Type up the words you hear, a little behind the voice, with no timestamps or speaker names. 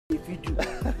If you do.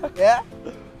 Yeah?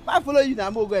 If I follow you now,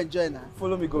 I'm going to go enjoy now.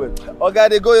 Follow me, go. Okay,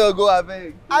 they go, you go, I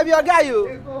beg. I'm your guy,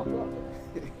 you.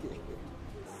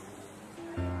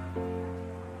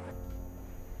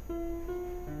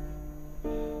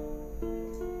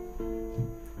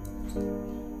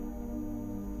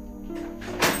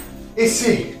 Hey,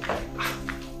 see,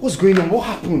 what's going on? What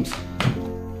happened?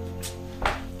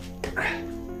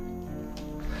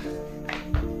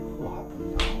 What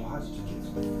happened now? How did you get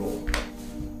to the floor?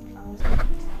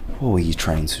 What were you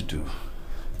trying to do?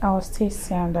 I was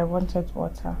tasty and I wanted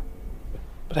water.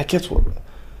 But I get what?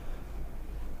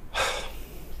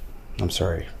 I'm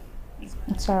sorry.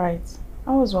 It's alright.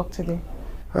 How was work today?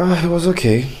 It was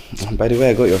okay. By the way,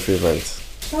 I got your favorite.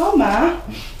 Oh, ma.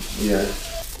 Yeah.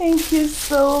 Thank you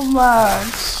so much.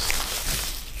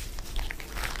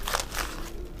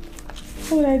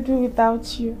 What would I do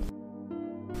without you?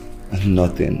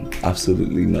 Nothing.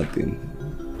 Absolutely nothing.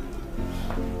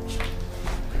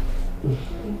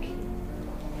 Thank you.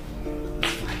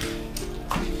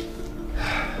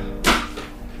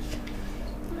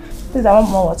 Please, I want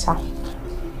more water.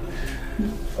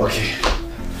 Okay.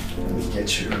 Let me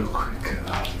get you real quick.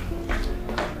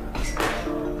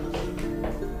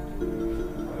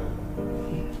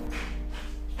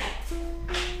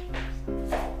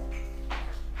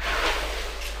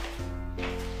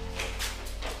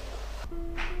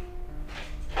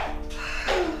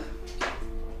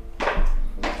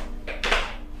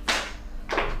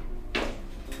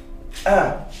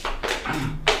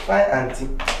 Fine, auntie.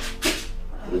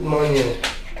 Good morning.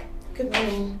 Good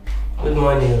morning. Good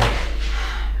morning.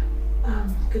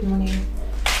 Good morning.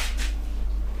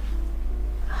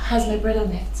 Has my brother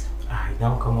left? He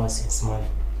don't come out since morning.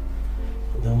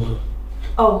 Don't go.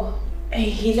 Oh,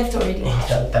 he left already. Oh,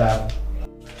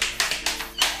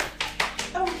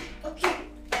 okay.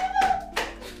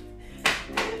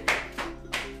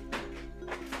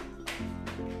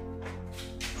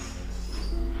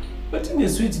 What in the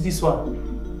sweet this one?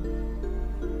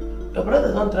 Your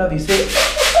brother don't travel, say.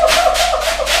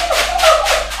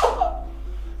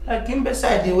 Like him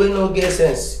beside the way no get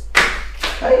sense.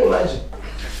 Can you imagine?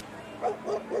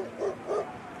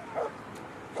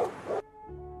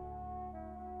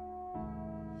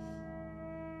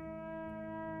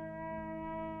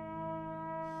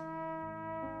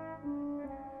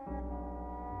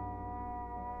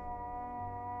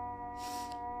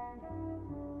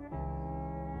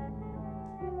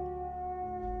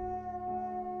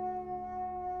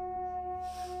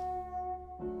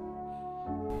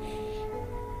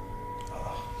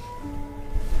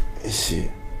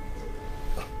 See,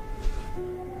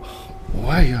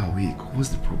 why are you awake? What's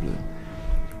the problem?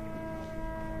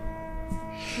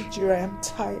 Nigeria, I'm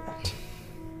tired.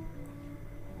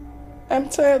 I'm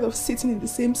tired of sitting in the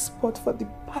same spot for the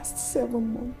past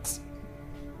 7 months.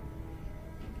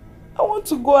 I want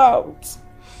to go out.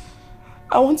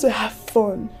 I want to have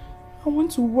fun. I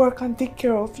want to work and take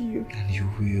care of you. And you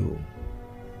will.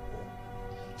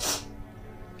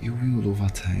 You will over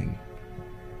time.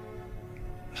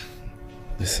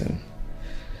 Listen,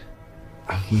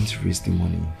 I'm going to raise the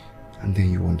money and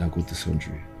then you undergo the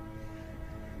surgery.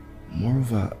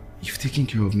 Moreover, you've taken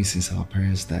care of me since our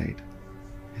parents died.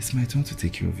 It's my turn to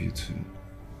take care of you too.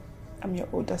 I'm your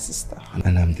older sister.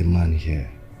 And I'm the man here.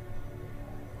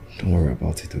 Don't worry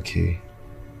about it, okay?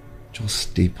 Just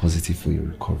stay positive for your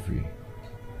recovery.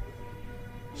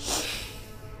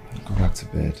 Go back to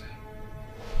bed.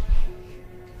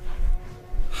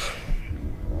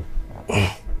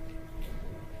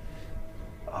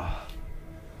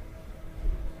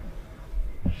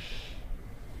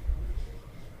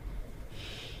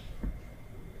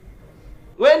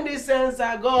 When the sense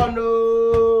are gone,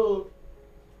 oh,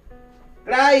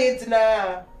 cry it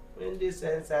now. When the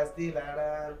sense are still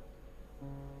around,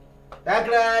 that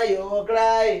cry, oh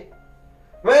cry.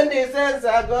 When the sense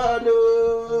are gone,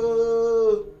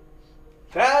 oh,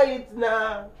 cry it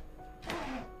now.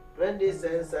 When the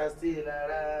sense are still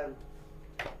around,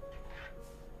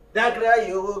 that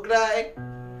cry, oh cry.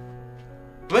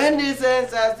 When the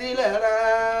sense are still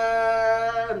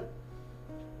around.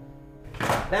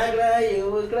 That cry,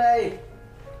 you will cry.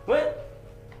 What?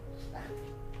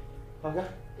 Okay.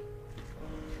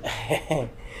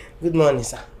 Good morning,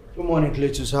 sir. Good morning,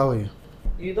 Cletus. How are you?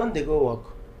 You don't go work?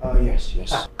 Yes,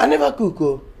 yes. I never cook.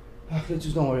 Oh.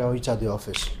 Cletus, don't worry. I'll reach at the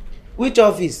office. Which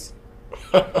office?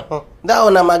 That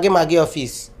one, a Maggie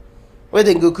office. Where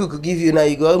they go cook, give you now,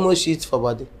 you go almost shit for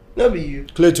body. No be you.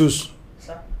 Cletus.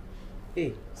 Sir?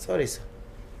 Hey, sorry, sir.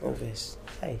 No face.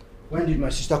 Hi. When did my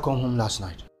sister come home last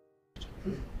night?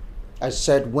 I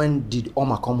said, when did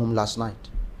Oma come home last night?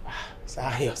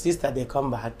 Sir, your sister, they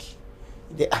come back.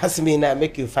 They ask me now,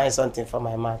 make you find something for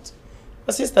my mouth.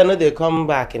 Your sister know they come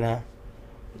back now.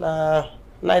 Nah,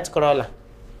 night crawler.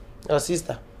 Your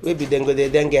sister. Maybe then go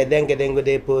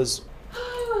they pose.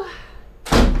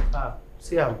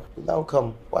 See him. Don't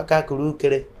come. Waka kuru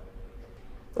kere.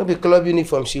 Maybe club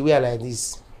uniform she wear like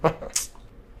this.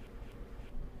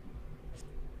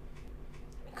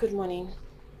 Good morning.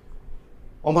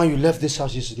 Oma, you left this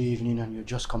house yesterday evening and you're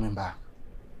just coming back.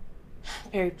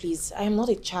 Perry, please. I am not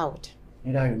a child.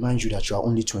 Need I remind you that you are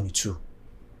only 22?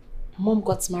 Mom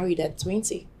got married at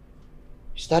 20.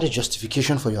 Is that a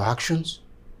justification for your actions?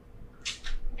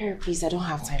 Perry, please. I don't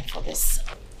have time for this.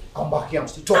 Come back here, I'm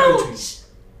still talking to you.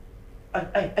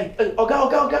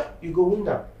 Oga. You go wound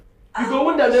down. You go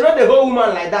wound down. You're not the whole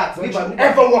woman like that. Don't you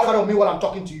ever walk out of me while I'm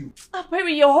talking to you.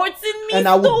 Perry, you're hurting me. And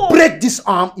I will break this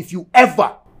arm if you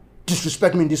ever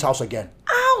disrespect me in this house again.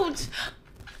 Ouch!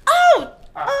 Ow!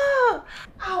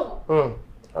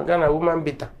 Oga na woman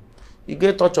beater. You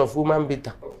get touch of woman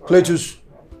beater. Cletus,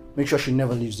 make sure she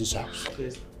never leaves this house.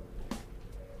 Yes.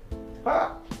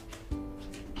 Ah.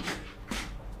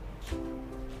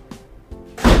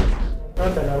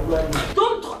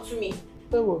 Don't talk to me.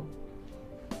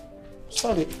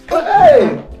 Sorry.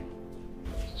 Hey!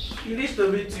 Finish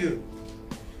to beat you.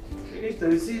 Finish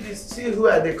to see this. See who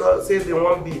are they call? Say they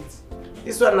want beat.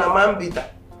 This one a man beater.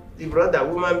 The brother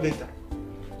woman beater.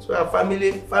 So a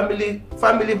family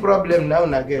problem now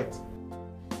na get.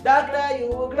 That cry you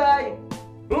will cry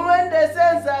when the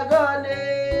sense are gone.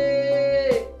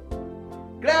 Eh.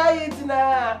 Cry it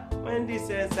now when the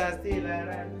sense are still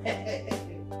around.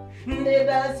 They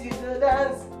dance, you do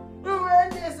dance when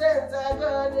the sense are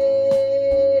gone.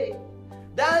 Eh.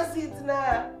 Dance it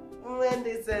now when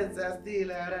the sense are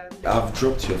still around. I've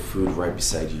dropped your food right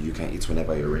beside you. You can eat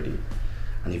whenever you're ready.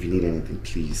 And if you need anything,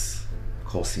 please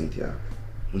call Cynthia.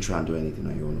 Don't try and do anything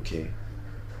on your own, okay?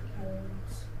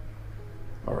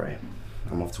 Alright,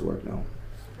 I'm off to work now.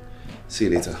 See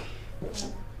you later.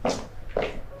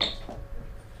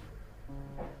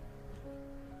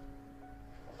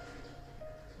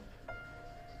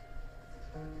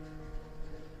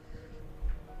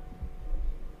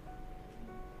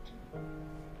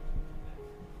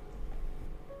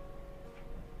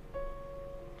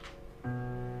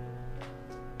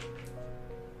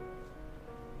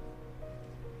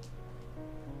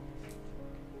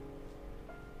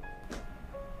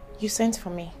 You sent for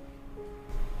me.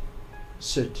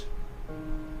 Sit.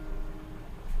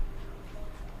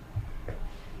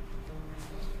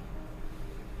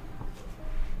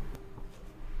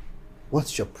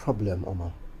 What's your problem,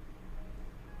 Oma?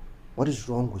 What is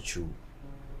wrong with you?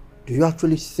 Do you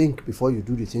actually think before you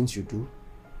do the things you do?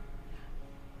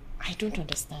 I don't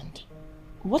understand.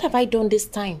 What have I done this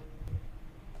time?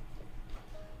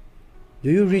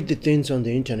 Do you read the things on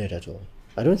the internet at all?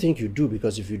 I don't think you do,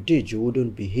 because if you did, you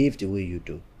wouldn't behave the way you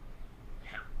do.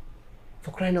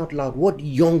 For crying out loud, what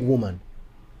young woman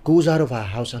goes out of her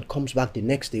house and comes back the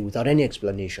next day without any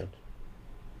explanation?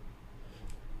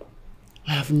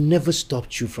 I have never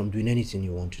stopped you from doing anything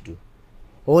you want to do.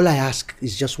 All I ask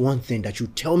is just one thing, that you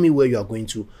tell me where you are going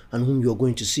to and whom you are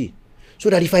going to see. So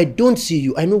that if I don't see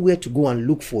you, I know where to go and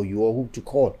look for you or who to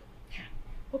call.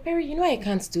 Well, Perry, you know I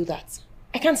can't do that.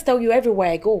 I can't tell you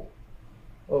everywhere I go.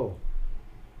 Oh.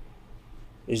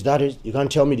 Is that it? You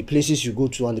can't tell me the places you go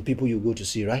to and the people you go to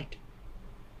see, right?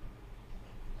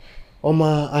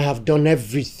 Oma, I have done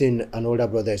everything an older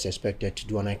brother is expected to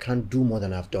do, and I can't do more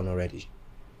than I've done already.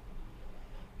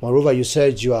 Moreover, you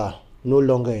said you are no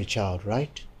longer a child,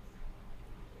 right?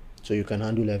 So you can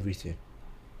handle everything.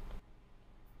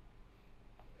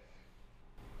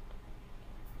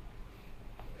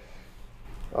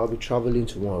 I'll be traveling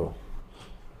tomorrow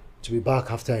to be back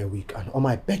after a week. And Oma,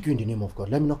 I beg you in the name of God,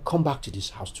 let me not come back to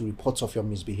this house to reports of your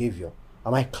misbehavior.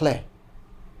 Am I clear?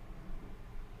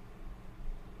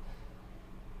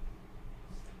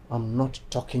 I'm not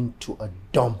talking to a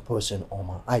dumb person,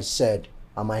 Oma. I said,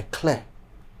 am I clear?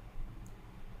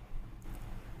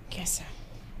 Yes, sir.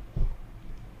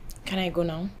 Can I go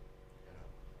now?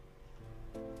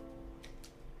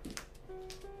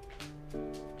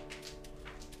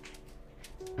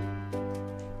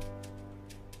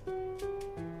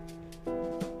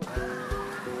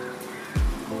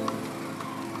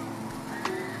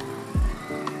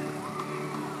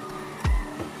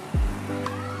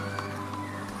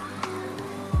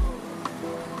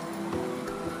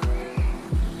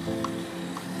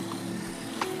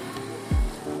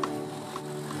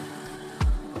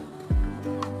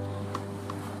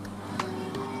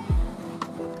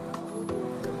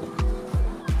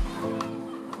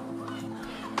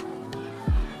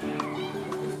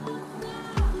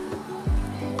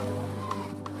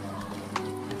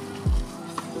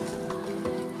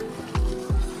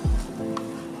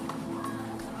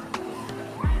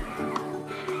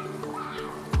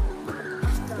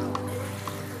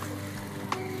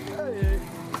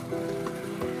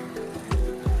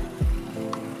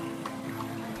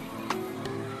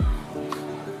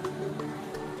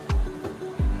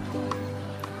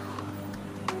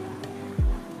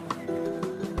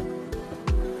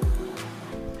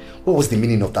 What was the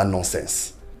meaning of that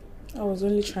nonsense? I was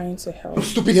only trying to help. What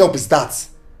stupid help is that?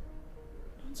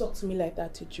 Don't talk to me like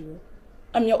that, Ejiro.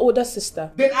 I'm your older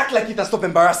sister. Then act like it and stop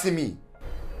embarrassing me.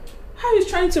 How is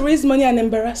trying to raise money and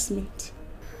embarrassment?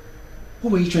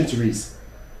 What were you trying to raise?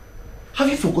 Have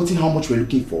you forgotten how much we're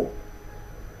looking for?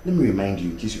 Let me remind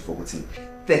you in case you've forgotten.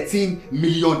 13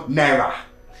 million naira.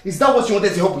 Is that what you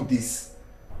wanted to help with this?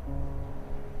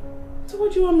 So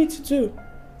what do you want me to do?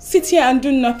 Sit here and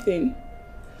do nothing?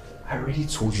 I already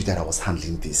told you that I was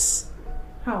handling this.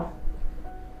 How?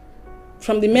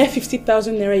 From the mere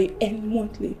 50,000 naira you earn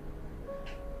monthly.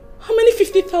 How many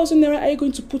 50,000 naira are you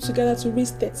going to put together to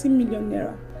raise 13 million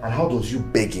naira? And how does you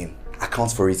begging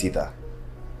account for it either?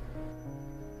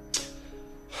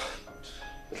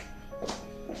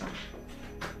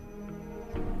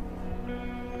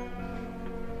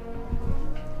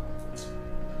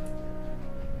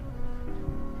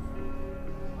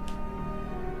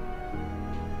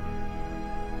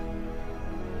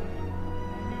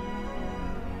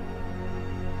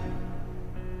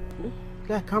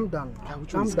 Guy, calm down.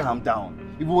 Calm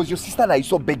down. If it was your sister that you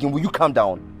saw begging, will you calm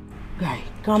down? Guy,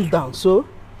 calm down. So,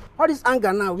 all this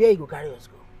anger now, where you go carry us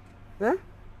go?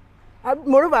 Eh?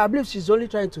 Moreover, I believe she's only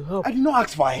trying to help. I did not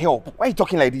ask for her help. Why are you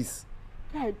talking like this?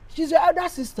 Guy, she's your elder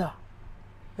sister.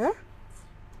 Eh?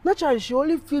 Naturally, she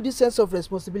only feel this sense of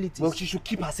responsibility. Well, she should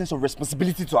keep her sense of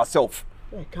responsibility to herself.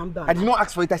 Guy, calm down. I did not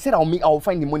ask for it. I said I'll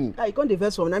find the money. Guy, you can't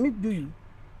divest one. I mean, do you?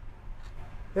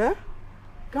 Eh?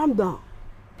 Calm down.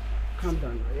 Calm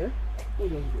down now, yeah?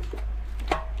 Hold on, go.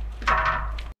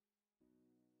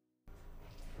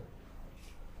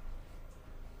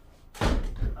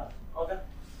 Okay.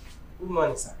 Good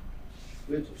morning, sir.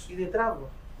 You dey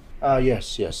travel?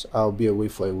 Yes. I'll be away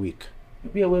for a week. You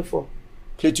be away for?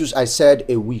 Cletus, I said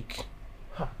a week.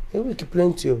 A week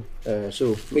plenty.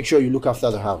 So make sure you look after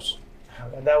the house.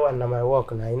 That one na my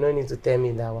work now. You no need to tell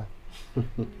me that one.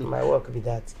 My work be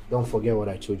that. Don't forget what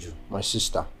I told you. My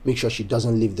sister, make sure she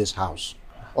doesn't leave this house.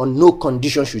 On no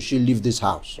condition should she leave this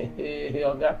house.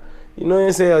 Oga, you know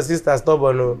you say your sister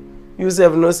stubborn. No. You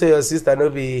sef no say your sister no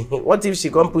be. What if she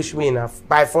come push me now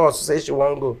by force say she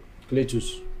won't go?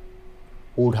 Cletus,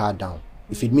 hold her down.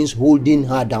 If it means holding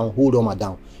her down, hold her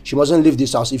down. She mustn't leave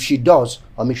this house. If she does,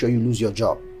 I'll make sure you lose your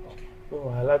job. Oh,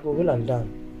 I like hold her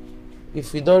down.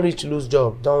 If we don't reach lose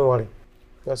job, don't worry.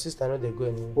 Your sister know they go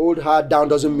anywhere. Hold her down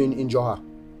doesn't mean injure her.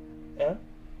 Eh?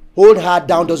 Hold her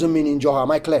down doesn't mean injure her.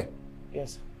 Am I clear?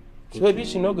 Yes. So maybe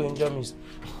she not go injure me.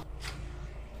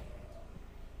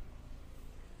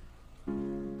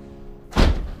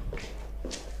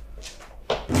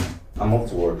 I'm off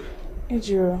to work.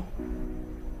 Ejiro,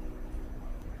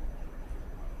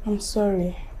 I'm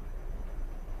sorry.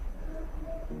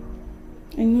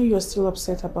 I know you're still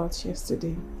upset about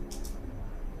yesterday.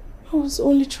 I was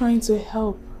only trying to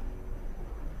help.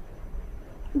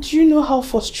 Do you know how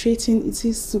frustrating it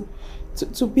is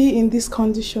to be in this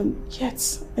condition,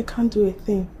 yet I can't do a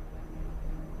thing?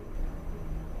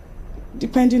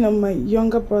 Depending on my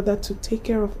younger brother to take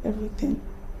care of everything.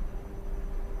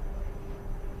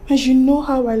 And you know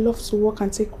how I love to work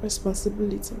and take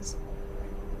responsibilities.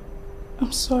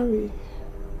 I'm sorry.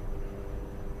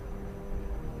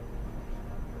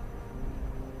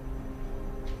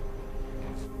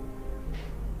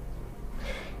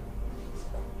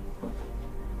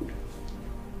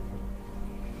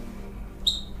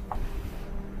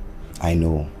 I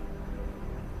know.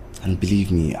 And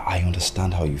believe me, I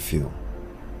understand how you feel.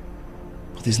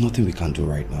 But there's nothing we can do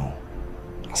right now.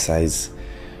 Besides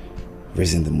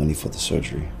raising the money for the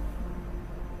surgery.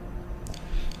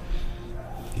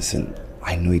 Listen,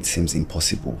 I know it seems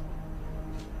impossible,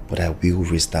 but I will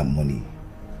raise that money.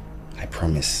 I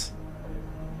promise.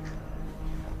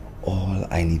 All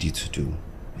I need you to do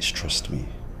is trust me.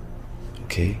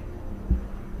 Okay?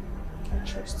 I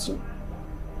trust you.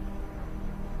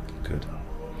 Good.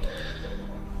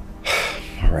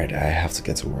 Alright, I have to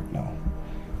get to work now.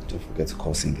 Don't forget to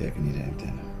call Cynthia if you need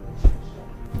anything.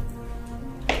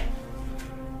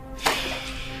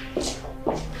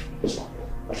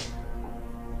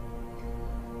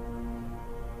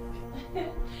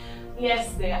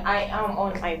 Yes, dear, I am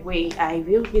on my way. I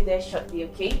will be there shortly,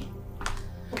 okay?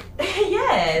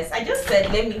 Yes, I just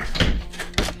said let me...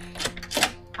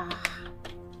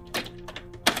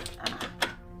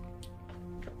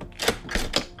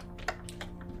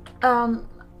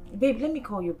 Babe, let me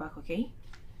call you back, okay?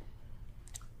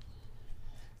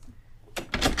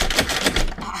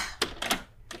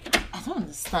 I don't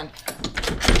understand.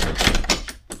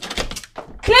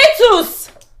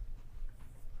 Cletus!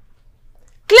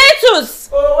 Cletus!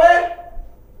 Owe!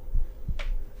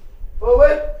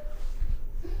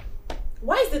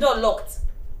 Why is the door locked?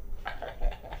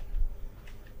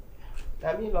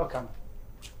 Lock him.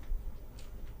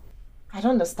 I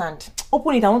don't understand.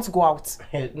 Open it, I want to go out.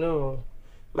 No.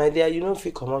 My dear, you don't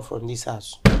feel come out from this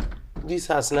house. This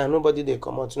house now, nobody they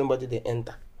come out, nobody they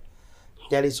enter.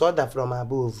 There is order from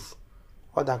above.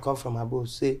 Order come from above.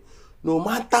 Say, no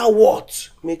matter what,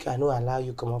 make I no allow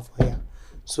you come out for here.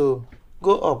 So,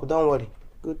 go up, don't worry.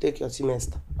 Go take your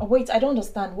semester. Oh, wait, I don't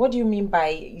understand. What do you mean by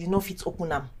you know fit open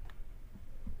them?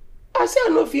 I say I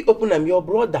know if you open them, your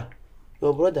brother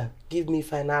give me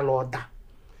final order.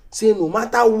 Say no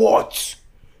matter what,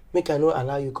 make I no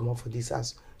allow you come out for this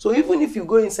house. So even if you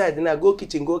go inside and I go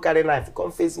kitchen, go carry knife,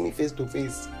 come face me face to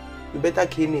face, you better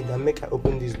kill me than make I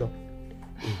open this door.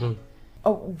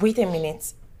 Oh, wait a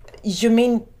minute. You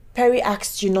mean Perry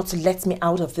asked you not to let me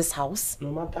out of this house?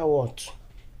 No matter what.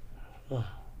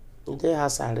 They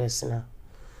house arrest now.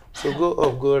 So go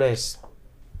up, go rest.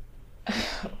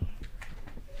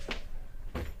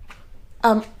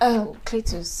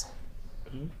 Cletus.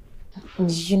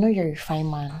 You know you're a fine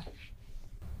man.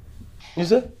 You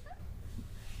say?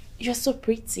 You're so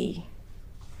pretty.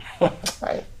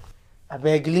 I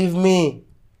beg, leave me.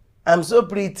 I'm so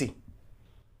pretty.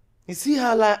 You see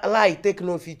how lie take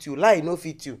no fit you, lie no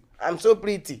fit you. I'm so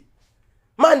pretty.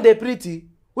 Man, they pretty.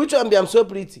 Which one be I'm so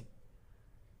pretty?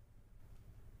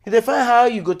 If they find how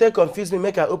you go take confuse me,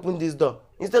 make I open this door.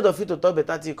 Instead of you to talk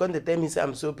better, you come to tell me say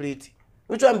I'm so pretty.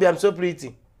 Which one be I'm so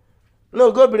pretty?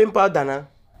 No, go bring powder now.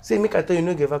 Say make I tell you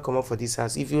no give her come up for this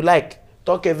house. If you like,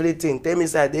 talk everything. Tell me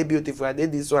say they beautiful, I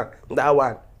did this one, that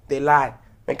one. They lie.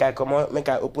 Make I come out, make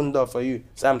I open door for you.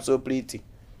 Say I'm so pretty.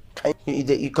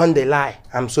 You can't they lie.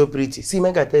 I'm so pretty. See,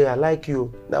 make I tell you, I like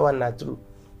you. That one not true.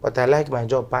 But I like my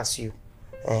job past you.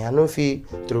 I know if you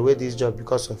throw away this job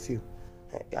because of you.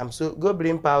 I'm so go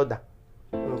bring powder.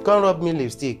 Come rub me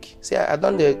lipstick. See, I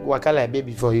done the waka like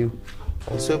baby for you.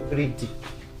 I'm so pretty.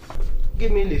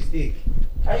 Give me lipstick.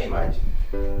 Can you imagine?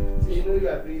 So you know you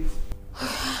are pretty.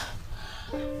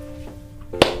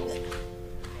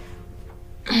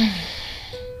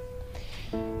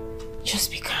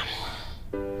 Just be calm.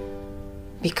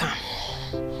 Be calm.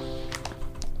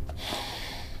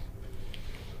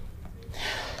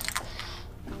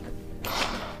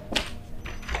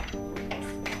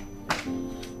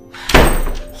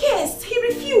 Yes, he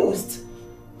refused.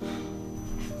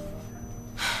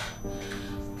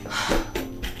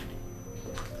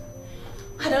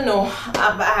 I don't know.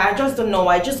 I just don't know.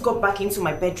 I just got back into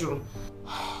my bedroom.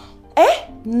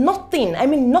 Nothing. I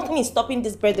mean, nothing is stopping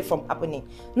this birthday from happening.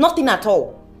 Nothing at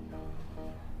all.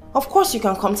 Of course you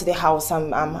can come to the house.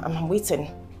 I'm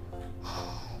waiting.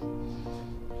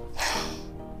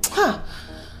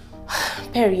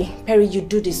 Perry, you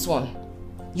do this one.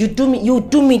 You do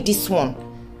me this one.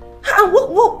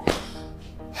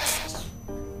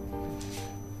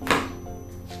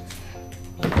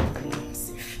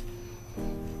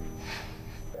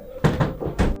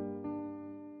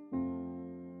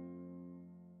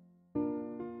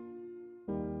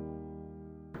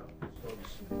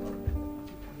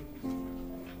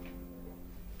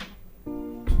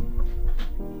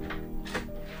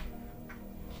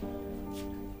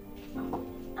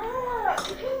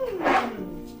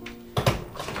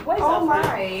 What? Oh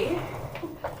my.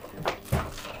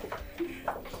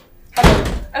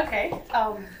 Okay.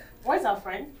 Where's our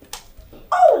friend?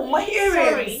 Oh, my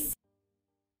earrings.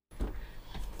 Sorry.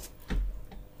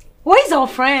 Where's our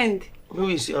friend? Who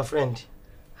is your friend?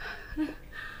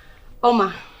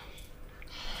 Oma.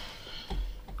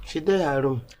 She there in her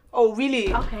room. Oh,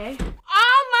 really? Okay.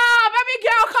 Oma, baby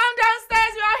girl, come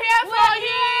downstairs. We are here for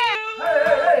you.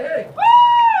 Hey.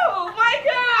 Woo! My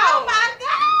girl. Oh my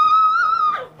God!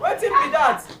 What be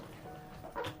that?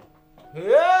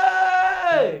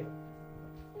 Hey!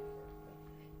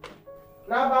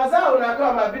 Na bazaar una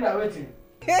come I been waiting.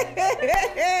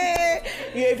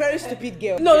 You're a very stupid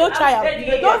girl. No, don't try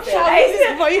it. Don't try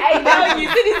it for you. I know you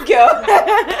see this girl.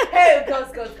 Hey,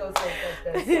 girls.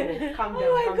 Calm down.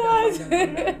 Oh my God.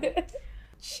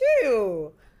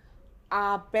 Chill.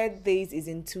 Our birthdays is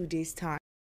in 2 days' time.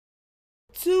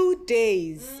 2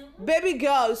 days. Baby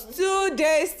girls, 2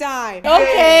 days' time.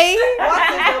 Okay. What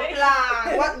is the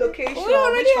plan? What location? We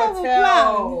already Which have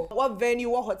hotel? What venue?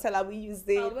 What hotel are we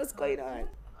using? What's going on?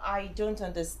 I don't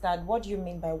understand. What do you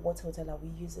mean by what hotel are we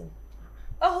using?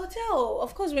 A hotel.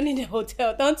 Of course, we need a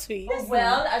hotel, don't we?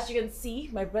 Well, as you can see,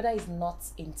 my brother is not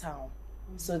in town.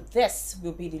 So this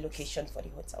will be the location for the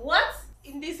hotel. What?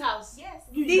 In this house? Yes.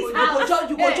 You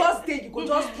go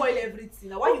just spoil everything.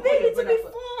 Now, why you call your brother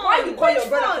for? Why you call your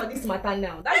brother for this matter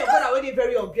now? That your brother already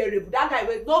very unbearable. That guy,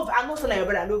 no, I'm not saying your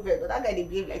brother no fair, but that guy they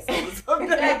behave like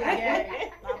something.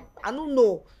 I don't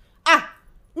know.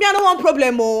 Me, I don't want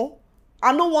problem, oh.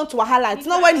 I don't want wahala. It's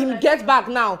not when him get back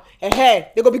now.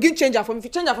 They go begin change am for me. If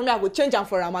you change am for me, I go change am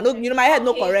for him. I know, you know, my head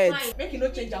no correct. Fine. Make you no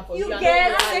change am for you. You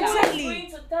get exactly. I'm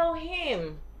going to tell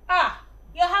him.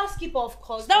 Your housekeeper, of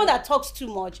course. That one that talks too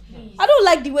much. I don't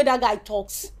like the way that guy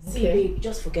talks. See, babe,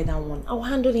 just forget that one. I'll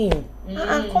handle him.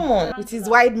 Come on. With his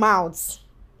wide mouths.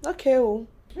 Okay.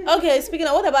 Okay, speaking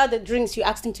of, what about the drinks you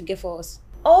asked him to get for us?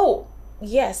 Oh,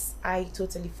 yes, I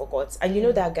totally forgot. And you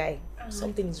know that guy?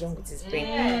 Something is wrong with his brain.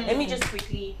 Let me just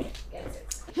quickly get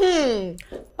it.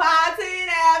 Party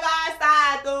never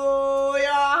start, oh.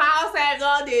 Your house have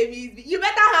got David. You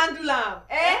better handle him,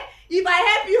 eh? If I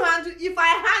help you handle, if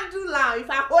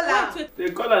I hold him. They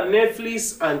call her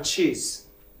Netflix and cheese.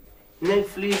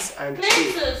 Netflix and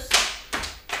cheese.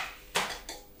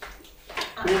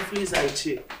 Netflix and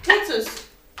cheese. Cletus.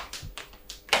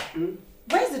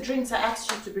 Where's the drinks I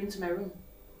asked you to bring to my room?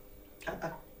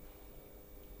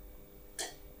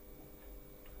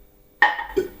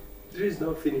 Drinks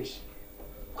don't finish.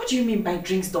 What do you mean by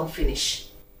drinks don't finish?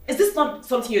 Is this not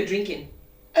something you're drinking?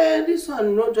 This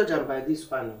one, no judge am by this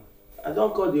one. I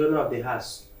don't call the owner of the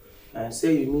house. I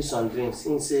say you need some drinks.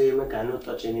 He say, make I not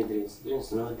touch any drinks.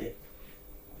 Drinks no there.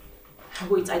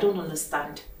 Wait, I don't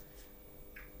understand.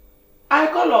 I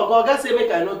call Oga say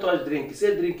make I not touch drink. He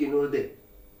say drink no there.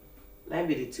 That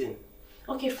be the thing.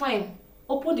 Okay, fine.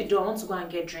 Open the door. I want to go and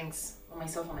get drinks for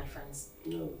myself and my friends.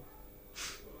 No.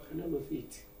 I don't know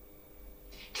fit.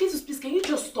 Cletus, please, can you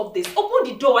just stop this?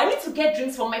 Open the door. I need to get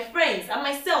drinks for my friends and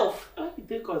myself. How you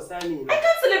take concerning? I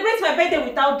can't celebrate my birthday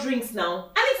without drinks now.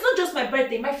 And it's not just my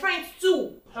birthday, my friends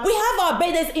too. We have our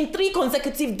birthdays in 3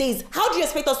 consecutive days. How do you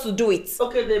expect us to do it?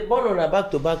 Okay, they born on a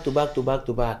back to back to back to back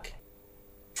to back.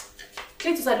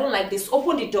 Cletus, I don't like this.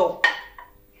 Open the door.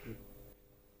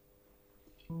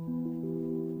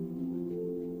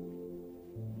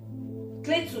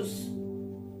 Cletus,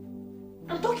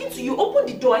 I'm talking to you. Open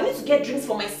the door. I need to get drinks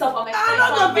for myself and my friends. I'm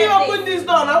not gonna be open this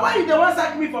door now. Why you the one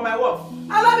sack me for my work?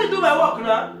 I let me do my work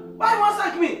now. Why you want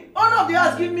sack me? Owner of the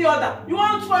house give me order. You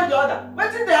want to spoil the order?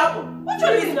 What did they happen? What do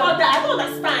you mean order? I don't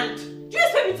understand. Do you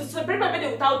expect me to celebrate my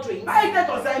birthday without drinks? I take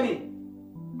concern me.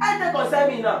 I take concern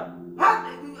me now.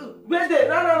 Birthday?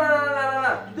 No.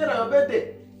 Today na your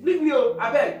birthday. Leave me,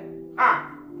 I beg.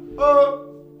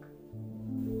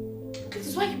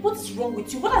 Cletus, what is wrong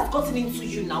with you? What has gotten into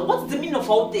you now? What's the meaning of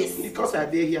all this? Because I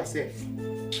dey here, sef.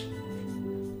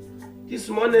 This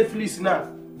small Netflix now.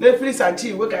 Netflix and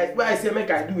chill. What I say make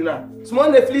I do now? Small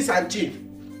Netflix and chill.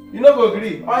 You no go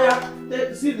agree. Oh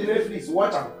yeah, see the Netflix.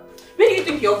 Watch am. Where do you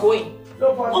think you're going?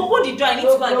 Open the door. I need to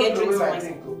go and get drinks for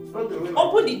myself.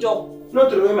 Open the door. Not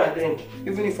throw away my drink.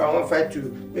 Even if I want fight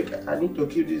you, I need to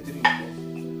kill this drink.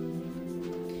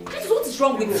 What is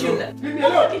wrong with you? Leave me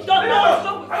alone. Open the door. No, what's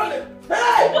wrong with you? Hey!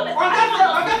 I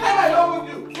can't say I don't move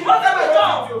you. Don't say I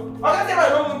don't move you. I can't say I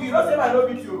don't move you. Don't say I don't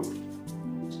beat you.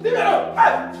 Leave me alone. Hey!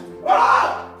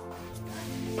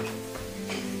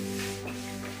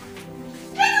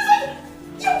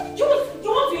 You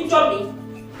want to injure me?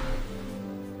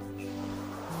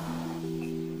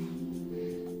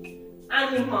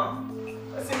 Animal.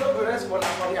 I say no go rest for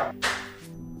here.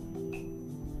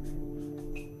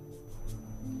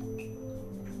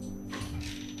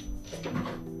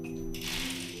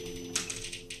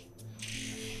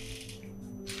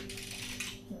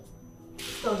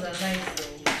 Those are nice though.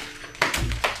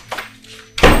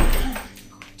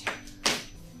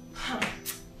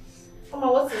 Mama,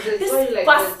 what is this? This Why are you like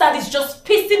bastard is just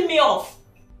pissing me off.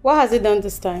 What has he done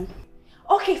this time?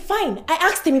 Okay, fine. I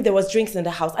asked him if there was drinks in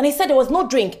the house and he said there was no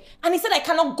drink. And he said I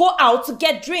cannot go out to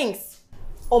get drinks.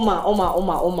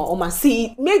 Oma.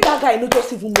 See, make that guy not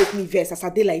just even make me vex as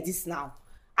a day like this now.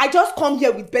 I just come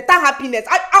here with better happiness.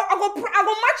 I go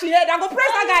match your head. I go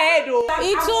press that guy head though.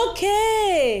 It's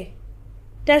okay.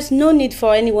 There's no need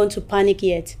for anyone to panic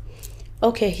yet.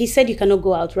 Okay, he said you cannot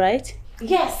go out, right?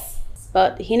 Yes.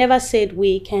 But he never said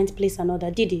we can't place an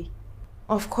order, did he?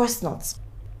 Of course not.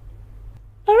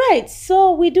 Alright,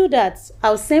 so we do that.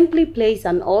 I'll simply place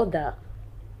an order.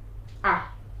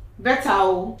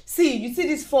 Better. See, you see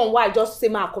this phone why I just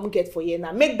say I come get for you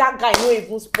now. Make that guy no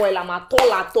even spoil him at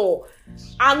all.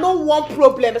 I know one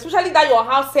problem, especially that your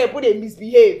house help when they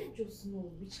misbehave. Just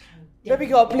know which kind. Baby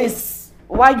girl, please.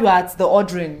 While you are at the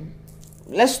ordering,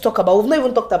 let's talk about, we've not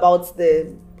even talked about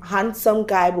the handsome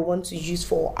guy we want to use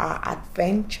for our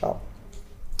adventure.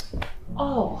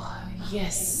 Oh,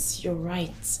 yes, you're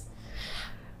right.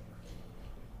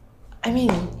 I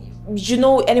mean, you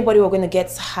know, anybody we're going to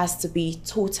get has to be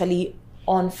totally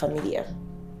unfamiliar.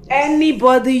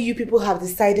 Anybody you people have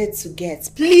decided to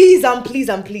get, please and please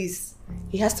and please,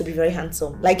 he has to be very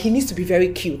handsome. Like, he needs to be very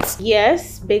cute.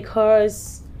 Yes,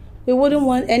 because We wouldn't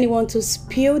want anyone to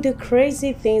spill the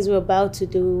crazy things we're about to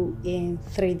do in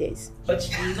 3 days. But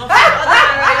you not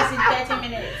other in 30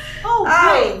 minutes. Oh,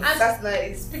 great. That's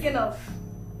nice. Speaking of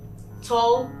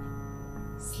tall,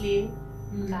 slim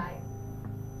guy.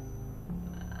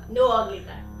 No ugly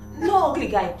guy. No ugly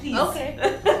guy, please. Okay.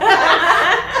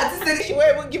 She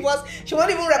won't even give us, she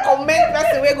won't even recommend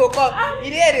person where go come.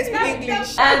 In here they speak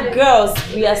English. And girls,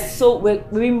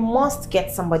 we must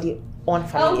get somebody on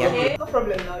familiar. Okay. No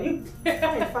problem now. You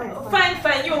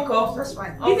fine. You go. That's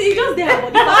fine. It's just there,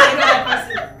 but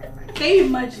the Can you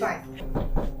imagine? Fine.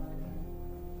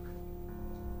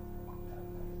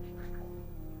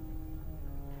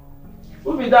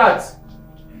 Who be that?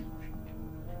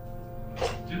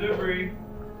 Delivery.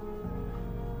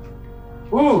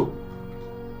 Who?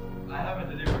 I have a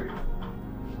delivery.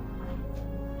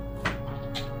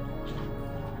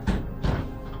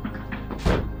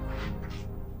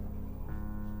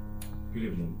 Good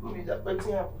evening. Who be that? What's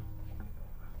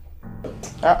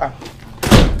happening?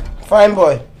 Fine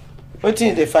boy. What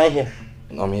thing they find here?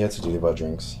 I'm here to deliver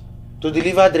drinks. To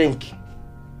deliver drink.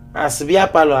 As beer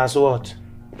parlor as what?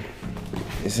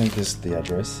 Isn't this the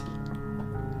address?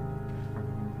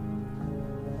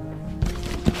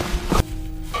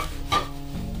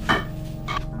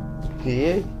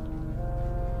 Yeah.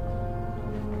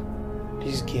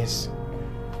 This guess.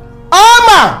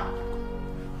 Oma!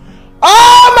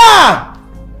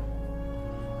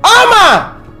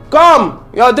 Come!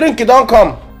 Your drink don't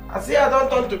come. I see I don't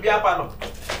turn to beer parlor.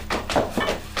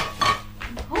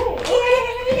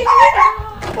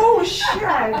 Oh shit!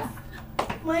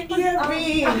 My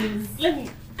earrings. Let me.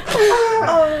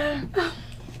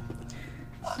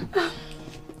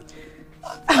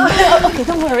 Okay,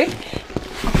 don't worry.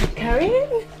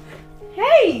 Karen?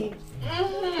 Hey!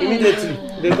 Immediately.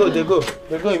 They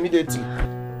go immediately.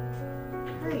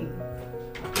 Hey.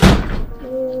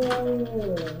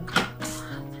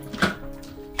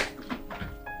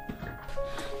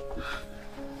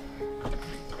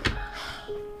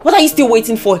 What are you still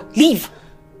waiting for? Leave!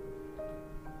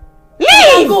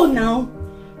 Go now.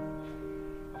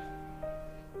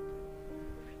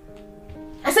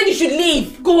 I said you should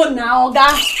leave. Go now,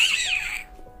 guy.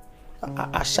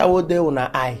 I shower there on her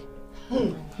eye.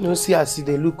 No see I see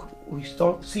they look. We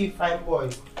don't see fine boy.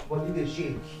 Body they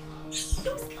shake. Oh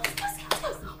my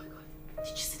god.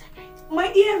 Did you see that guy?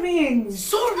 My earrings.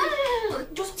 Sorry.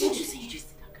 Did you see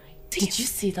that guy? Did you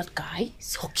see that guy?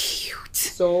 So cute.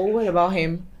 So what about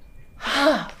him?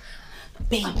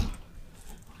 Babe.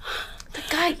 The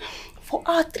guy for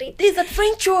our 3 days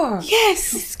adventure.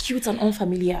 Yes. He's cute and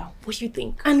unfamiliar. What do you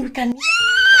think? And we can. We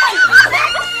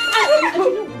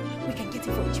can get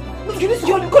it for each other. You need to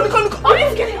go. Oh,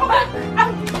 let's get it over.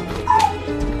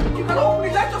 You can open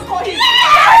it. Let's just call him.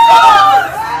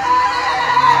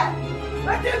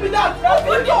 Let him be that.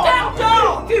 Open the damn door.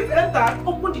 Thief enter.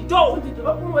 Open the door.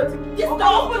 Open what? This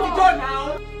door. Open the door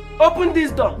now. Open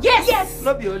this door. Yes.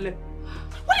 Not be only.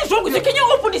 What is wrong with you? Can you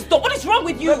open this door? What is wrong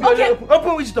with you? Okay.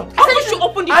 Open which door? I said you should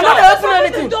open the door. I don't open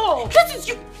anything. This is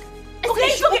you. Okay,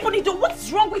 you should open the door. What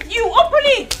is wrong with you? Open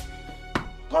it.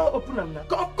 Come open them now.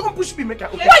 Come push me, make I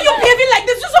open. Why are you behaving like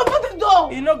this? Just open the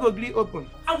door. You no go gree open.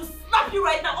 I will slap you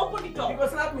right now. Open the door. You go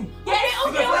slap me. Yes,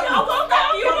 You okay, go slap me. I'll go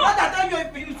down. You know. That time you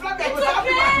slap me, I go It's slap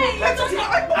you. okay. Let's It's see.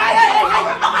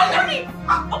 okay.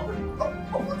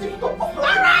 Open the door.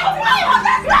 Alright.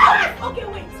 Okay,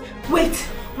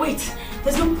 Wait.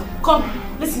 There's no. Come,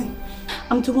 listen.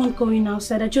 I'm the one going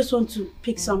outside. I just want to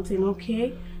pick something,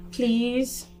 okay?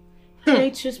 Please.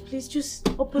 Please just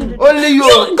open the door. Only you.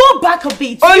 You go back a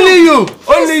bit. Only you.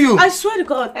 I swear to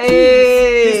God.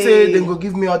 They say they go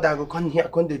give me order. I go come here,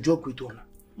 come they joke with one.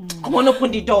 come on,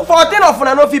 open the door. 14 of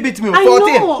una no fit beat me. I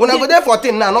 14. know. Una go there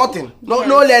 14 now, nothing. No, Yes.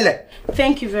 no lele.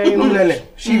 Thank you very No much. lele.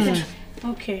 Shift.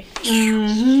 Okay.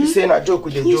 She say na joke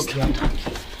with the joke here.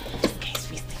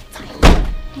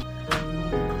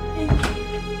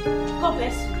 God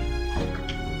bless you.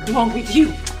 What's wrong with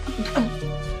you?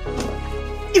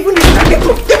 Even if I get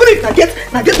to heaven, even if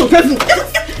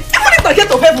I get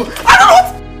to heaven, I don't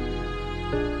know.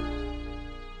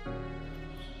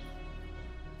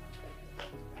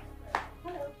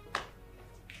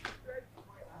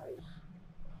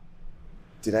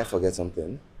 Did I forget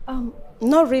something?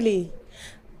 Not really.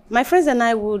 My friends and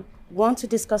I would want to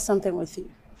discuss something with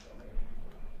you.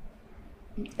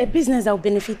 A business that will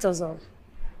benefit us all.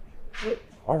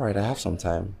 All right, I have some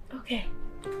time. Okay.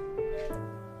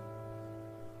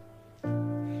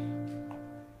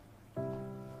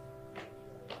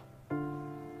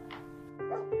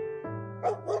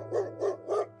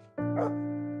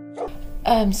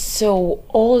 So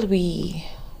all we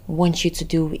want you to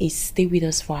do is stay with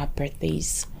us for our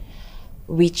birthdays.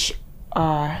 which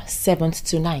are 7th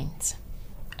to 9th,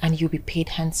 and you'll be paid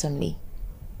handsomely.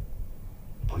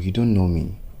 But you don't know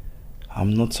me.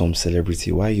 I'm not some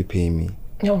celebrity. Why are you paying me?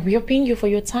 No, we are paying you for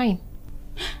your time.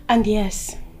 And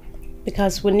yes,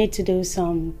 because we need to do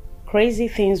some crazy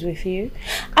things with you.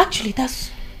 Actually,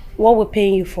 that's what we're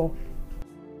paying you for.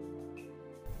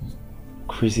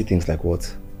 Crazy things like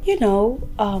what? You know,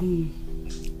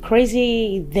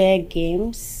 crazy their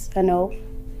games, I know.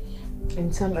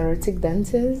 And some erotic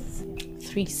dances.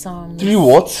 Threesomes. 3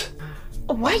 what?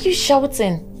 Why are you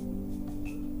shouting?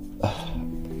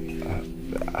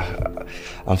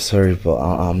 I'm sorry, but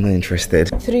I'm not interested.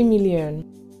 3 million.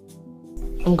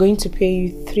 I'm going to pay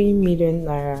you 3 million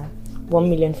naira. 1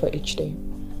 million for each day.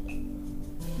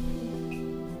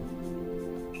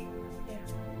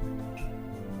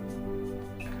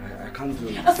 I can't do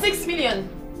it. 6 million.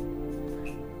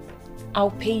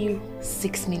 I'll pay you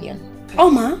 6 million.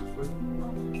 Oma?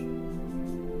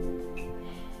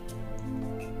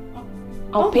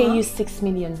 I'll pay you 6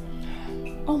 million.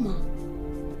 Oma?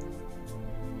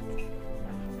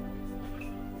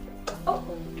 Oh.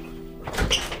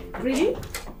 Really?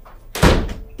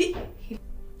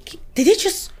 Did he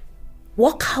just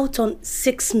walk out on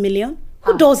 6 million?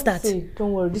 Who does that? Hey,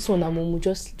 don't worry, this one Amumu,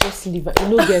 just leave it. You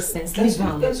know, get sense. Leave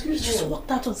him. Excuse me. Just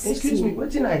walked out on 6 Excuse million. me,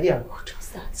 waiting I hear. Who does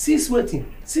that? 6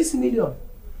 waiting. 6 million.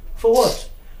 For what?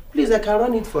 Please, I can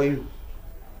run it for you.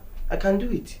 I can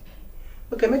do it.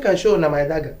 Okay, make a show now my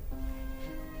dagger.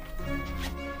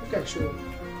 Make a show.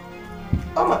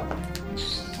 Oma,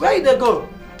 where you dey go?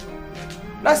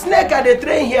 Na snake I dey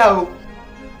train here. Oh.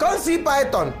 Come see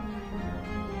python.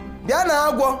 Diana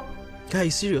Agwo. Guy,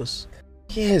 you serious?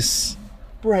 Yes.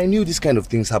 Bro, I knew this kind of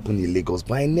things happen in Lagos,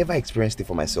 but I never experienced it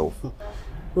for myself.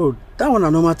 Bro, that one a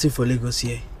normal thing for Lagos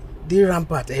here. They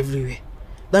rampart everywhere.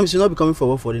 That means you'll not be coming for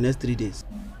work for the next 3 days.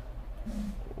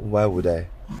 Why would I?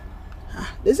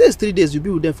 They say it's 3 days, you'll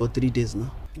be with them for 3 days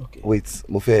now. Okay. Wait,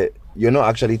 Mofe, you're not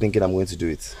actually thinking I'm going to do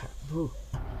it? Bro,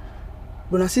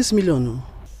 na 6 million, no?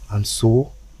 And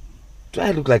so? Do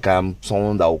I look like I'm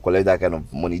someone that will collect that kind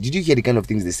of money? Did you hear the kind of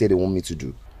things they say they want me to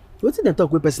do? What did they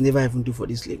talk with person never even do for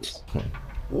this Lagos?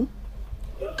 You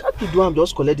can't do them,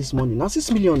 just collect this money. Now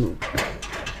 6 million, no?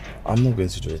 I'm not going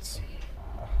to do it.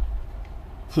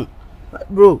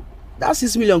 Bro, that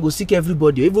 6 million go sick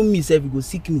everybody. Even me, self, go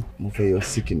sick me. Mofe, you're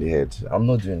sick in the head. I'm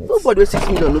not doing it. Nobody with 6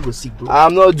 million no go sick, bro.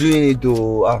 I'm not doing it,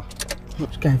 though.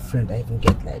 Which kind of friend I even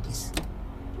get like this?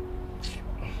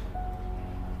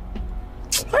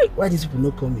 Why these people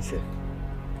not call me, sir?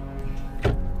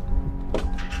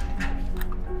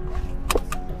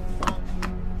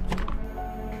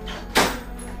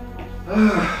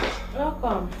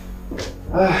 Welcome.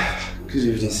 Good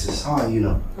evening, sis. How are you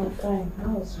now? I'm fine. How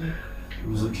was you? It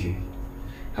was okay.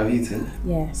 Have you eaten?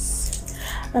 Yes.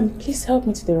 Please help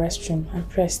me to the restroom. I'm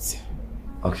pressed.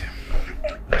 Okay.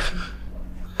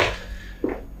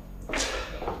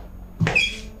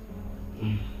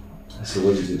 So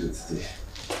what did you do today?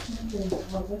 I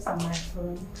was just on my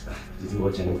phone. Did you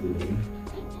watch anything?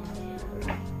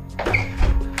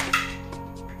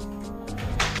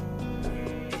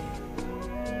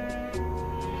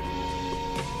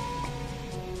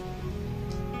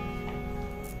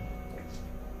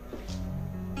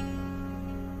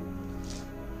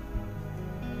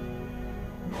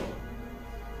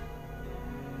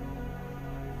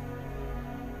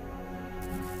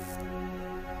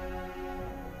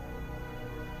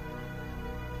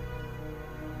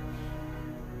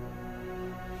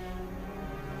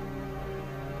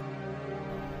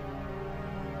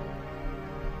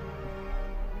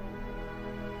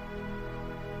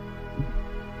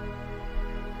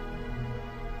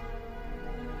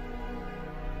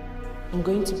 I'm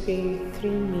going to pay you 3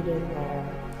 million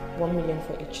naira, 1 million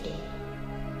for each day.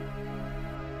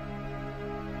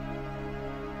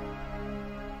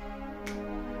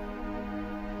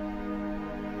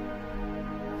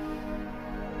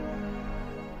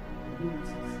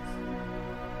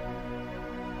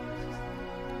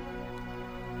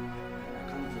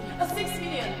 Oh, 6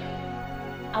 million.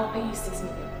 I'll pay you 6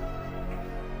 million.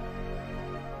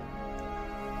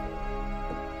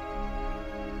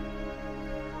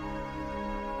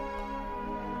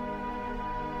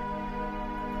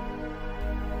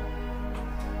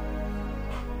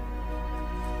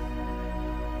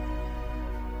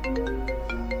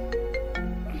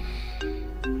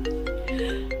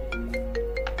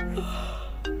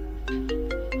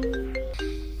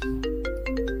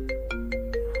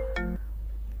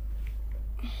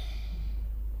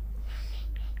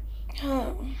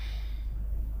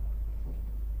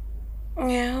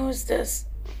 Yeah, who's this?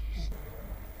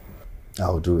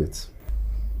 I'll do it.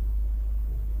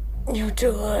 You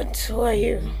do what? Who are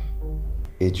you?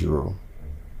 Ejiro,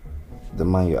 the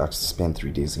man you asked to spend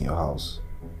 3 days in your house.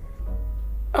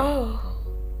 Oh.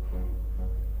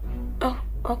 Oh,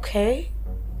 okay.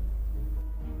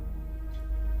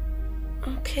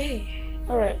 Okay,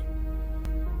 alright.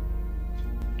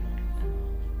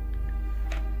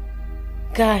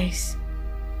 Guys.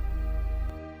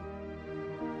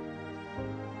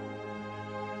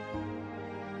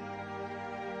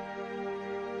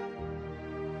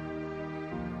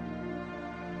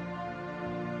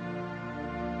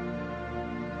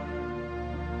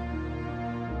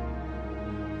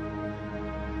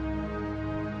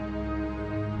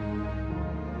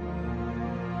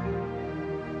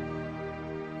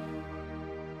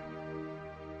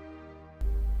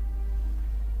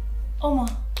 Oma.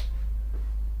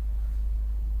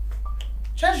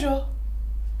 Treasure.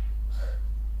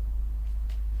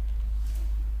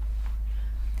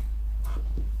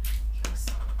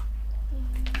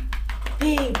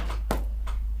 Babe.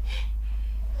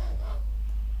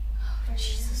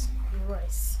 Jesus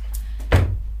Christ. Can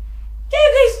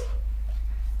you guys...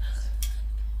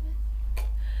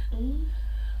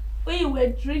 When you were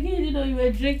drinking, you know you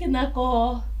were drinking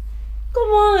alcohol. Come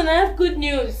on, I have good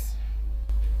news.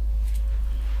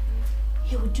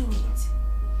 He would do it.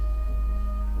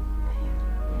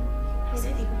 He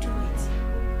said he would do it.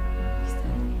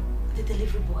 The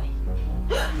delivery boy.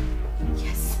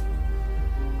 Yes.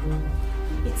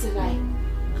 It's a lie.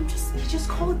 He just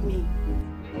called me.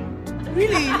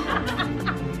 Really?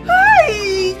 Hi!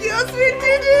 Yes, we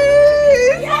did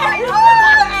it! Yeah!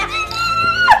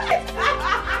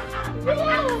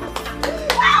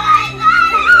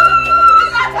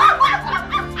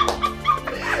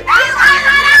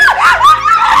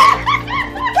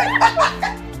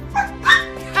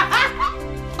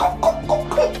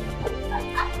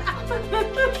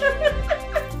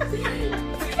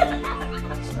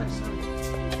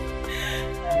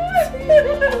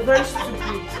 You're very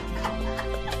stupid.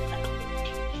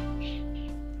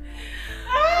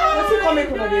 What's it coming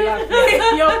from the laugh?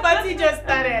 Your party just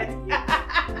started.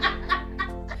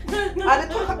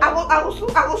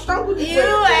 I will strangle this You boy.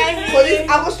 and For this,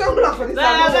 I will strangle her for this.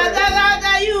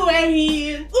 You and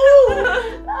him. Ooh.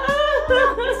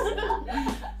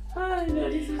 Oh, no,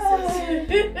 this is so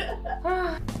sweet.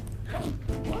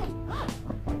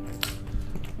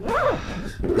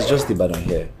 It's just the bad on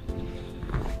here.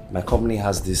 My company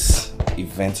has this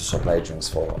event to supply drinks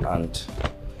for, and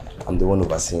I'm the one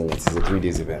overseeing it. It's a 3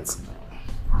 days event.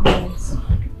 Nice.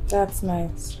 That's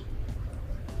nice.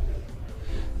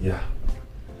 Yeah.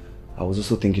 I was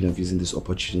also thinking of using this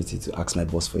opportunity to ask my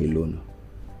boss for a loan.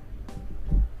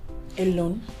 A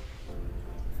loan?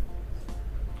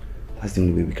 That's the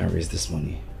only way we can raise this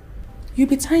money. You'll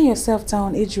be tying yourself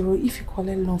down, Ejiro, if you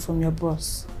collect loan from your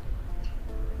boss.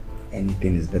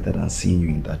 Anything is better than seeing you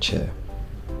in that chair.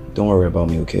 Don't worry about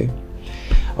me, okay?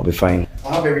 I'll be fine.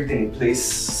 I have everything in place.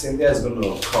 Cynthia is going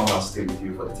to come and stay with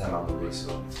you for the time I'm away,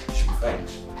 so you should be fine.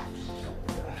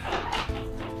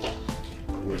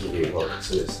 We'll give you a hug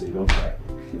so you don't cry.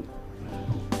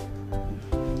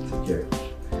 Take care.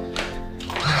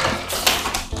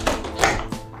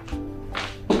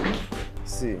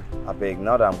 See, I beg,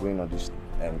 now that I'm going on this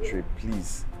trip,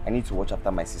 please, I need to watch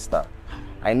after my sister.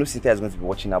 I know Cynthia is going to be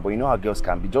watching her, but you know how girls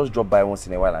can be. Just drop by once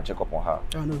in a while and check up on her.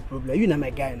 Oh, no problem. You're not my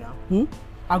guy now.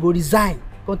 I go resign.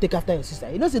 Go take after your sister.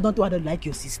 You know, say don't want to like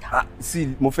your sister. See,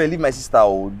 Mofe, leave my sister.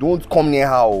 Oh. Don't come near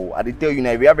her. Oh. I tell you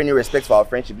now, if you have any respect for our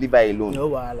friendship, leave her alone. No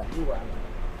wahala. No wahala.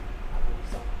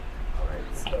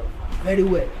 Alright. Very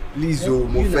well. Please, oh,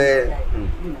 Mofe.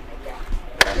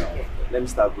 Let me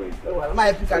start going. No wahala. I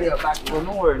help you carry your bag. Oh,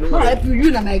 no worry, no I worry. help you.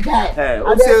 You're not my guy. Hey,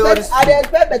 I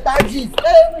expect better gist.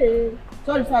 Hey.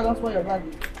 Sorry if I don't spoil your bag.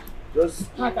 Just...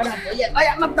 Yeah, I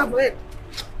am not that for it.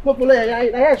 Popular,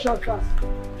 I hear short fast.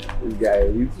 This guy,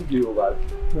 you took you over.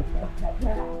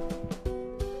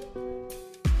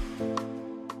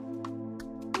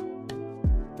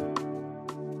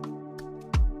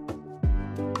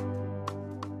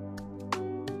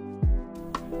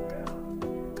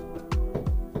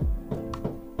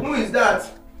 Who is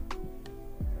that?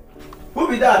 Who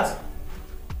be that?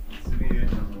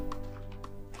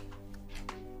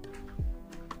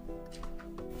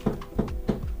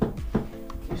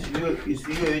 It's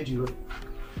you, Ejiro.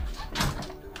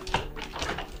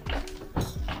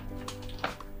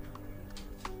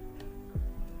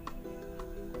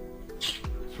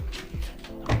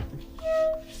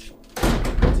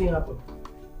 Nothing happened.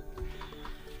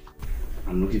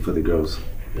 I'm looking for the girls.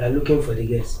 You are looking for the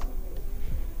girls.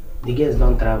 The girls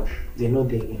don't travel. They know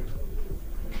they again.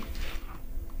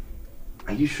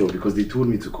 Are you sure? Because they told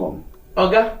me to come.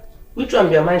 Oga, Which one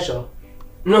be a mansion?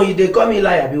 No, they call me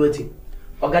liar, be waiting.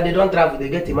 Okay, they don't travel, they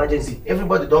get emergency.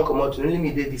 Everybody don't come out, only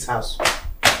me did this house.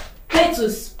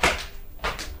 Cletus!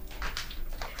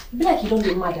 You be like you don't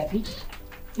get mad, Abby.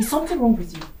 Is something wrong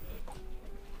with you?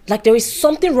 Like there is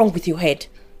something wrong with your head.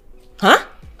 Huh?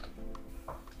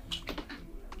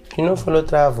 You know follow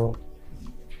travel.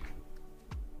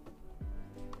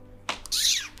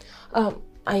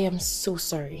 I am so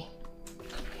sorry.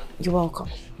 You're welcome.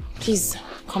 Please,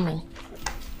 come in.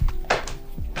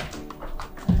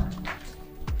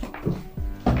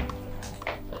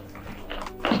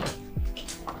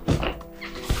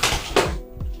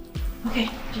 Okay,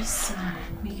 just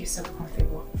make yourself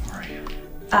comfortable.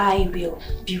 I will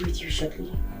be with you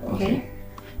shortly. Okay?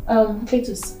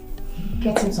 Cletus,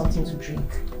 get him something to drink.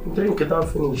 Drink it, I'll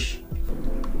finish.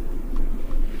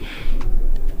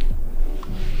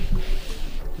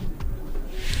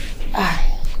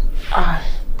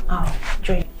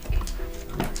 Drink.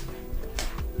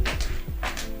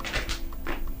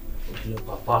 Hello,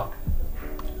 Papa.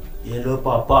 Hello,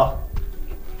 Papa.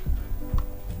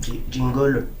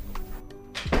 Jingle.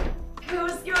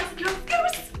 Girls.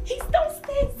 He's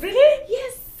downstairs. Really?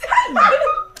 Yes.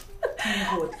 Thank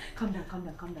God. Calm down.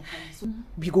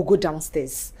 We go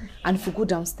downstairs. And if we go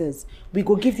downstairs, we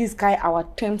go give this guy our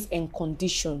terms and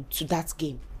conditions to that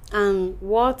game. And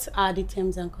what are the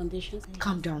terms and conditions?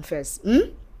 Calm down first.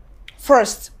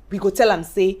 First, we go tell him,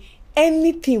 say,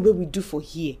 anything we do for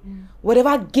here,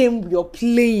 whatever game we are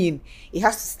playing, it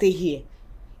has to stay here.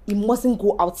 It mustn't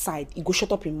go outside. It go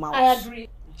shut up in mouth. I agree.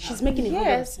 She's making it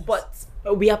Yes, but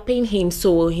we are paying him,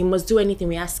 so he must do anything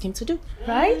we ask him to do.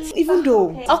 Right? Even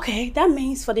though... Okay, that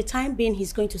means for the time being,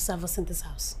 he's going to serve us in this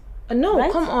house. No,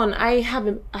 Right? come on. I have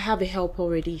a help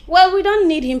already. Well, we don't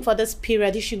need him for this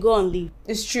period. He should go and leave.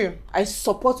 It's true. I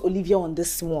support Olivia on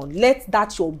this one. Let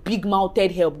that your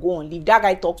big-mouthed help go and leave. That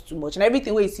guy talks too much. And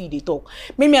everything where you see, they talk.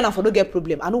 Maybe I don't get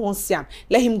problem. I don't want to see him.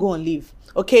 Let him go and leave.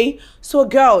 Okay? So,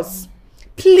 girls,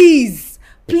 please,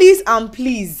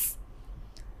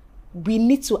 we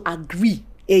need to agree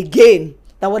again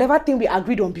that whatever thing we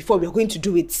agreed on before, we are going to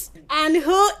do it. And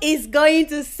who is going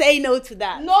to say no to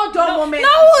that? No, don't moment. No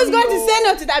one is going to say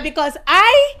no to that because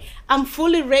I am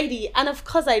fully ready. And of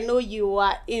course, I know you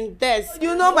are in this.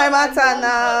 You know my matter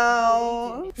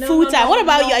now. Full time. What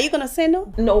about you? Are you going to say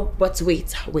no? No, but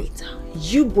wait.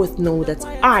 You both know that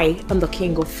I am the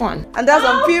king of fun. And that's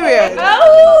on period.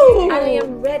 Oh! And I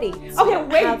am ready. Okay,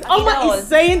 wait. Oma is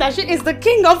saying that she is the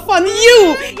king of fun. You!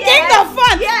 Yes. King of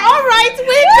fun! Yes. All right,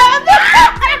 we done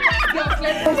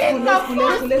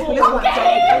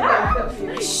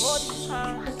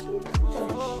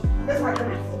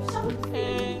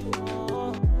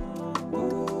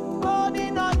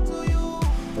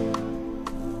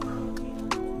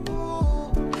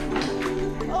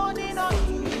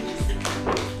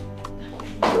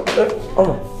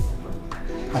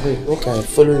Okay,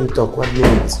 follow you talk 1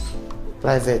 minute.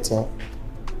 Private, yeah?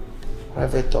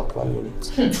 Private talk 1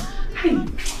 minute.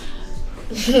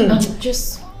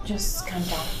 Just calm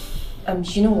down.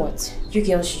 You know what? You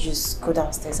girls should just go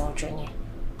downstairs. I'll join you.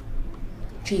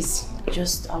 Please,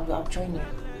 I'll join you.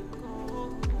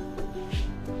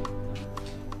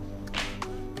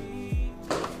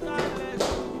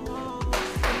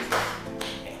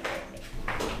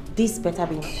 This better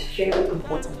be very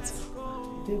important.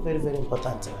 Very, very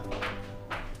important.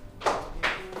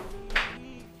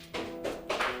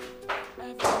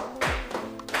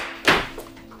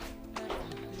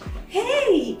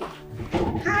 Hey!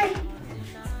 Hi!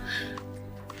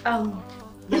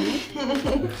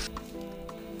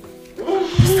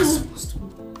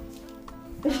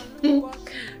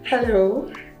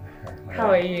 Hello.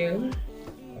 How are you?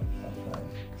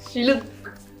 You look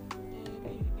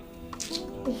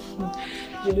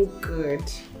good.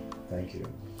 Thank you.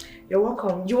 You're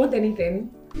welcome. You want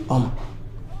anything?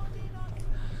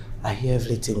 I hear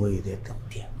everything where you did up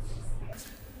there.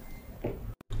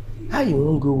 How you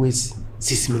won't go waste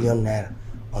 6 million naira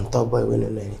on top boy when you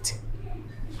don't know anything?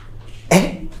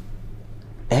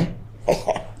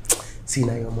 See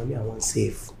now your money I want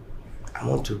save. I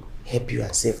want to help you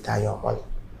and save that your money.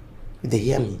 They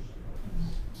hear me?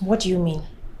 What do you mean?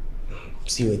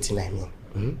 See what I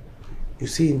mean? You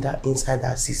see inside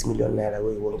that 6 million naira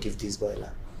where you won't give this boy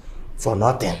now for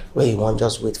nothing, where you won't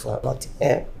just wait for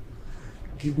nothing.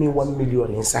 Give me 1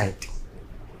 million inside.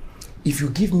 If you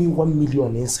give me 1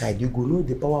 million inside, you go know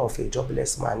the power of a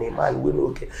jobless man, a man will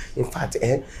okay. In fact,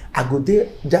 I go there,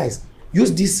 guys,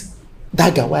 use this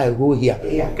dagger while I go here.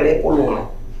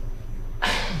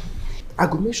 I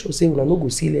go make sure say when I no go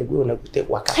see leg, when I go take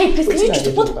waka. Hey, please, can you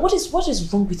just what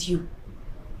is wrong with you?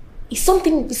 Is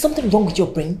something wrong with your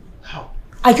brain? How?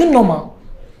 Are you normal?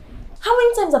 How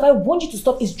many times have I warned you to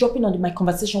stop eavesdropping on my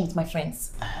conversation with my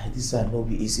friends? This one no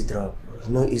be easy drop. It's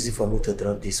not easy for me to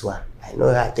drop this one. I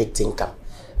know how to think am.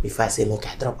 Before I say make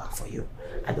I drop am for you.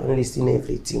 I don't listen to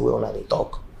everything we all dey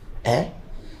talk.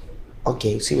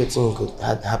 Okay, see what thing could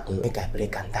happen. Make I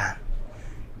break am down.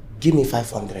 Give me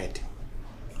 500.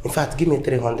 In fact, give me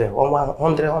 300.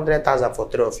 100,000 for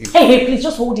 3 of you. Hey, please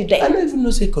just hold it there. I don't even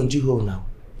know say conjure hole now.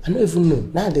 I don't even know.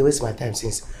 Now they waste my time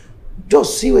since.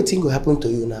 Just see what thing will happen to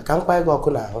you now. Can't quite go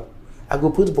now. I go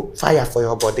put fire for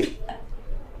your body.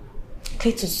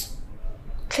 Cletus,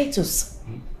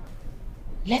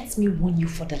 let me warn you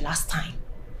for the last time.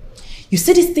 You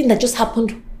see this thing that just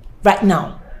happened right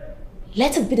now?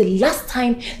 Let it be the last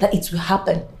time that it will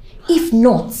happen. If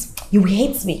not, you will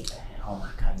hate me. Oh my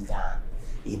God, down.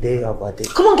 Ide your body.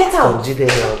 Come on, get out. Conjure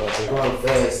your body. Go on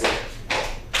first.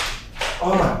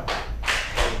 Oh man.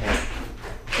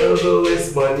 Don't go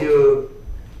waste money.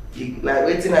 Like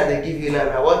waiting and they give you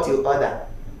now what you order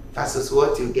versus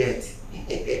what you get.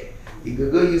 You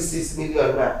could go use 6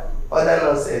 million now. Order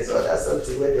nonsense, order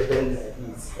something where they bend like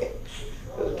this.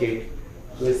 Okay.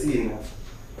 Go see you now.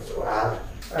 Wow.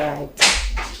 Alright.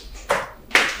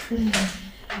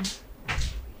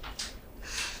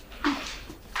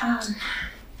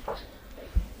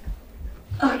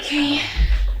 Okay.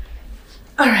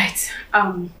 Alright.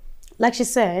 Like she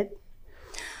said,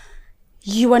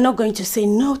 you are not going to say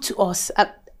no to us,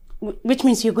 which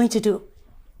means you're going to do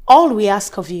all we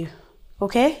ask of you,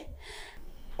 okay?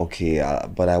 Okay,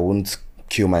 but I won't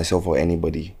kill myself or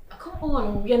anybody. Come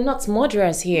on, we are not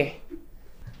murderers here.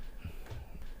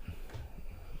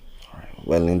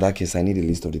 Well, in that case, I need a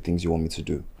list of the things you want me to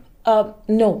do.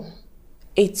 No.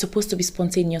 It's supposed to be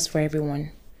spontaneous for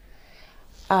everyone.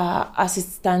 As it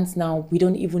stands now, we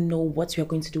don't even know what we are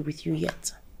going to do with you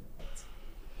yet.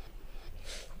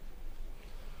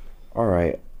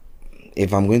 Alright.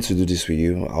 If I'm going to do this with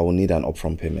you, I will need an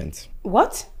upfront payment.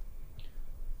 What?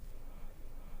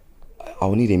 I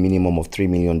will need a minimum of 3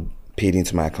 million paid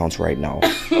into my account right now.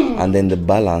 And then the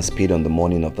balance paid on the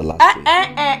morning of the last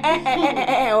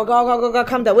day. Oh,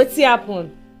 calm down. What's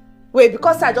happen? Wait,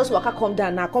 because I just calm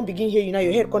down now, I can't begin here, you know,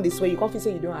 your head come this way, you can't feel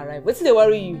say you don't arrive. What's they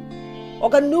worry you?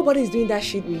 Okay, nobody is doing that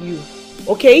shit with you.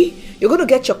 Okay? You're going to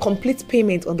get your complete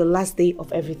payment on the last day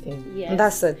of everything. Yes. And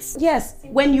that's it. Yes,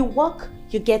 when you work,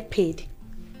 you get paid.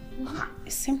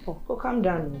 It's simple. Oh, calm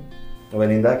down. Well,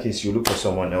 in that case, you look for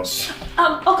someone else.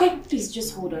 Okay, please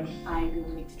just hold on. I will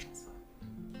make the transfer.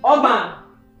 Oma!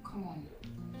 Come on.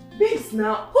 Babes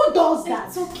now, who does that?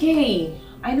 It's okay.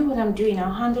 I know what I'm doing.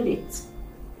 I'll handle it.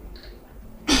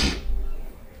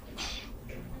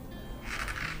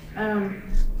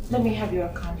 Let me have your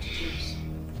account details.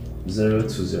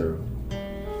 020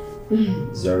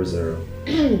 00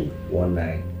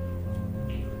 19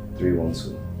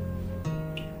 312.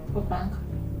 What bank?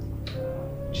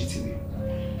 GTB.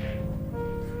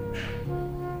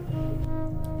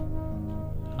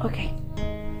 Okay,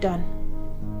 done.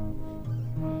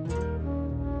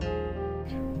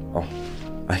 Oh,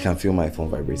 I can feel my phone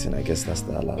vibrating. I guess that's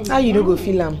the alarm. How you don't go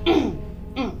feel them?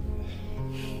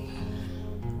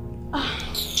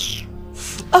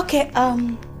 Okay,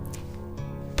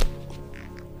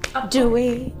 do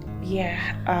we?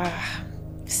 Yeah,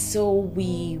 so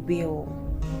we will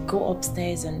go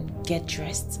upstairs and get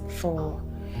dressed for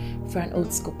an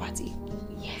old school party.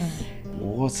 Yes.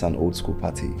 What's an old school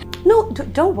party? No,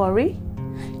 don't worry.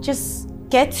 Just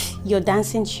get your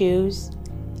dancing shoes,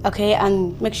 okay,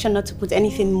 and make sure not to put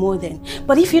anything more than.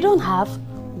 But if you don't have,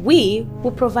 we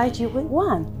will provide you with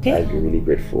one. Okay? I'd be really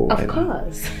grateful. Of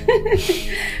course.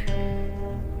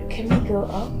 Can we go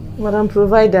up? Madam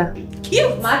Provider.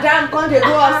 Cute! Madam, can't they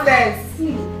go upstairs?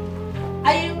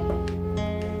 Are you?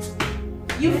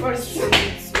 You first.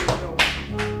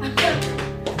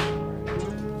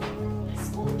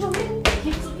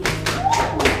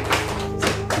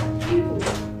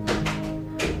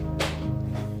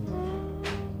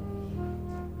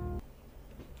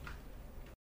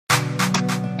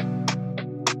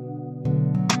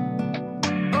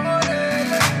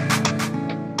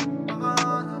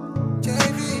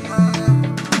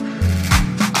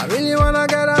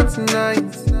 Tonight,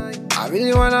 I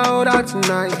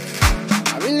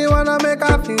really wanna make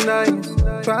her feel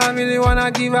nice. So I really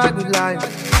wanna give her good life.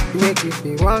 Make it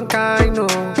be one kind, no.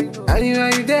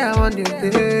 Anywhere you there, I want you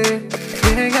there.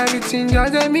 Make everything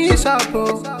just a miss up,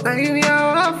 oh. Now give me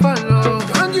a one for no.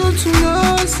 Want you to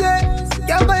know, say,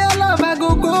 yeah, by your love, I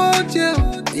go jail.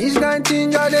 This kind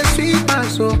thing just a sweet man,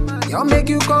 so y'all make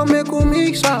you come, make you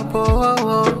mix up,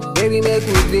 oh. Baby, make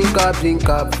me drink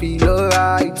up, feel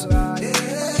alright.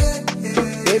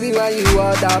 Baby, why you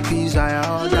order pizza, I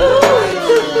order.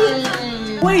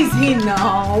 Where is he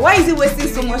now? Why is he wasting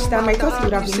so much time? I thought he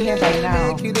would have been here by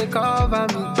now. Make you dey cover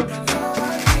me.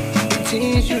 The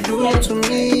things you do to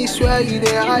me, swear you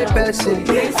the high person.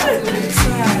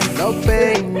 No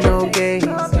pain, no gain.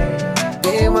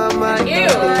 Stay my mind, no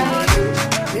pain.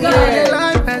 You the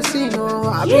light person, oh.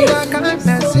 I be that kind of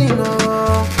person,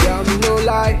 oh. Girl, me no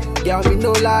lie, girl, me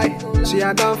no lie. See,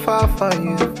 I don't fall for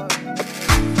you.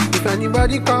 If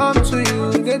anybody come to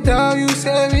you, they tell you,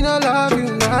 say me no love you,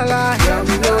 no lie. Girl,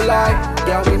 me no lie,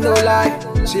 girl, me no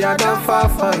lie. See, I don't fall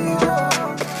for you.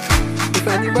 If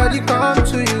anybody come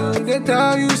to you, they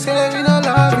tell you, say me no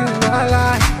love you, no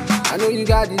lie. I know you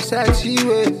got this sexy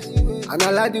ways, and I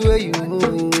like the way you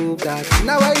move that.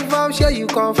 Now where you from, share you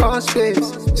come from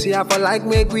space. See, I feel like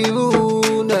make we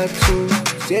rule Neptune.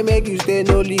 Say make you stay,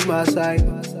 no leave my side.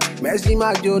 Messi,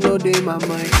 my Joe, no day my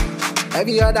mind.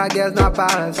 Every other girl's not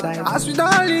parasite. As we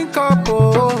don't link up,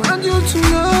 oh, and you to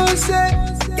know, say,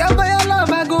 yeah, by your love,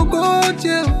 I go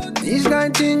jail. These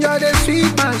 19 are the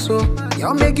sweet man, so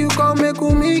y'all make you come, make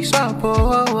you mix up,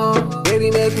 oh.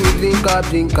 Baby, make me drink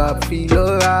up, feel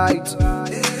alright.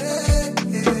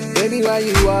 Baby, why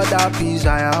you order pizza,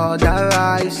 I order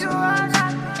rice.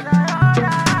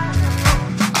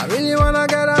 I really wanna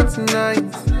get out tonight.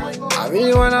 I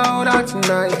really wanna hold out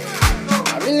tonight.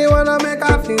 I really wanna make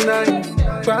her feel nice.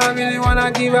 But I really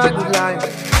wanna give her the life.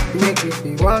 Make me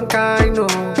feel one kind, no.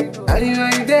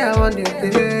 Anywhere you there, I want you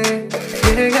there.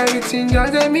 Make everything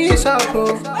just a miss up,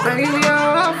 oh. I really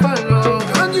want to follow.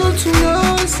 Want you to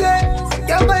know, say,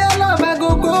 yeah, by your love, I go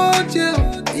jail.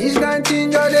 These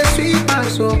 19 are the sweet man,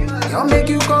 so y'all make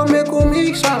you come, make you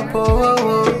mix up,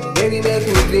 oh. Baby, make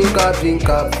me drink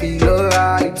up, feel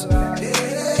alright.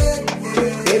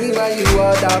 Baby, why you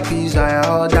order pizza, I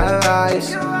order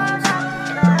rice.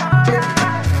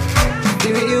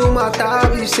 Give you my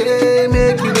time, you say,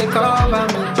 make you the cover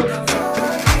me.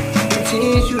 The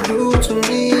things you do to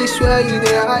me, swear you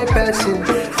the high person.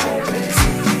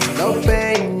 No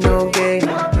pain, no gain.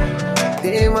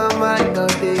 Stay my mind all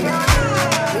day.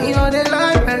 You know the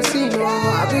life person, oh.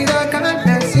 I be that kind of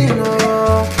person,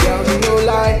 oh. Girl, me no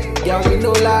lie, girl, me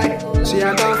no lie. See,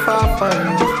 I don't fall for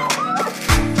you.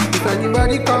 If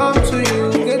anybody come to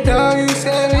you, they tell you,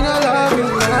 say me no love you, no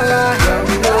lie. Girl,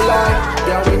 me no lie,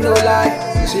 girl, me no lie.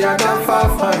 See, I don't fall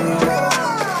for you.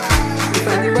 If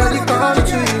anybody come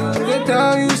to you, they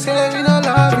tell you, say me no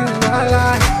love you, no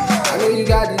lie. I know you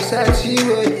got this sexy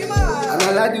way, and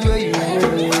I like the way you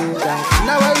move that.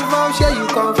 Now where you from, share you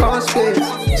come from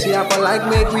space. See, I feel like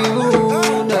make we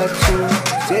rule Neptune.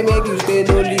 Say make you stay,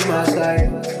 no leave my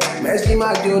side. Messi,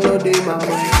 my Joe, no day my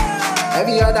mind.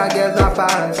 Every other girl's not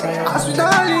parasite. As we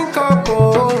don't link up,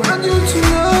 oh, and you to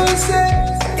know, say,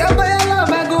 yeah, by your love,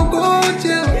 I go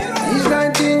jail. These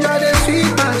 19 are the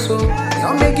sweet man, so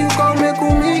y'all make you come, make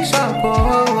you mix up,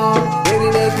 oh.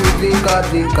 Baby, make me drink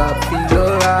up, feel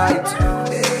alright.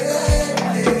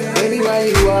 Baby, why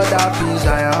you order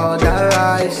pizza, I order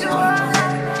rice.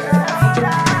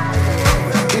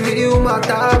 Give you my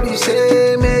time, you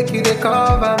say, make you the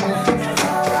cover me.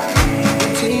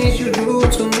 The things you do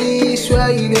to me,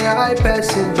 swear you the high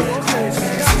person.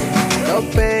 No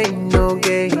pain, no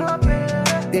gain.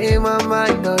 Stay my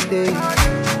mind all day.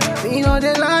 Me know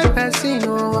the life person,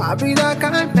 oh. I be that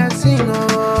kind of person,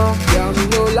 oh. Girl, me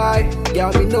no lie,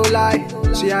 girl, me no lie.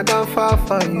 See, I don't fall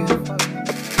for you.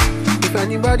 If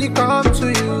anybody come to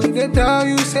you, they tell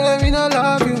you, say me no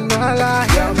love you, no lie.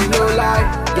 Girl, me no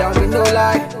lie, girl, me no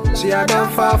lie. See, I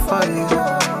don't fall for you.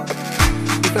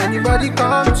 If anybody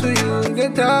come to you, they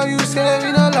tell you, say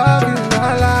me no love you, no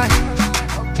lie.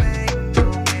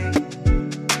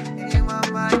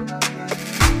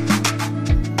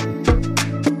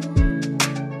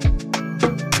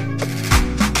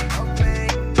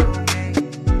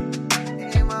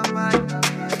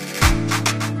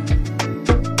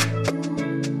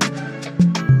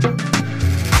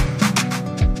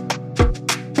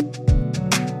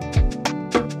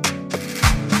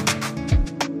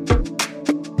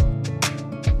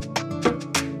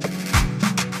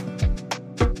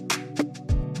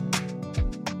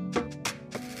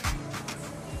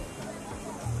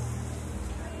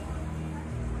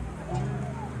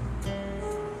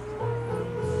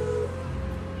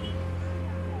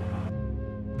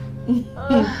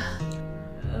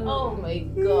 Oh my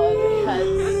god, we had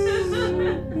so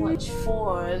much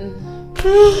fun.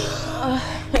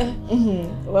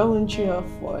 Why wouldn't you have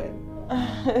fun?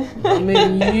 I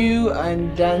mean, you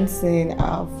and dancing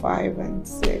are 5 and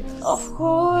 6. Of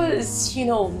course, you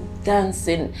know,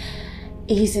 dancing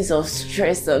eases of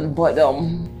stress and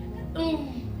boredom.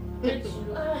 Hey,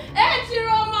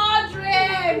 Chiro, more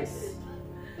drinks!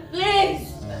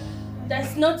 Please!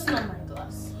 That's not my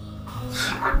glass.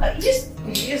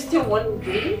 You still want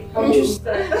me? I'm just...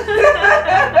 Where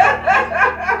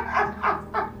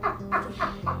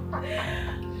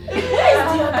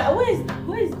is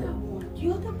the one?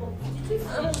 The other one.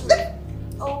 Did you finish?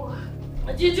 Oh.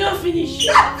 Did you finish?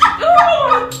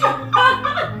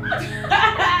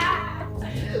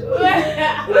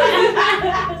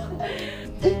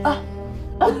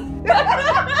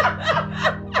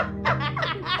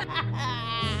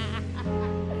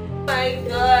 My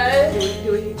God.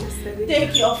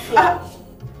 Take your phone.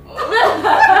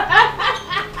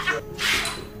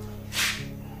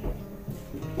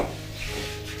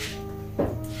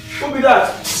 Who be that?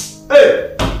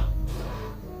 Hey!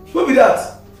 Who be that?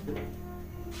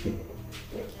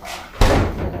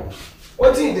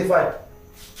 What thing they find?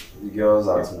 The girls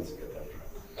asked me to get that drink.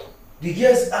 The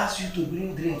girls asked you to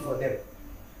bring drink for them.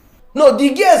 No, the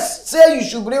girls say you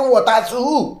should bring water to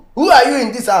who? Who are you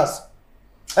in this house?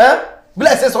 Eh?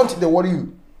 Bless say something they worry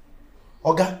you.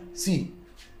 Oga, see.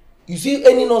 You see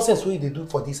any nonsense wey they do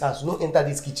for this house, no enter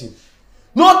this kitchen.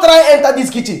 No try enter this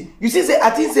kitchen. You see, say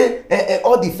I think say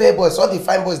all the fair boys, all the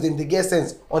fine boys, then they get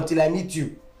sense until I meet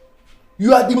you.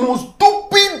 You are the most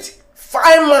stupid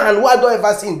fine man who I don't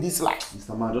ever see in this life.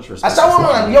 Mr. Man, just respect. I saw one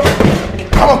man, yo,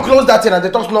 come on, close that thing and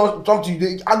they talk to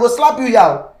you. I go slap you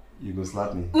here. You go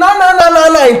slap me. No.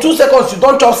 In 2 seconds, you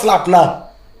don't chop slap now.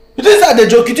 You think say they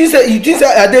joke? You think say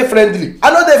are they friendly? I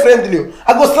know they friendly.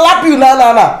 I go slap you now.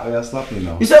 Oh yeah, slap me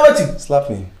now. You say what? Slap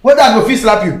me. Whether I go fit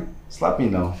slap you? Slap me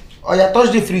now. Oh yeah,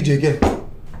 touch the fridge again.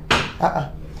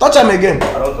 Touch him again.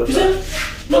 I don't touch you him.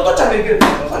 Say, no, touch him again.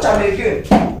 Touch him again.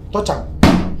 Touch him.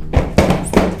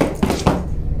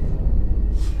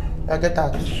 I get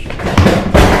out.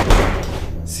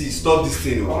 See, stop this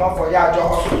thing. Come on for ya,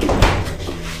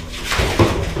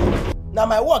 now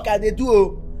my work I dey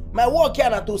do. My work here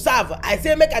na to serve. I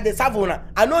say make I dey serve una.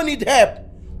 I no need help.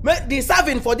 Make the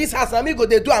serving for this house na me go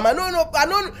dey do am. I no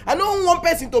want one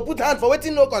person to put hand for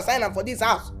wetin no concern am for this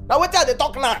house. Na wetin I dey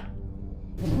talk now.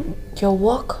 Your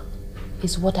work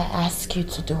is what I ask you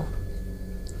to do.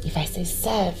 If I say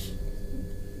serve,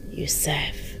 you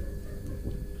serve.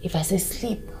 If I say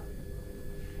sleep,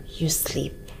 you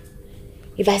sleep.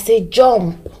 If I say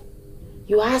jump,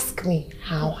 you ask me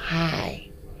how high.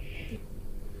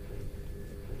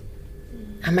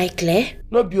 Am I clear?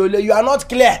 No, Biole, you are not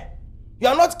clear. You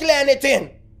are not clear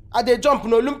anything. At the jump,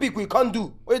 no Olympic we can't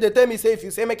do. Where they tell me say if you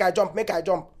say make I jump, make I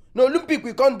jump. No Olympic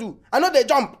we can't do. I know they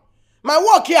jump. My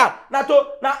work here, na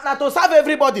to serve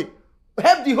everybody.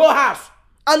 Help the whole house.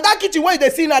 And that kitchen where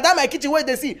they see now, that my kitchen where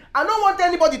they see. I don't want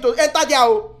anybody to enter there.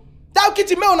 Oh. That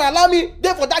kitchen may not allow me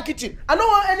there for that kitchen. I don't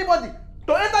want anybody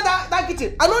to enter that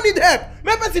kitchen. I don't need help.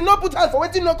 Make person no put hand for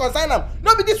waiting no concern them.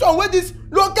 No be this one where this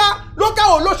local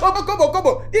or low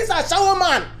kobo. This a shower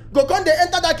man. Go come they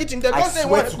enter that kitchen. They I come say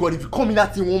swear to God, if you come in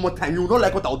that thing one more time, you will not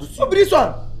like what I'll do to you. No be this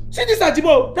one. See this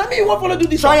Ajibo. That mean you won't follow do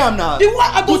this. Try him now. The one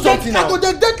I go take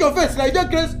your face like that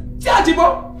grace. See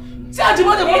Ajibo. See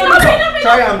Ajibo they follow me.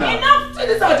 Try him now. Enough. See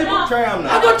this Ajibo. Try him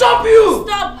now. I go chop you.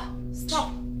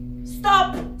 Stop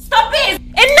it.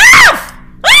 Enough.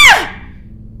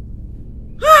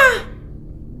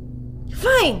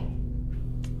 Fine.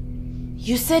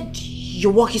 You said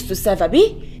your work is to serve,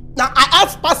 Abi? Now I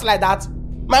ask pass like that.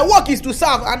 My work is to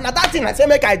serve, and that thing I say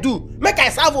make I do. Make I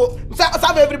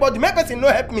serve everybody. Make person no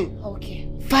help me. Okay.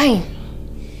 Fine.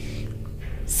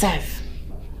 Serve.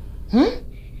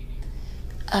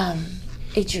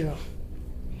 Ejiro,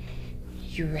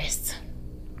 you rest.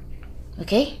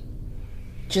 Okay?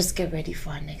 Just get ready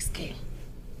for our next game.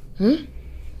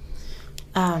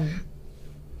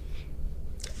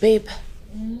 Babe,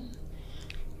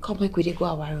 come back with you, go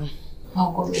our room.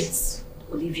 I'll go meet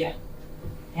Olivia.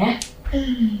 Eh?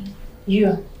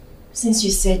 You, since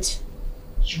you said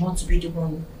you want to be the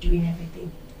one doing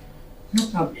everything, no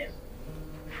problem.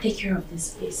 Take care of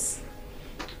this place.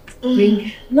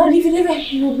 Bring. No, leave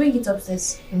it. You will bring it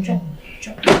upstairs. Drop.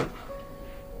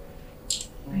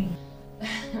 Bring.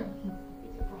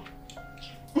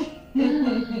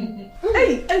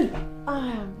 Hey.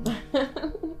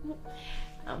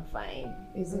 I'm fine.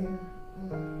 Is it?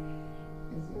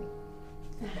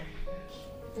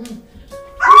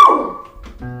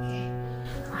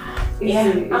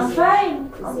 Yeah, I'm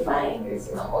fine. I'm fine.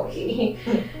 It's not okay.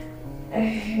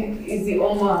 Is it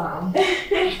Oma?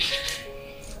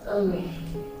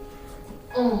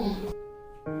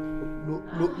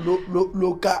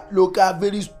 Local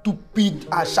very stupid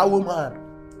shower man.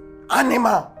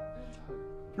 Animal.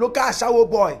 Local shower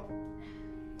boy.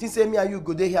 think say me and you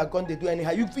go there here, come they do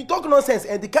anyhow. You talk nonsense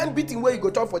and the kind beating where you go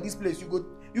chop for this place, you go,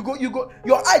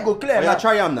 your eye go clear. Oh, yeah,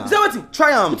 try am now. Say what?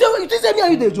 Try am. You think say me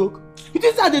and you they joke? You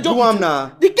think say they joke? Do am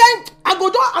now. The kind I go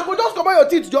just cover your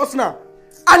teeth just now.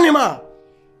 Animal,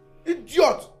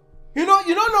 idiot. You don't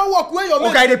know work where your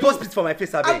okay, they post spit for my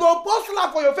face. I go post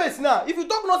slap for your face now. If you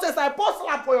talk nonsense, I post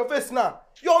slap for your face now.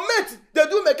 Your mate, they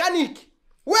do mechanic,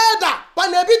 welder,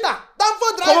 panebita,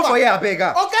 danfo driver. Come for here,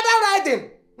 Abega. Okada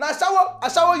riding. Now a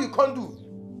shower you can't do.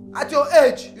 At your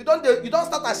age, you don't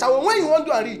start a shower when you want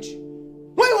to reach.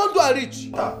 When you want to reach,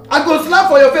 I go slap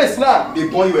for your face now. The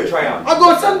boy you were trying. I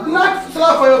go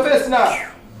slap for your face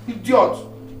now. Idiot.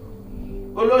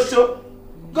 Olosho.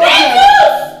 Go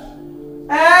there.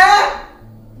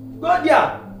 Go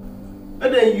there.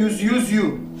 Let them use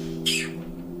you.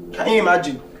 Can you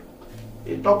imagine?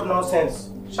 They talk nonsense.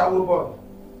 Shower boy.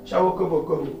 Shower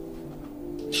kobo.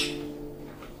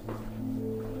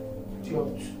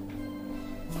 Idiot.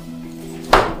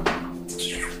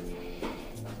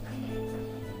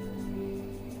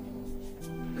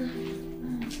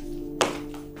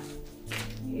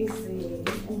 Easy.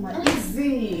 Oh my,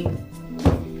 easy.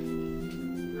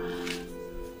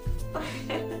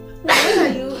 What are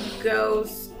you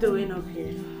girls doing up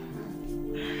here?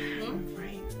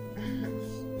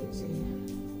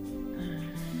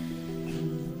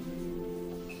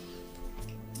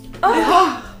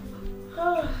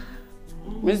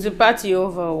 Is the party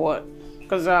over or what?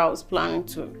 Because I was planning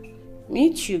to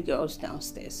meet you girls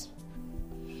downstairs.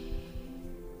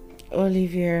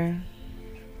 Olivia,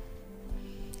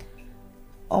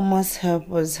 Oma's help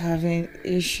was having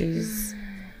issues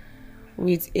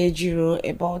with Ejiro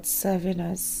about serving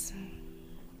us.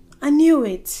 I knew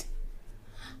it.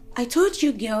 I told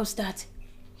you girls that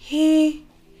he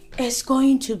is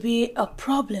going to be a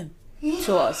problem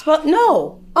to us. But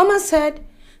no, Oma said,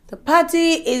 the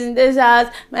party is in this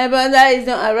house, my brother is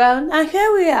not around, and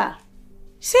here we are.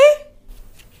 See?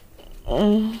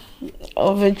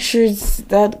 Of a truth,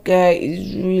 that guy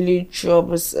is really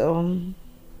troublesome.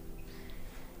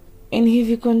 And if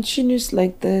he continues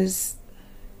like this,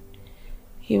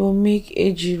 he will make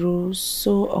Ejiro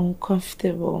so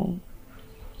uncomfortable.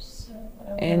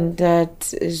 And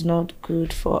that is not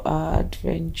good for our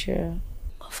adventure.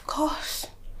 Of course.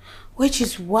 Which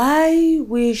is why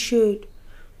we should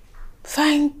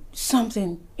find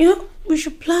something. We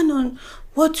should plan on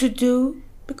what to do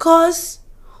because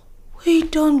we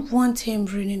don't want him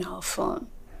ruining our fun.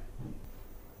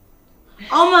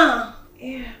 Oma!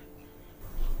 Yeah.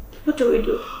 What do we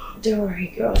do? Don't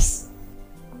worry, girls.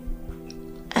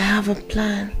 I have a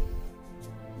plan.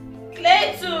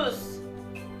 Cletus!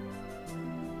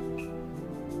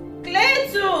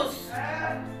 Cletus!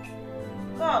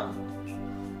 Come.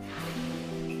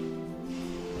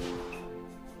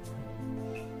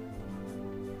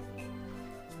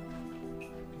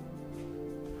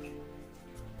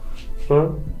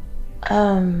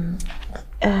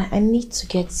 I need to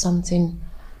get something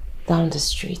down the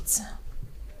street.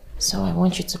 So I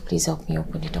want you to please help me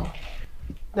open the door.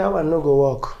 That one no go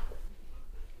work.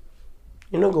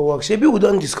 You no go work. Shebi we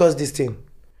don't discuss this thing.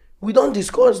 We don't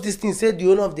discuss this thing. Said the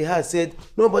owner of the house said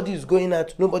nobody is going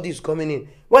out, nobody is coming in.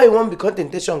 Why you want become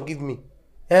temptation give me?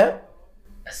 Eh?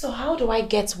 So how do I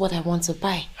get what I want to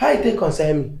buy? How you take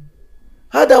consign me?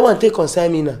 How that one take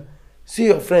consign me now? See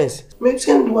your friends. Maybe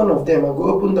send one of them. I go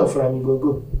open the door for him.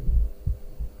 Go.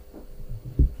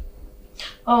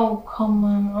 Oh, come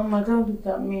on, Mama, don't look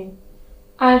at me.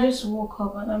 I just woke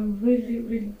up and I'm really,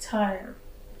 really tired.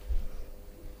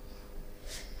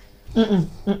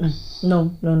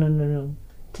 No.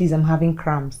 Please, I'm having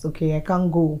cramps, okay? I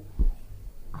can't go.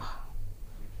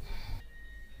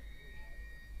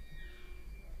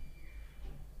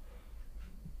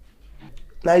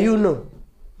 Now you know.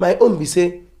 My own be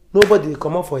say, nobody dey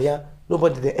come out for here,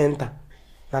 nobody dey enter.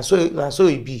 Na so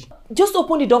it be. Just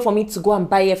open the door for me to go and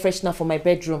buy air freshener for my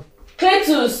bedroom.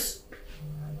 Cletus!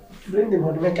 Bring the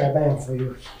money, make I buy them for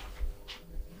you.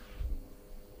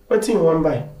 What do you want to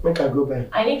buy? Make I go buy.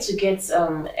 I need to get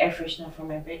air freshener for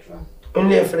my bedroom.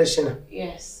 Only air freshener?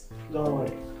 Yes. Don't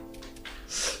worry.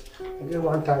 I get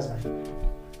 1,000.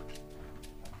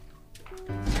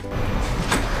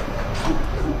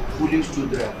 Foolish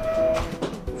children.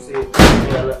 Say, me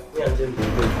and them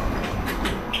will go.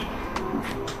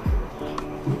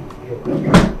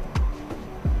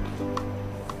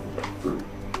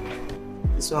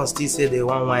 This one still say they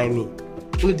want wine me.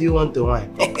 Who do you want to wine?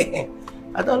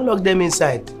 I don't lock them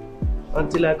inside.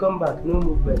 Until I come back, no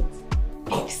movement.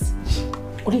 Yes.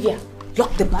 Olivia,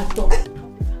 lock the back door.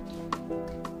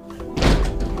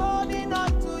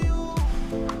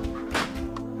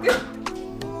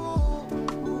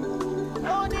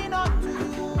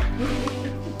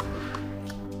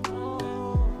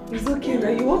 It's okay now,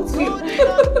 you want to? I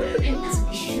want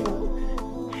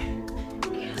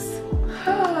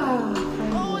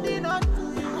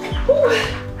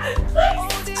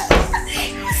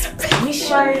to be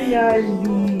sure. Yes.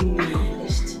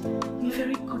 You're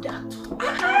very good at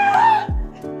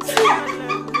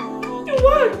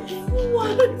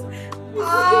What?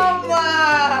 Mama!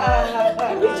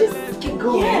 We just keep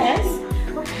going. Yes.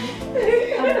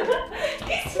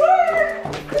 It's fine.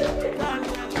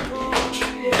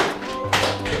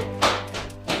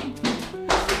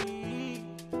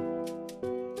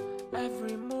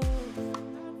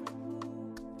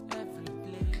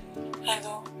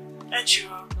 Hello,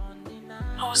 Ejiro.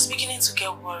 I was beginning to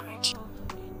get worried.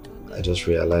 I just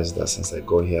realized that since I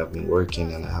got here, I've been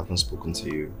working and I haven't spoken to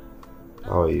you.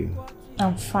 How are you?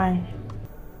 I'm fine.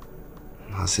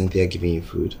 Has Cynthia given you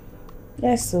food?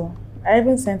 Yes, so I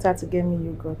even sent her to get me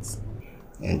yogurt.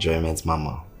 Enjoyment,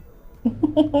 mama.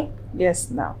 Yes,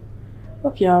 now.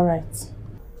 Hope you're alright.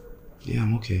 Yeah,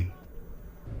 I'm okay.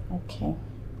 Okay.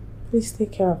 Please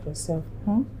take care of yourself.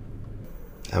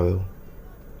 I will.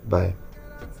 Bye.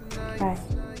 Bye.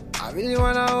 I really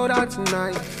wanna hold her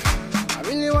tonight. I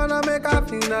really wanna make her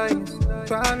feel nice.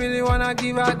 So I really wanna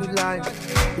give her good life.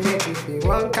 Make it feel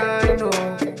one kind,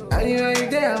 oh. Anywhere you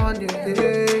there, I want you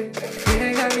there.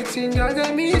 Make everything just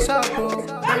a miss up, oh.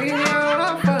 I really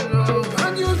wanna follow.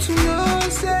 Want you to know,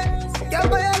 say, yeah,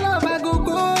 by your love, I go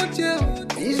jail.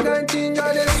 This kind of thing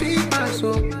just a sweet my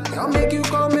soul. I'll make you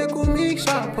come, make you mix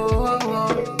up,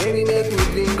 oh. Baby, make me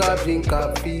drink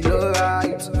up, feel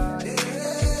alright.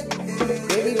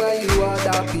 Baby, when you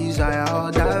order pizza, I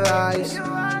order rice.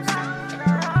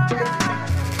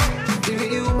 If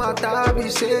you matter, be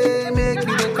say, make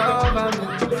you the cover me.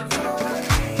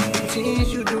 The things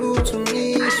you do to me,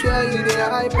 swear you the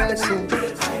high person.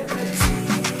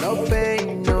 No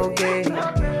pain, no gain.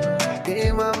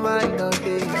 Day my mind all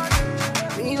day.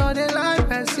 Me know the life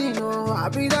person, oh. I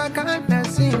be that kind of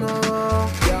person, oh.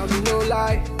 Girl, me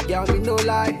no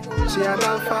lie, say I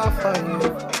don't fall for you.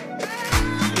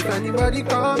 If anybody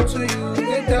come to you,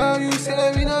 they tell you,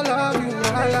 say we don't love you,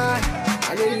 no lie.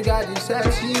 I know you got this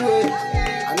sexy way,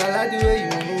 and I like the way you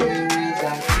move.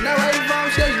 Now when you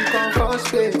found, say you come from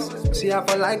space. See I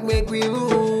feel like make we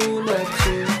room next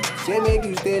to. Say make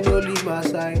you stay, no leave my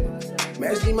side.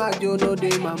 Mercy my Joe, no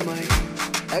day my mind.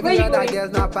 Every other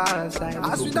girl's not parasite.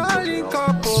 I should not link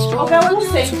up. Okay, I won't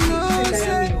say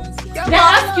they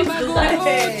ask you to do that.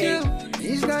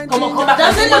 Come on, come back.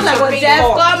 Doesn't look like a Jeff.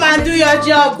 Come and do your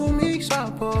job.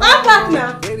 Come back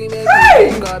now.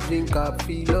 Hey! He's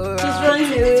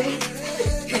running away.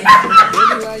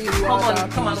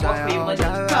 Come on, walk for your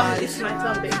mother. Come, it's my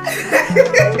turn, babe.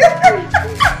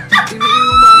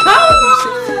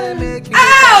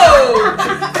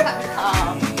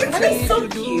 That is so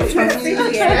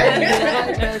cute.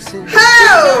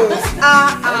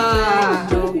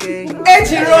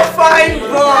 Ejiro fine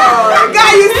boy.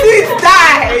 Guy, you sweet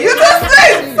die. You too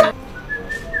sweet.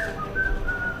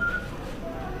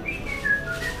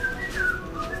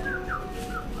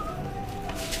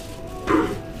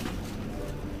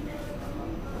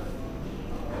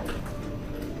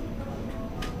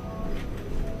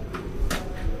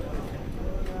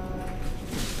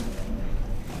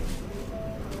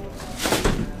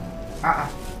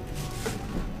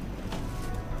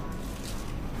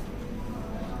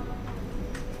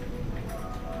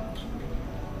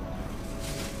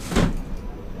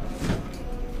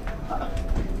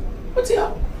 What's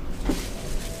here?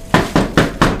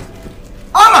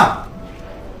 Mama!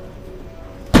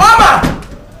 Mama!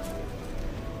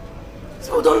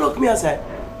 So don't lock me outside.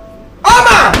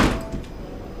 Mama!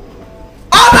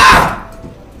 Mama!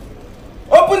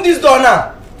 Open this door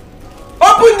now.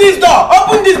 Open this door.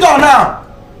 Open this door now.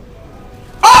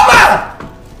 Mama!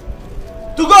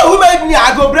 To go, who made me?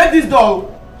 I go break this door.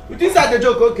 You think that's a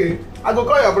joke? Okay. I go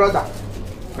call your brother.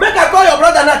 Make I call your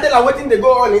brother now, tell her what thing they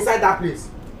go on inside that place.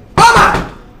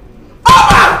 Mama!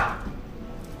 Mama!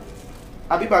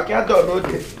 Abi backyard door no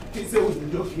dey. He say we dey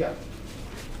joke here.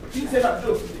 He say na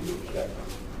joke we dey joke here.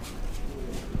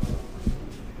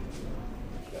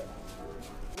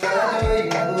 Now when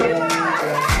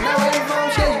you come,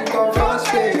 say you come from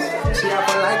space. See I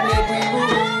feel like make we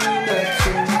move next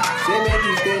to. Say make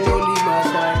you stay, no leave my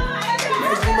side.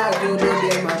 Mercy my Joe, no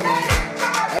dey my mind.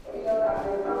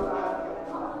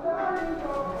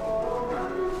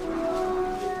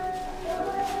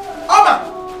 Mama!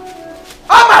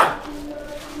 Mama!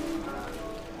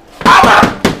 Mama!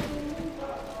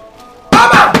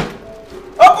 Mama!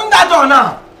 Open that door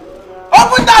now!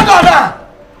 Open that door now!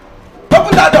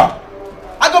 Open that door!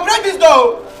 I go break this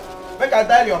door! Make I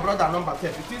dial your brother number 10.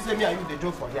 You think say me and you dey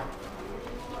joke for here.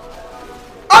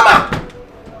 Mama!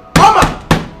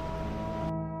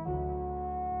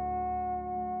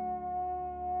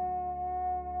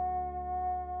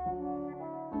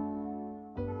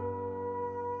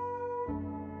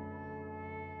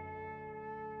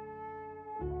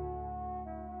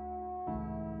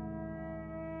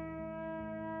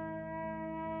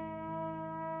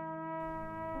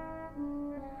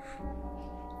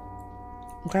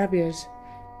 Grab yours.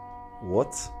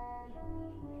 What?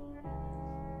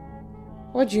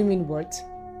 What do you mean, what?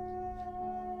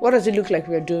 What does it look like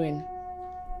we're doing?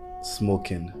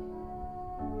 Smoking.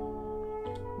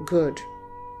 Good.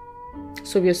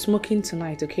 So we're smoking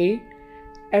tonight, okay?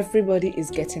 Everybody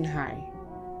is getting high.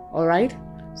 Alright?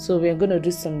 So we're gonna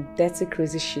do some dirty,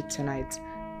 crazy shit tonight.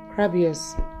 Grab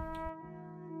yours.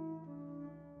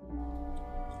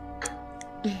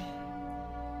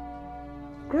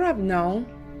 Grab now.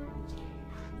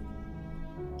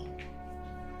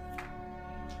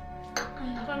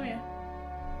 Come here.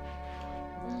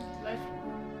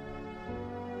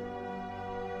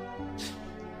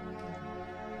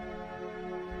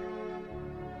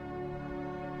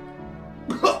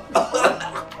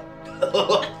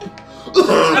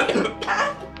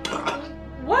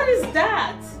 What is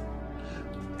that?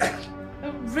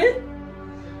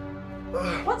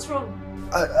 What's wrong?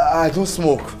 I don't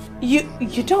smoke. You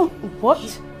don't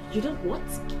what? You don't what?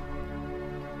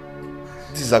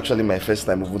 This is actually my first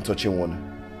time even touching one.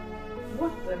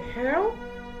 What the hell?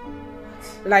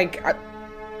 Like,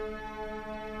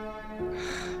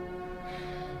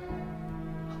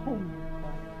 oh my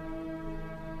God.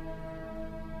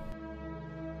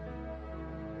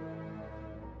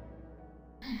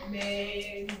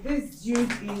 Man, this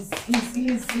dude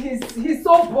he's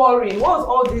so boring. What's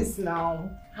all this now?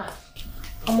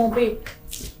 Come on, babe.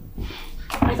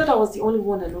 I thought I was the only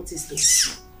one that noticed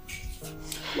it.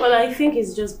 Well, I think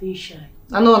he's just being shy.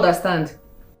 I don't understand.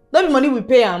 Not be money we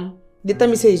pay him. They tell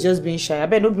me say he's just being shy. I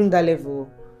bet don't bring that level.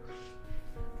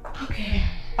 Okay.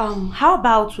 How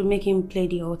about we make him play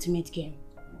the ultimate game?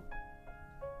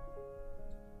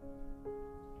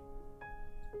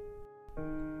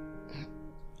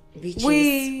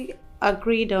 We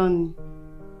agreed on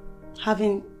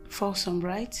having foursome,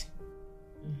 right?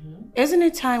 Isn't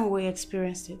it time we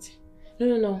experienced it?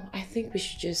 No. I think we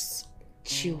should just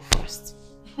chill first.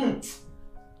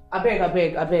 I beg.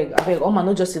 Oh man,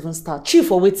 no just even start. Chill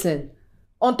for waiting.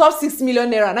 On top 6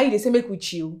 million naira, now you say make we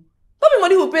chill. Don't be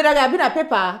money who pay that guy, been a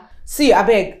paper. See, I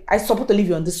beg, I support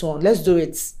Olivia on this one. Let's do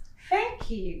it. Thank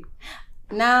you.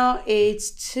 Now it's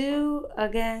 2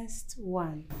 against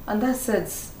 1. And that's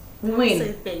it. We win.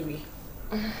 That's it, baby.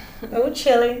 Are we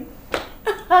chilling?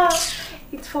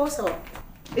 It's foursome.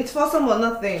 It's foursome or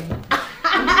nothing.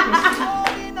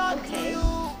 Okay.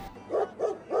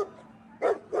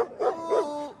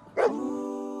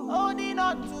 Holding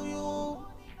on to you.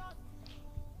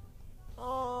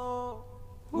 Oh,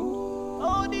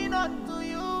 holding on to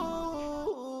you.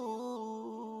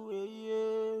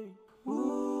 Yeah.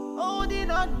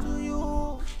 Holding on to you.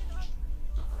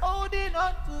 Holding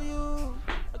on to you.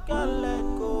 I can't let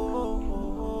go.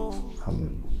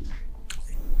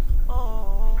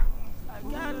 Oh, I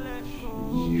can't let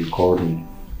go. You called me.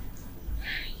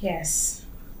 Yes.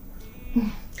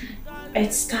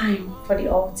 It's time for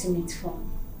the ultimate fun.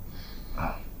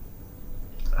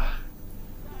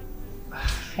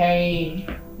 Hey,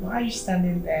 why are you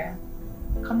standing there?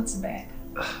 Come to bed.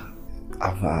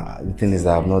 The thing is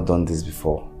that I've not done this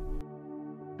before.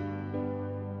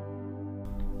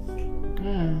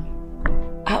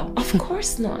 Of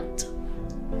course not.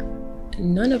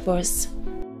 None of us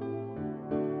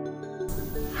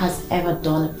has ever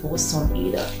done a foursome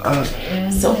either.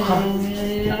 So come.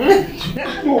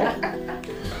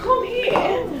 Come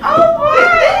here. Oh my!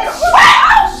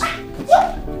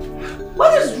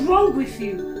 What is wrong with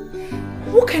you?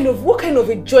 What kind of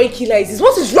a joy killer is this?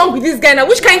 What is wrong with this guy now?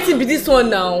 Which kind of thing be this one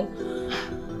now?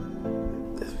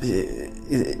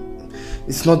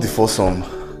 It's not the foursome.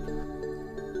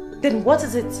 Then what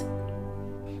is it?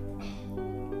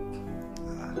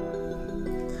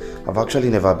 I've actually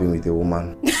never been with a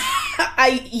woman.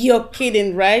 You're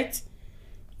kidding, right?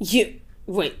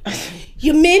 Wait.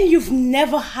 You mean you've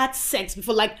never had sex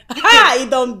before? Like, it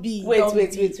don't be. Wait.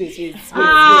 Wait, say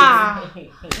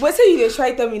you dey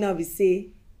try tell me now be say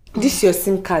this your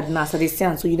SIM card now, so they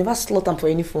say so you never slot them for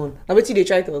any phone. Now wait till they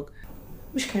try talk.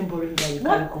 Which kind of boring guy you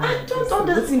carry come on? I don't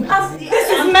understand. This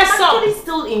is messed up. I'm actually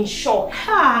still in shock.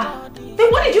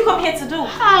 Then what did you come here to do?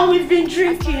 We've been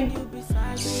drinking.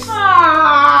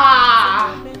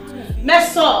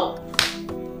 Mess up.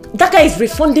 That guy is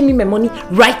refunding me my money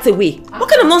right away. What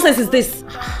kind of nonsense is this?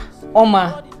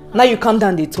 Oma, now you calm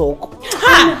down, they talk.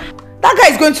 That guy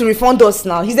is going to refund us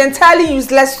now. He's entirely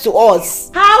useless to us.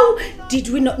 How did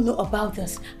we not know about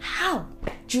this? How?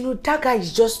 You know, that guy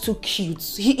is just too cute.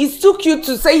 He is too cute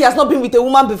to say he has not been with a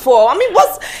woman before. I mean,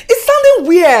 it's sounding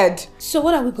weird. So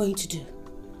what are we going to do?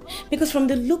 Because from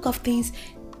the look of things,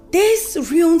 this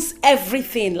ruins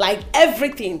everything, like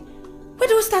everything. Where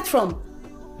do we start from?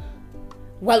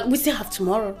 Well, we still have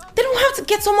tomorrow. They don't have to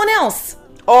get someone else.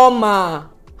 Oma,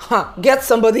 get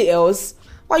somebody else?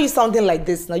 Why are you sounding like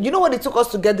this now? You know what it took us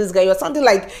to get this guy? You're sounding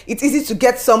like it's easy to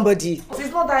get somebody.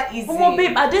 It's not that easy. Oh,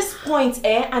 babe, at this point,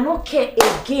 I don't care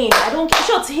again. I don't care.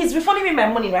 Sure, he's refunding me my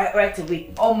money right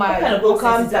away. Oh my God, go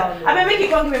calm down. I mean, make you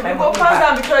come give me my money. Go calm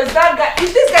down because that guy,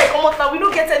 if this guy come out now, we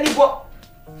don't get any work.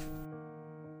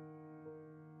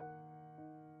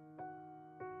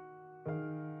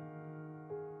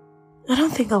 I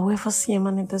don't think I'll ever see a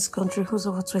man in this country who's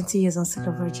over 20 years and still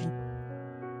a virgin.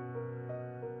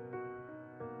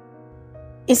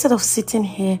 Instead of sitting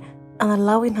here and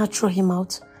allowing her to throw him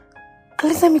out, at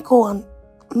least let me go and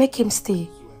make him stay.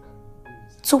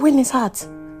 To win his heart.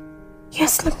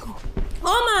 Yes, let go.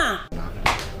 Oma!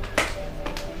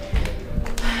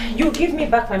 You give me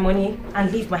back my money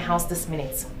and leave my house this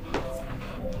minute.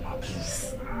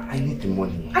 Please, I need the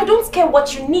money. I don't care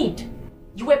what you need.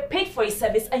 You were paid for a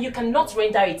service and you cannot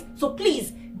render it. So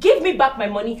please, give me back my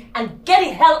money and get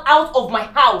the hell out of my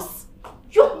house.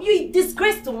 You're a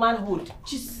disgrace to manhood.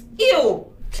 Just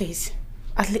ew. Please,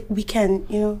 at least we can,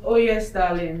 you know. Oh yes,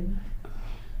 darling.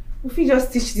 If we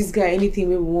just teach this guy anything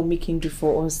we won't make him do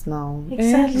for us now.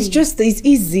 Exactly. It's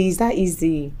easy. It's that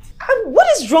easy. And what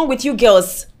is wrong with you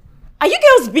girls? Are you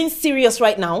girls being serious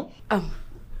right now?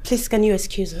 Please, can you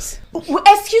excuse us?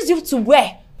 Excuse you to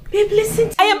where? Babe,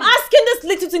 listen. I am asking this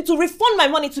little thing to refund my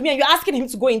money to me and you're asking him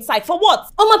to go inside. For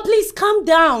what? Oma, please calm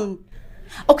down.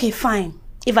 Okay, fine.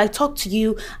 If I talk to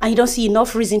you and you don't see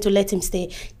enough reason to let him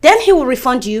stay, then he will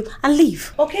refund you and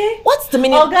leave. Okay? What's the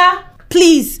meaning? Olga,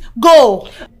 please, go.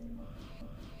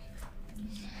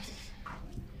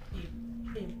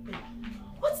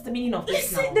 What's the meaning of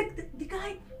this now? Listen, the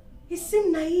guy, he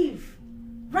seemed naive,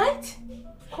 right?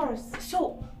 Of course.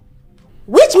 So,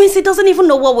 which means he doesn't even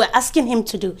know what we're asking him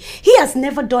to do. He has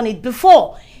never done it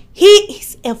before. He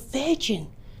is a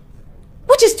virgin,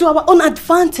 which is to our own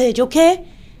advantage, okay?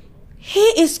 He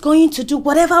is going to do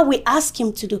whatever we ask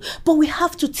him to do, but we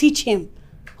have to teach him,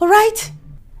 all right?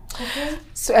 Okay.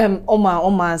 So,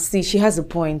 Oma, see, she has a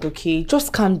point, okay?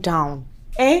 Just calm down.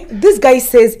 This guy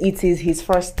says it is his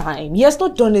first time. He has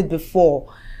not done it before.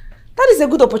 That is a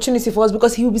good opportunity for us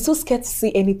because he will be so scared to say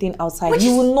anything outside. He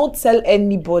will not tell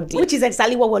anybody. Which is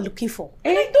exactly what we're looking for.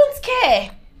 And I don't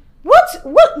care.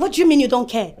 What do you mean you don't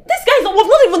care? This guy's, we've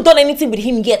not even done anything with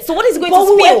him yet. So what is going to spill?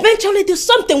 spill? We will eventually do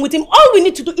something with him. All we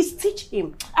need to do is teach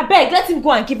him. I beg, let him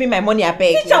go and give me my money, I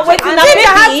beg. Teacher, wait, now baby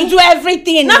has to do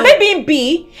everything. Now baby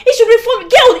B, he should reform.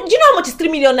 Girl, do you know how much is 3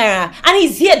 million naira? And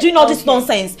he's here doing all this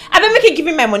nonsense. I beg, make him give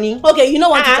me my money. Okay, you know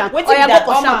what, teacher? Wait till that.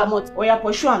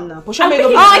 Pursue him now.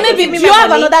 Maybe do you have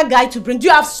another guy to bring? Do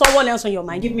you have someone else on your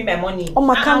mind? Give me my money.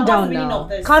 Oma, calm down now.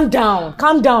 Calm down,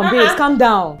 babes, calm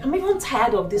down. I'm even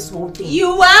tired of this whole thing. You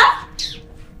are?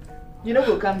 You know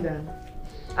go calm down.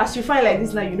 As you find like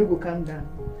this now, you know go calm down.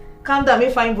 Calm down,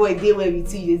 make fine boy day where we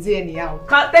see you say anyhow.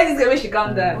 Tell this girl she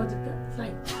calm down.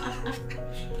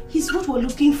 He's what we're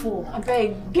looking for. I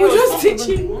beg. You just teach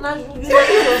him. My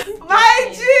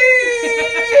G!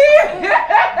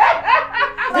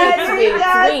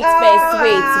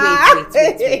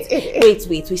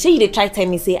 Wait. Say you dey try tell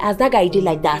me say as that guy did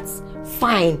like that,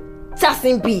 fine. Just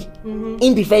him be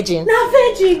virgin. Nah,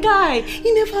 virgin guy.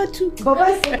 He never do.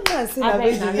 Baba say na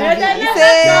virgin.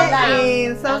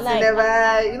 Say something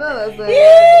never. You know what I'm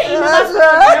saying?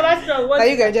 Never strong. Now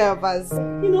you can try pass.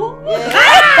 You know?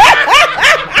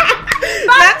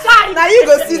 Now you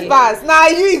go sit pass. Now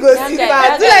you go sit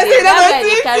pass. Do I say that?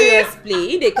 They carry us play.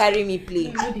 He dey carry me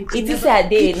play. It is a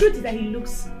day. The truth is that he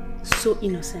looks so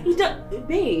innocent. He don't,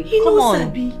 babe. He come knows on.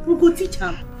 Sabi. We'll go teach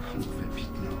him.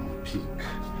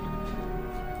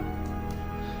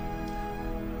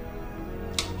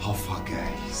 How far,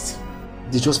 guys?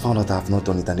 They just found out I have not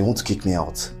done it and they want to kick me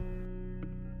out.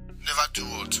 Never do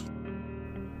what?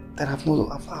 That I've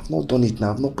not done it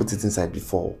now. I've not put it inside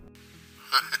before.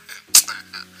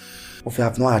 Okay,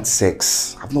 I've not had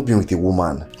sex. I've not been with a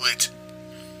woman. Wait,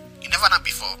 you never done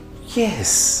before?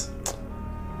 Yes.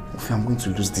 Okay, I'm going to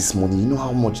lose this money. You know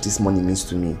how much this money means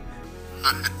to me.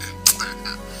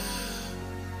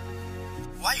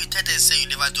 Why you tell them say you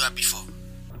never do it before?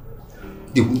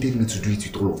 They wanted me to do it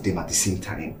with all of them at the same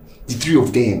time. The 3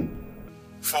 of them.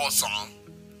 Foursome?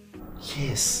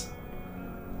 Yes.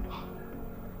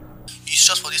 It's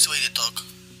just for this way they talk.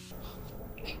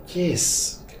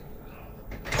 Yes.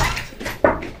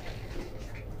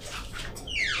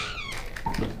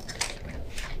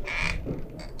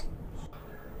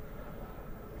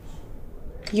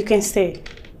 You can stay.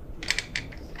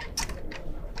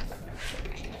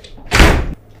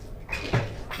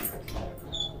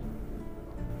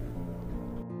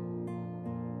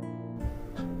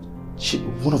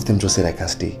 One of them just said I can't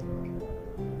stay.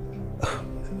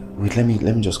 Wait, let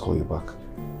me just call you back.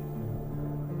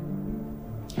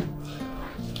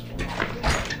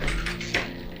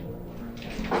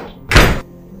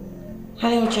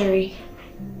 Hello, Jerry.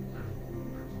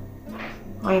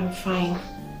 I'm fine.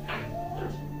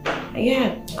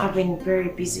 Yeah, I've been very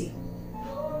busy.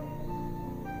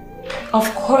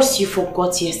 Of course you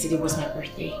forgot yesterday was my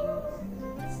birthday.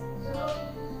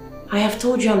 I have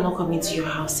told you I'm not coming to your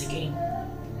house again.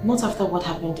 Not after what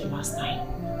happened the last time.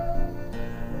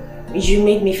 You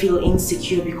made me feel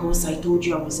insecure because I told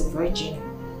you I was a virgin.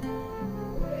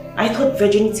 I thought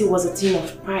virginity was a thing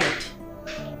of pride.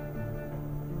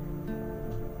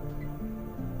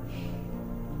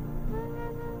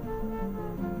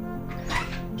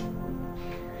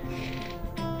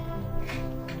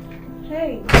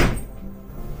 Hey.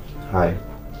 Hi.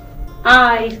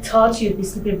 I thought you'd be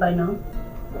sleeping by now.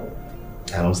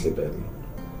 I don't sleep early.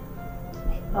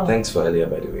 Oh. Thanks for earlier,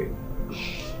 by the way.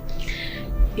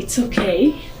 It's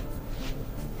okay.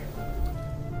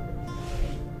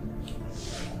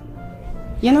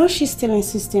 You know she's still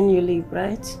insisting you leave,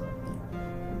 right?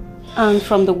 And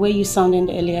from the way you sounded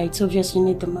earlier, it's obvious you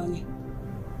need the money.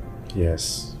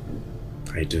 Yes,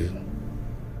 I do.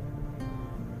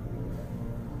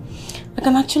 I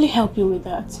can actually help you with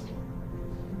that.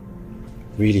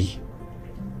 Really?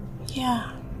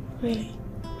 Yeah, really.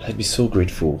 I'd be so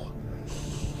grateful.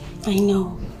 I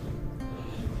know.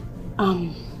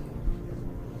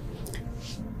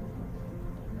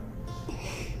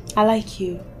 I like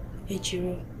you,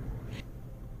 Ejiro.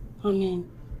 I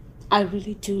mean, I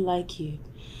really do like you.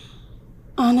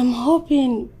 And I'm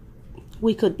hoping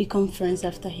we could become friends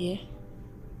after here.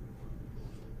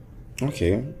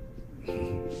 Okay.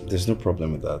 There's no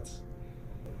problem with that.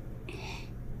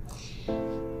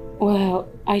 Well,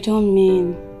 I don't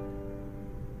mean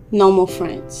normal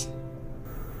friends.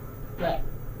 Right.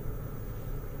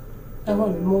 I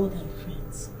want more than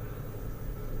friends.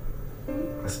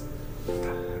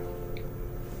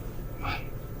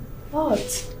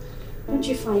 What? Don't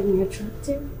you find me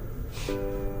attractive?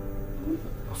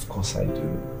 Of course I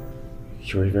do.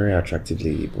 You're a very attractive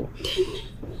lady, but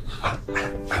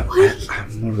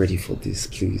I'm not ready for this,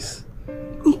 please.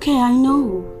 Okay, I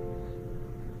know.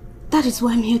 That is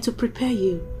why I'm here to prepare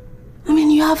you. I mean,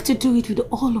 you have to do it with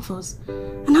all of us.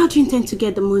 And how do you intend to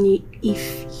get the money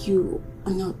if you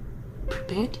are not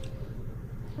prepared?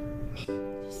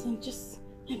 Listen, just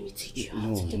let me teach you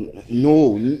how to do it.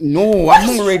 No,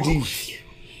 I'm not ready.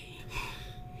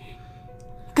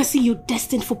 I can see you're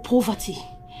destined for poverty.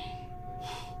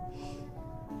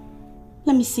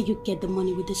 Let me see you get the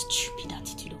money with this stupid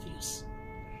attitude of yours.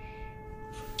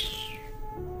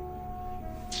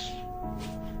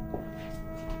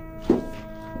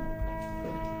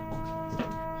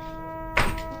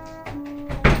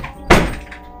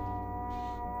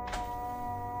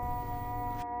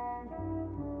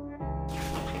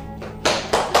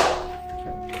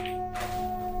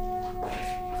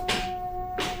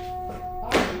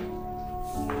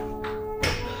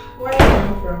 Where are you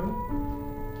coming from?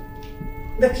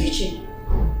 The kitchen.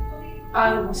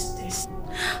 I was tasty.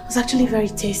 It was actually very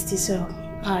tasty, so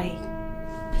I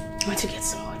went to get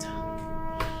some water.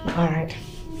 Alright.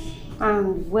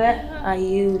 And where are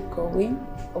you going?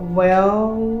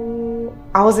 Well,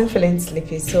 I wasn't feeling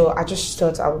sleepy, so I just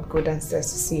thought I would go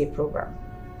downstairs to see a program.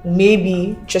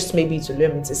 Maybe, just maybe, to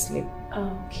lure me to sleep.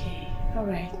 Okay,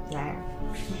 alright. Yeah.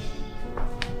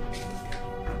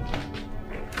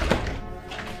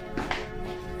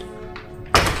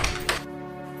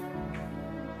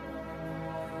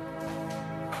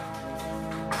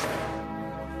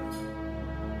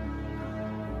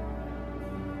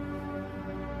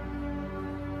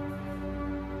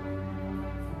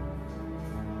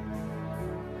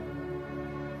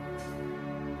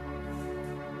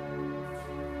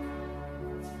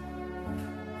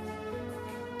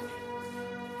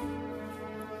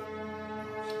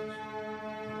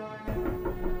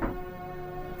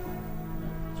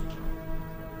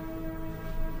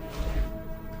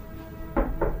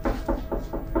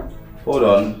 Hold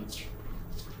on.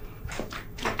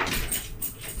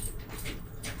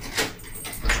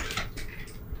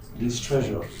 This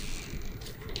treasure.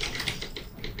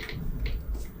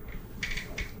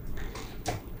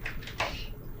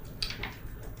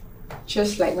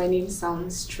 Just like my name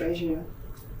sounds, treasure.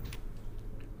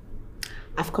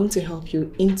 I've come to help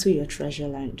you into your treasure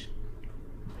land.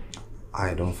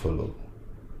 I don't follow.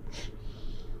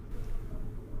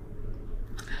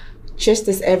 Just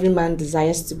as every man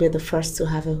desires to be the first to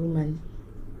have a woman,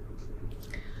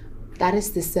 that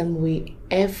is the same way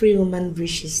every woman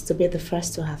wishes to be the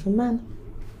first to have a man.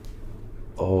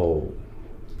 Oh.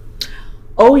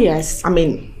 Oh yes, I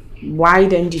mean, Why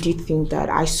then did you think that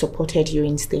I supported you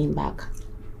in staying back?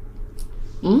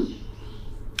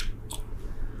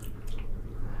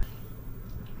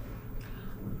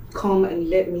 Come and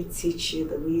let me teach you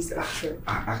the ways of truth.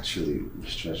 Actually,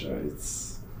 Miss Treasure,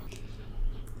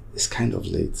 it's kind of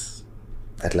late.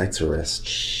 I'd like to rest.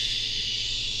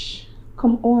 Shh.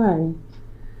 Come on.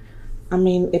 I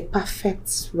mean, a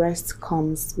perfect rest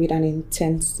comes with an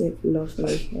intensive love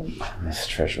making. Miss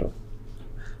Treasure,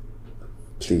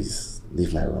 please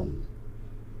leave my room.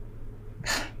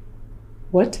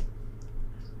 What?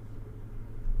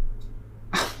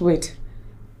 Wait,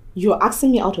 you're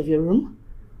asking me out of your room?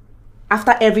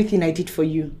 After everything I did for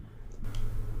you?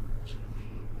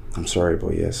 I'm sorry,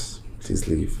 but yes, please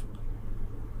leave.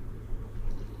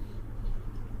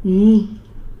 You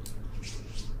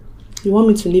want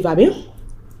me to leave, Abi?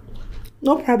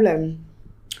 No problem.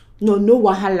 No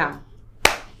wahala.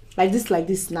 Like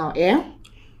this now, eh?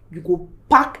 You go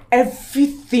pack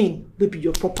everything will be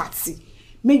your property.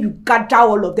 May you gather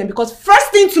all of them because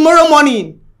first thing tomorrow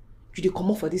morning, you dey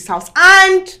come up for this house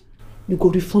and you go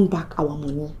refund back our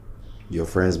money. Your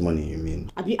friend's money, you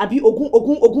mean? Abi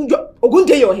ogun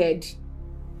dey your head.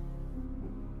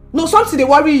 No, something they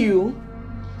worry you.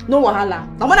 No wahala.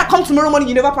 Now when I come tomorrow morning,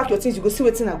 you never pack your things, you go see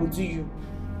what thing I go do you.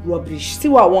 Rubbish. See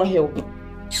what I want help.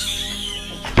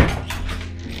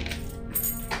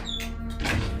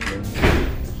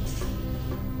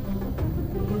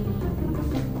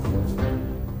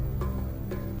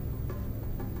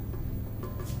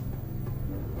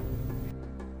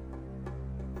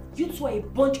 You two are a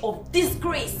bunch of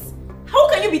disgrace. How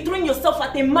can you be throwing yourself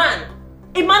at a man?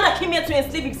 A man that came here to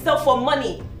enslave himself for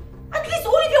money. At least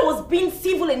Olivia was being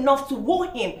civil enough to woo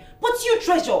him. But you,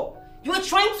 Treasure, you were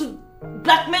trying to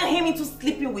blackmail him into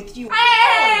sleeping with you. Hey,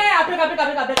 I beg.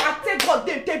 I take God,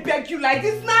 they beg you like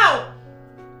this now.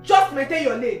 Just maintain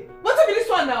your lane. Want to be this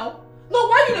one now? No,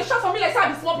 why you dey shout for me like say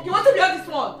I be small? You want to be on this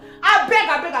one? I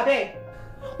beg.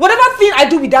 Whatever thing I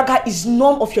do with that guy is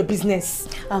none of your business.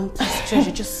 Please,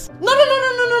 Treasure, just... No,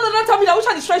 don't tell me that. Which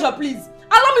one is Treasure, please?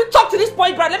 Allow me to talk to this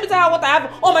point, Brad. Let me tell her what I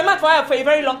have on my mind for her for a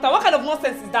very long time. What kind of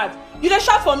nonsense is that? You dey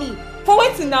shout for me? For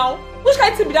waiting now? Which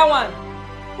kind of thing be that one?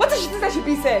 What did she think that she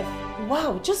be safe?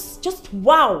 Wow, just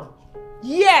wow.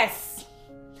 Yes.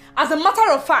 As a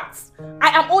matter of fact, I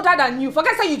am older than you.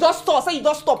 Forget say you just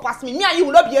stop past me. Me and you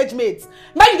will not be age mates.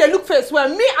 May you dey look face well.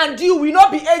 Me and you will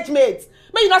not be age mates.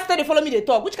 May you not stay dey follow me dey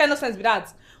talk. Which kind of sense be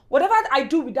that? Whatever I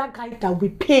do with that guy that we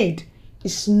paid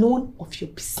is none of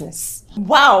your business.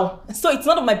 Wow. So it's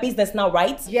none of my business now,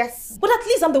 right? Yes. But at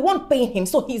least I'm the one paying him,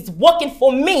 so he's working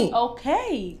for me.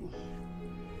 Okay.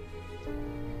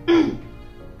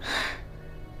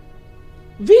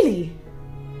 Really?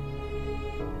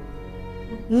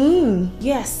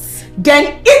 Yes.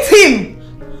 Then eat him!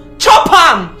 Chop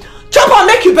him!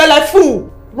 Make you belly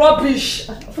full! Rubbish!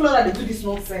 I follow that they do this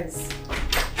nonsense.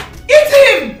 Eat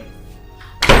him!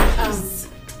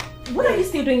 What are you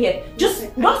still doing here?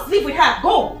 Just don't sleep with her.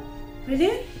 Go.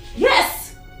 Really?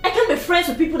 Yes. I can't be friends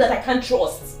with people that I can't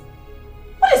trust.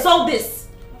 What is all this?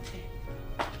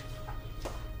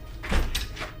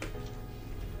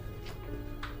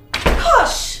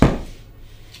 Gosh. Can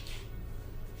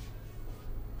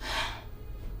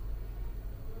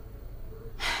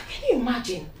you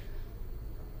imagine?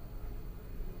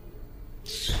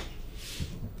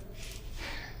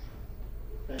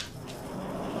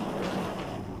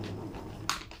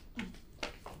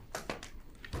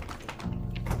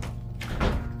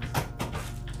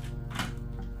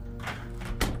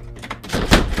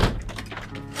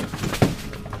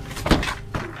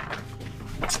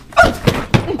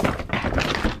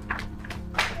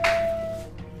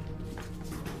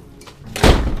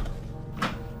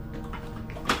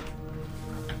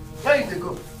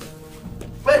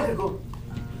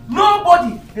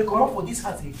 They come up for this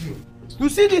house again. You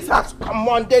see this house? Come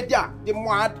on, they there. They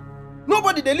mad.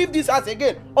 Nobody they leave this house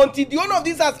again until the owner of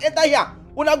this house enter here.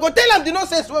 When I go tell them the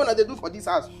nonsense what they do for this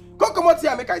house. Come out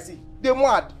here, make I see. They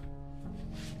mad.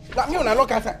 Now me when I look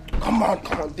outside. Come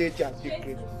on, they there.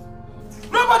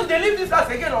 Nobody they leave this house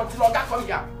again until Oga come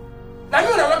here. Now me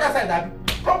when I look outside, Abby.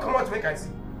 Come out, make I see.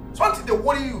 Something they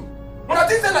worry you. When I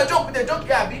think I joke with the joke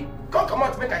here, Abby. Come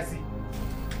out, make I see.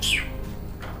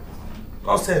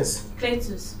 Nonsense.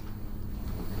 Cletus,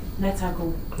 let her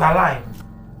go. Na lie.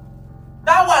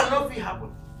 That one no fit happen.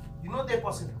 You know they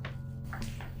possible.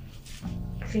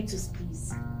 Cletus,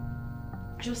 please.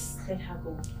 Just let her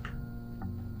go.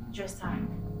 Just her.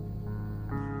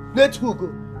 Let who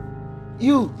go?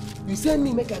 You send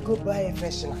me make I go buy a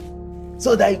freshener.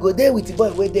 So that you go there with the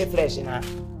boy with the freshener.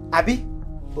 Abi?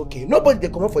 Okay, nobody dey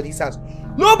come out for this house.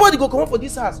 Nobody go come out for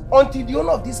this house until the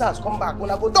owner of this house come back. When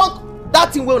I go talk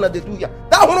that thing wey una dey do here,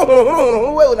 that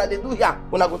wey una dey do here,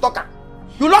 when I go talk am.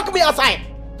 You lock me outside.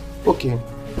 Okay.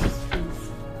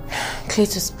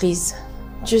 Cletus, please.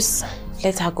 Just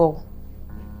let her go.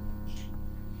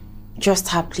 Just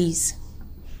her, please.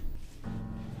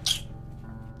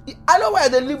 I know why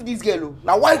they leave this girl.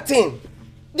 Now one thing,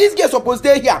 this girl supposed to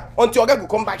stay here until Oga go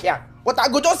come back here. But I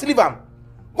go just leave him.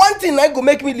 One thing I go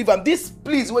make me leave him. This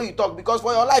please where you talk, because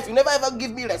for your life you never ever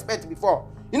give me respect before.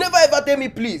 You never ever tell me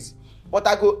please. But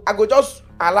I go just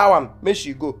allow him. Make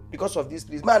she go because of this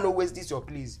please. Man, no waste this your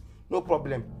please. No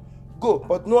problem. Go,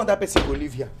 but no other person go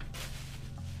live here.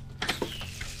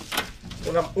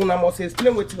 Una must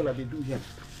explain what you gonna do here.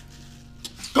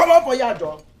 Come on for here,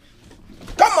 John.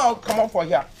 Come on for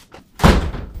here.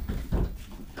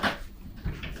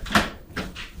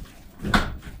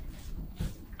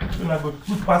 I go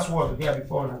put password here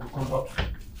before I come out.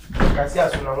 You can see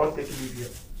as soon as I want to take leave here.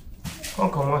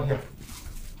 Come on here.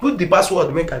 Put the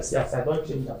password, make I see as I don't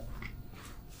change that.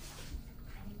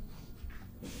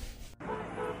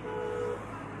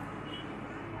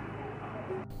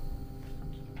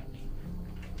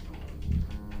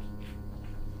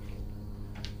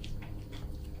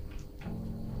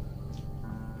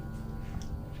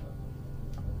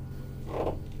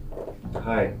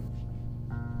 Hi.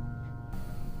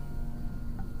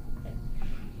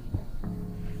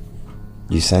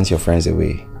 You sent your friends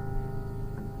away.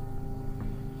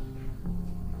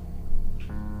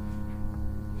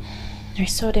 I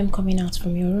saw them coming out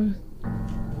from your room.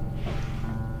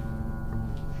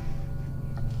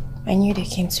 I knew they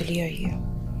came to lure you.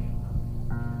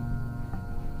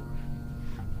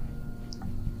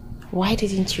 Why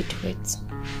didn't you do it?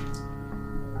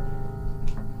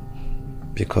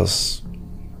 Because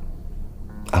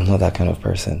I'm not that kind of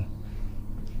person.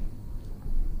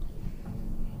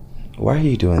 Why are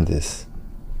you doing this?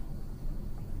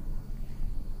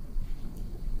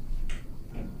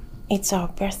 It's our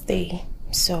birthday,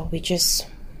 so we just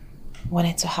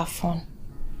wanted to have fun.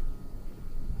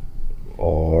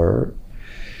 Or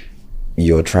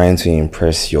you're trying to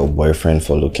impress your boyfriend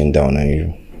for looking down on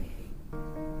you?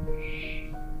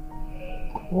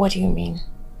 What do you mean?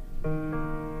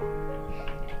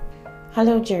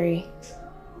 Hello, Jerry.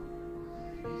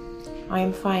 I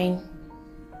am fine.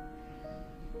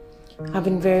 I've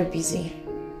been very busy.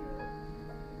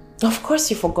 Of course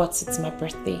you forgot it's my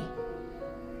birthday.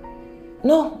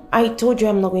 No, I told you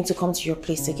I'm not going to come to your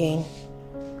place again.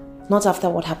 Not after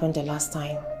what happened the last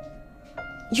time.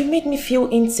 You made me feel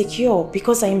insecure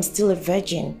because I am still a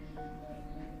virgin.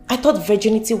 I thought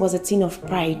virginity was a thing of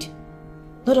pride.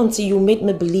 Not until you made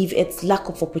me believe it's lack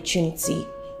of opportunity.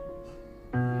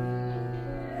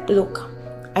 Look,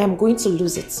 I am going to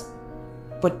lose it,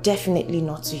 but definitely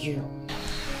not to you.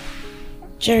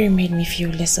 Jerry made me feel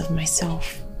less of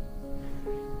myself.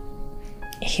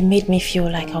 He made me feel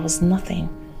like I was nothing.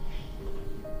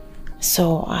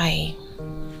 So I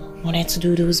wanted to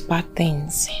do those bad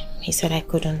things he said I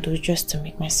couldn't do just to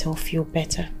make myself feel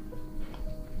better.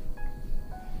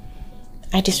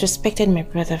 I disrespected my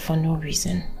brother for no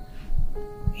reason.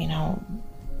 You know,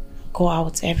 go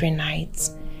out every night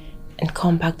and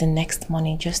come back the next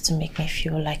morning just to make me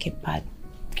feel like a bad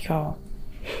girl.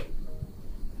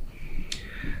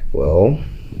 Well,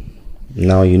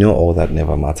 now you know all that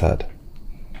never mattered.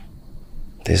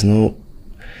 There's no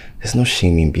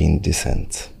shame in being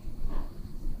decent.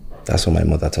 That's what my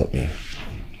mother taught me.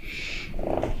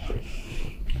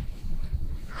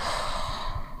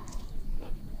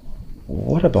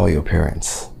 What about your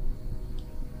parents?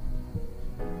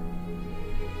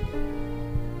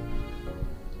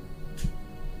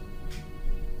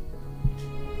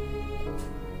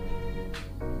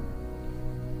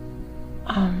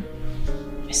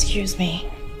 Excuse me.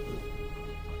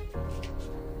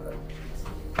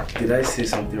 Did I say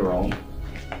something wrong?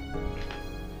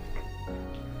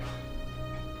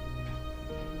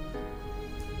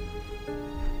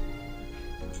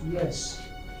 Yes.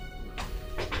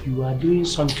 You are doing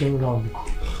something wrong.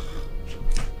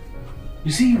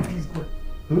 You see this boy?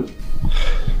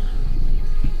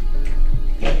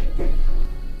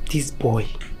 This boy.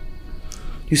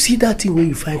 You see that thing where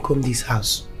you find come this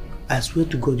house? I swear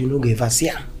to God, you no go ever see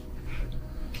him.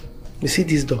 You see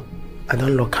this door? I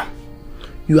don't lock him.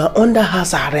 You are under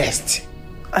house arrest.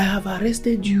 I have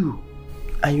arrested you.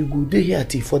 And you go there here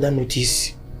till further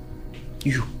notice.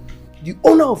 You, the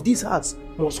owner of this house,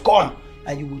 must come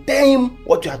and you will tell him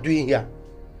what you are doing here.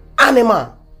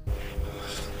 Animal.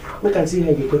 Make I see how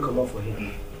you go come up for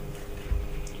him.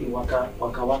 You waka,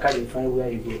 you find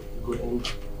where you go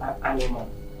end. Animal.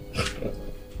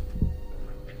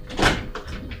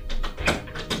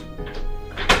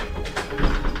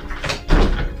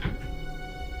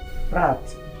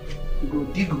 rat. You go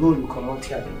dig hole, you come out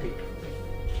here today.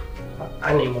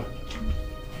 Animal.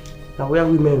 Now where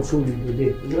women fool you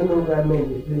today? You don't know where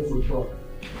men they play football.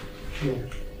 Yeah.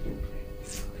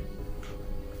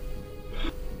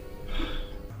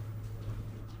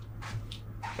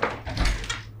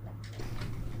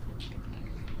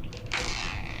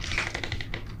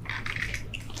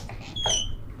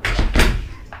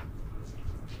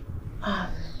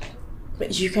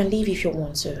 But you can leave if you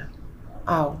want to.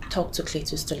 I'll talk to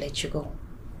Cletus to let you go.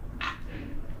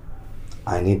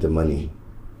 I need the money,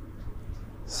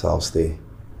 so I'll stay.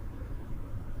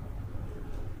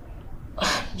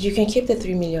 You can keep the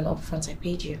 3 million upfront I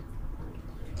paid you.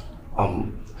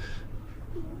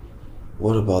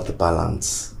 What about the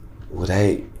balance? Would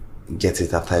I get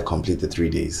it after I complete the 3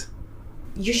 days?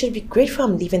 You should be grateful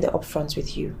I'm leaving the upfront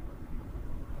with you.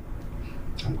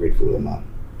 I'm grateful, Emma.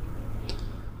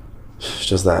 It's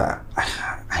just that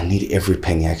I need every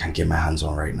penny I can get my hands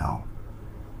on right now.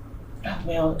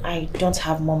 Well, I don't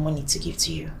have more money to give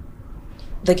to you.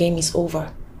 The game is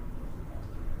over.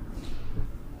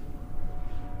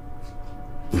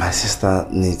 My sister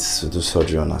needs to do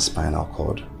surgery on her spinal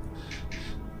cord.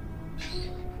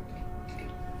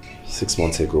 6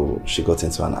 months ago, she got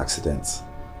into an accident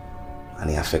and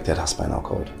it affected her spinal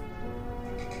cord.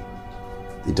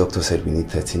 The doctor said we need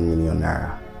 13 million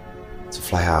naira to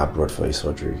fly her abroad for a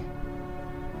surgery.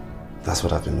 That's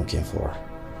what I've been looking for.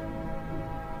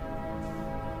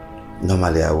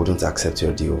 Normally, I wouldn't accept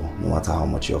your deal, no matter how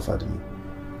much you offered me.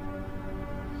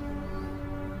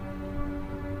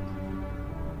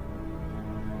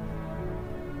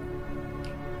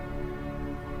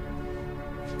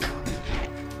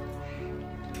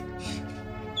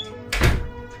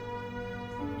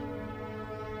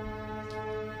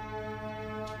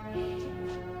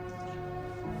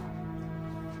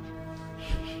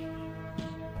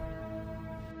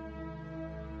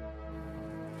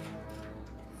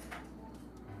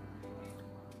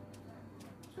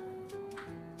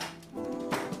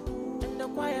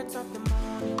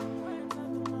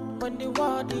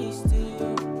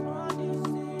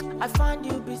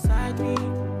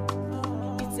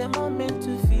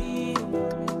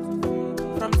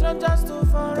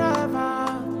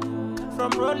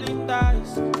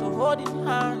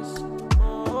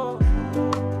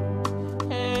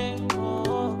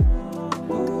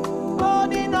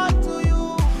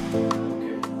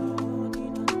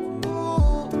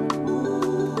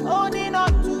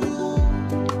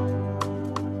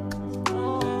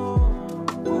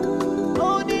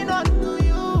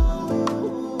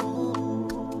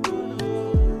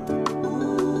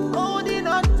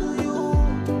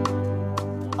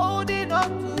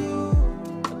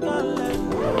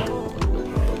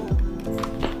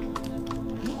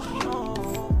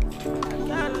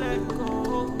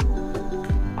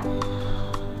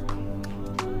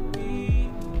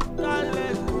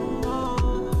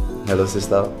 Hello,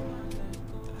 sister.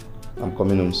 I'm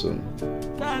coming home soon.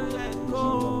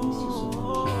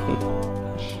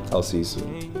 I'll see you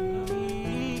soon.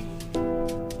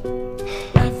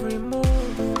 Every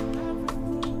move,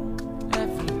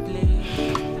 every play,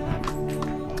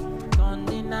 on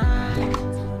the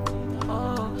night,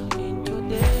 oh, in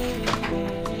today.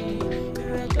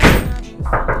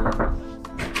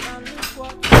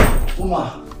 Uma,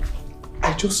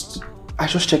 I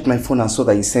just checked my phone and saw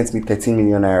that you sent me 13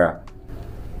 million naira.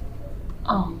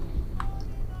 Oh.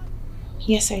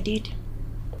 Yes, I did.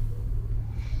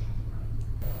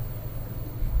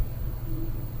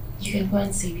 You can go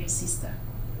and save your sister.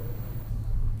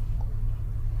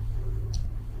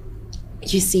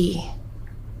 You see,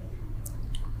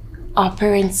 our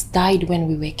parents died when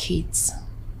we were kids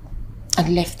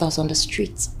and left us on the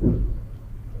street.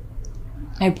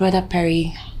 My brother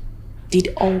Perry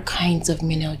did all kinds of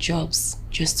menial jobs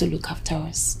just to look after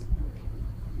us.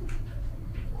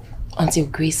 Until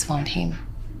Grace found him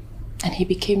and he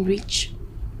became rich.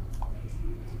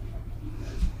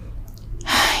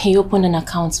 He opened an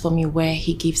account for me where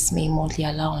he gives me monthly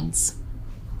allowance.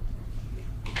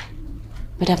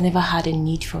 But I've never had a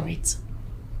need for it.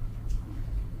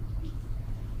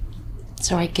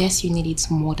 So I guess you need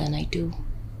it more than I do.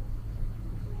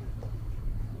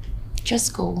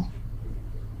 Just go.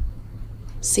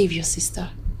 Save your sister.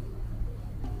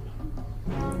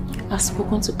 I've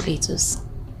spoken to Cletus.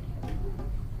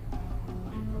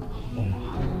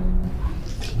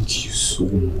 Thank you so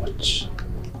much.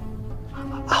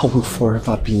 I will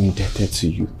forever be indebted to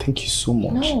you. Thank you so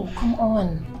much. No, come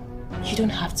on. You don't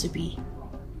have to be.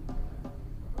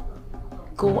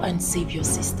 Go and save your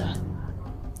sister.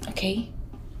 Okay?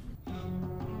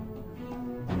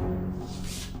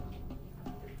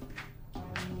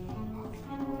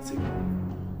 See.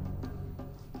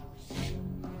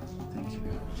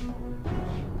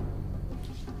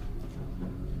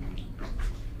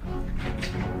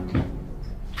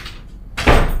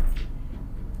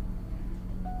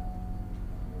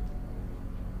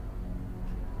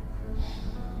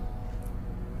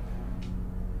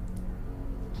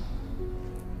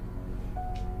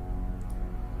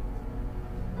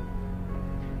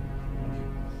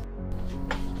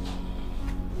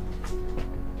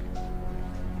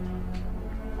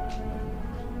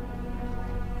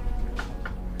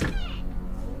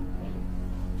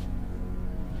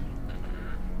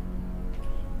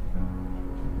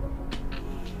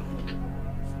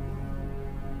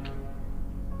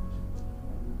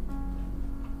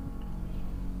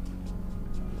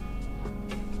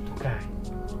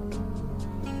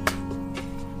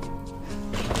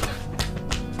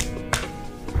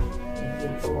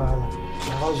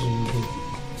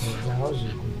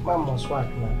 Mama swag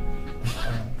now.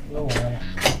 No worry.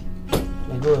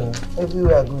 I go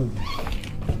everywhere good.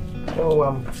 No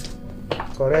one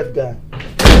correct guy.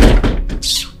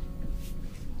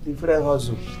 Different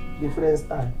hustle, different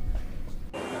style.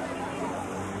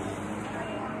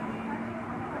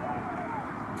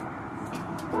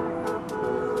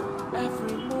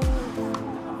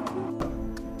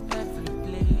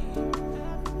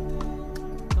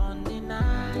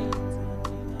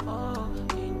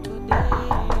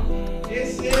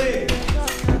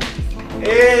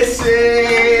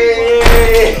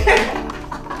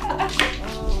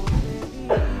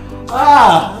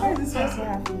 Ah! Why is this one so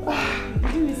happy?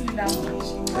 Did you miss me that much?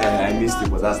 I missed it,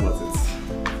 but that's not it.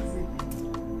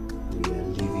 We are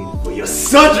leaving for your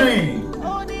surgery!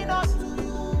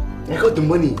 I got the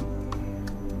money.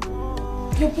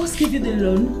 Your boss gave you the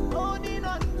loan?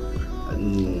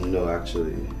 No,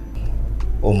 actually.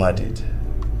 Oma did.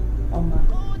 Oma.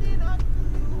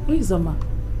 Who is Oma?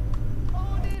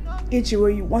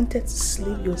 Ichiro, you wanted to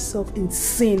slave yourself in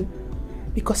sin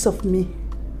because of me.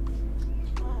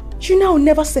 You know I will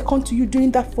never second to you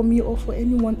doing that for me or for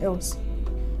anyone else.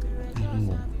 I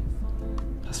know.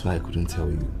 That's why I couldn't tell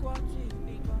you.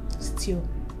 Still,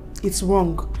 it's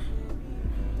wrong.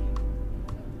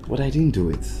 But I didn't do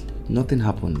it. Nothing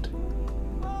happened.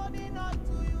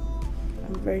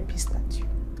 I'm very pissed at you.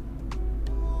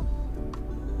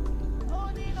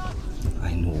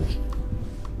 I know.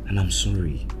 And I'm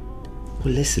sorry.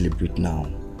 But let's celebrate now.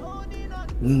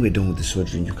 When we're done with the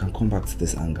surgery, you can come back to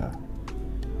this anger.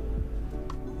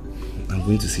 I'm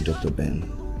going to see Dr. Ben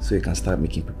so he can start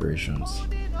making preparations.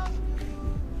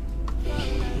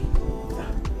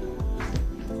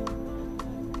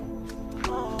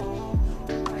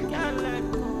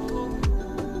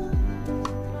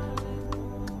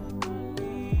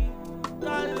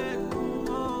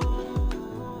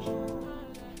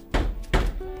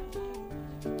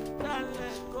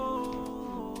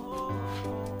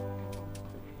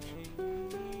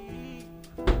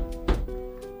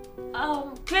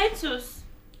 Cletus.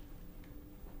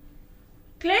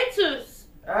 Cletus.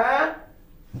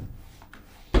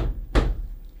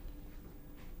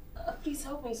 Please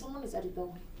help me. Someone is at the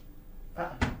door.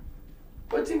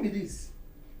 What thing be this?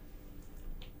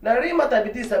 Now, real matter be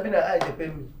this. Have been an eye to pay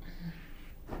me.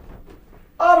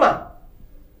 Oma.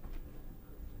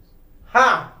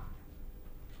 Ha.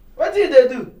 What did they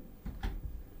do?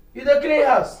 You the clean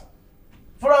house.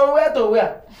 From where to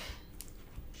where?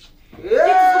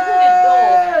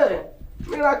 Yeah.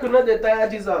 Miracle not the tire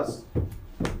Jesus.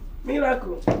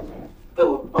 Miracle.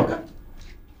 Oh, okay.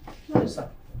 No, sir.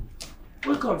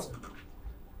 Welcome, sir.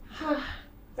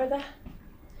 Brother.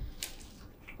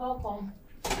 Welcome.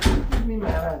 Give me my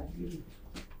hand.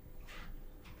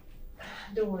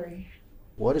 Don't worry.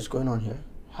 What is going on here?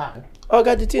 Oh,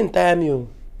 God, the thing tire me.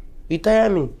 It tire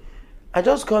me. I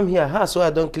just come here, house so I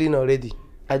don't clean already.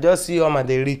 I just see Oma,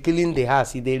 they re-clean the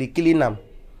house. They re-clean them.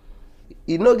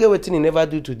 He no get wetin he never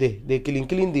do today. They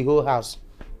clean the whole house.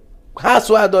 House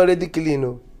where I don already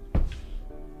clean.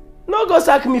 No go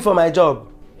sack me for my job.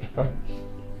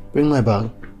 Bring my bag.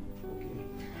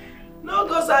 No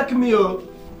go sack me, oh.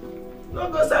 No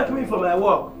go sack me for my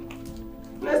work.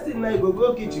 Next thing now you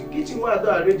go kitchen. Kitchen where I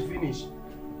don arrange finish.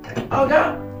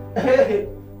 Oga,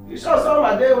 you sure some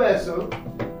my day well so?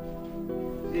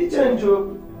 He change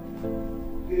oh.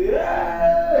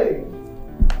 Yay!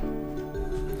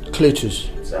 Cletus,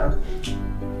 Sir?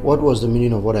 what was the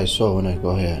meaning of what I saw when I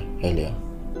got here earlier?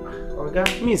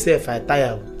 Oga, me sef I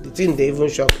tire. The thing dey even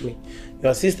shock me.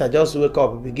 Your sister just wake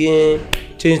up, begin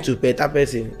change to better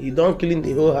person. You don clean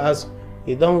the whole house.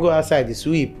 You don go outside, the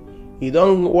sweep. You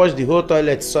don wash the whole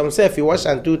toilet. Some sef you wash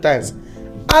am 2 times.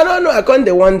 I don't know, I can't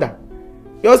dey wonder.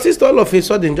 Your sister all of a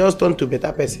sudden just turn to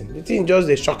better person. The thing just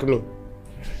dey shock me.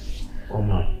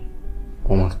 Oma,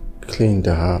 cleaned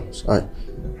the house.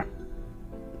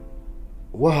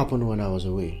 What happened when I was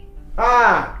away?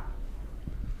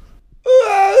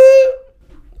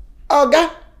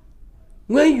 Oga,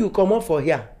 when you come up for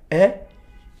here,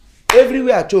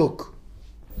 everywhere choke.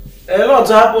 A lot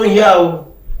happen here.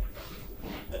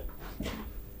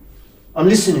 I'm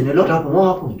listening. A lot happened.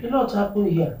 What happened? A lot happen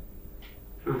here.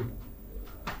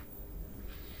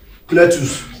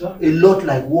 Cletus. A lot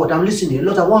like what? I'm listening. A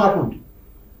lot of what happened?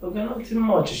 Okay, nothing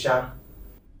much, Sha.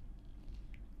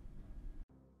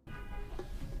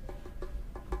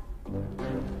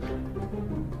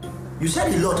 You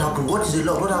said a lot happened. What is a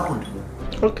lot? What happened?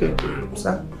 Okay,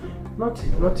 sir.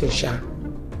 Nothing, Sha.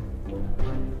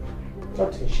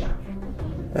 Nothing, Sha.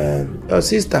 Your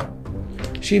sister,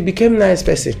 she became nice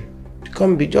person.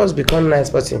 Just become nice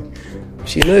person.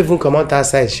 She no even come out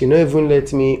outside. She no even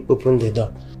let me open the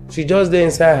door. She just there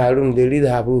inside her room. They read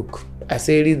her book. I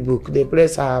say read book. They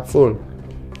press her phone.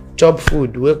 Chop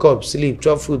food, wake up, sleep.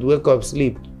 Chop food, wake up,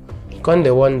 sleep. Come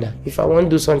they wonder. If I want to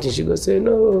do something, she go say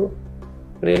no.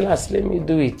 Relax, let me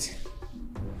do it.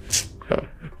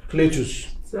 Cletus.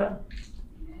 Sir?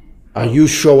 Are you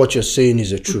sure what you're saying is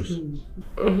the truth?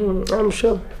 I'm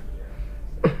sure.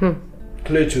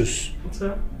 Cletus.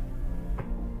 Sir?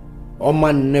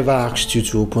 Oma never asked you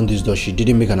to open this door. She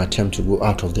didn't make an attempt to go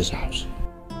out of this house.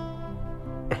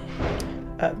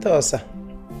 I thought, sir.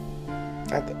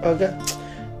 Okay.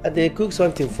 They cook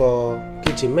something for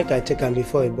kitchen. Make I check am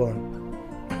before it burn.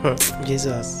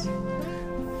 Jesus.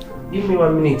 Give me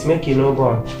 1 minute. Make it no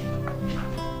burn.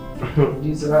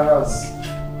 Jesus.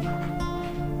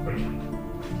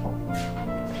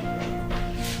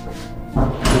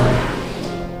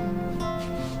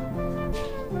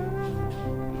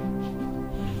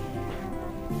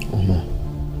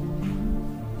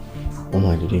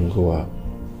 Oma didn't go out.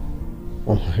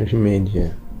 Oma remained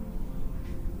here.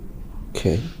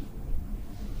 Okay.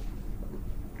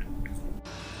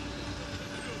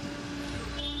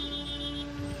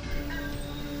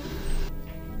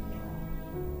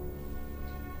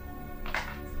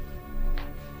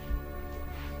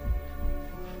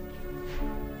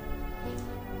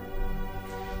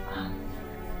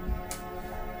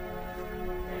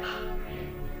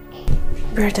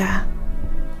 Brother,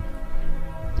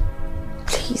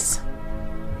 please.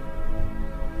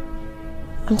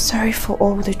 I'm sorry for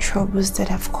all the troubles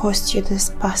that I've caused you this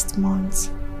past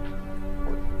months.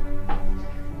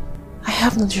 I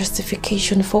have no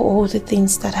justification for all the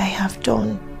things that I have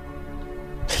done.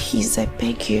 Please, I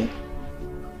beg you,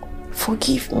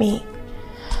 forgive me.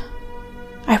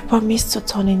 I promise to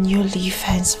turn a new leaf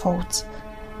henceforth.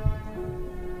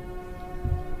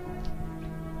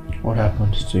 What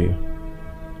happened to you?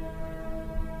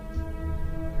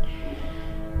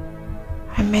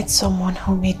 I met someone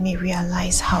who made me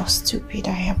realize how stupid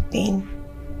I have been.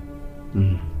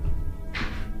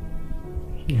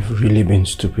 You've really been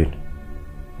stupid,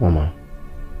 Mama.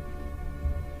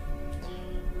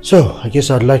 So, I guess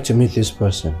I'd like to meet this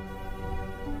person.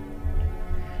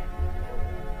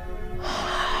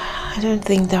 I don't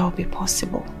think that will be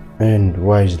possible. And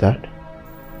why is that?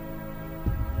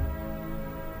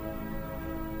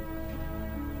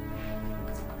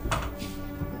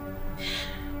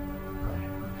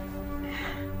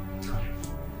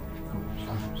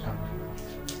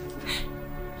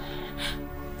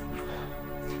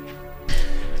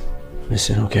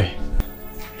 Listen, okay.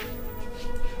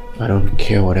 I don't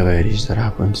care whatever it is that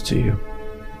happens to you.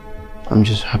 I'm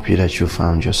just happy that you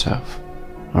found yourself.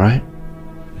 Alright?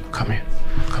 Come here.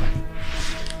 Come here.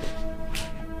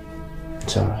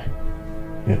 It's alright.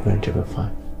 You're going to be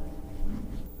fine.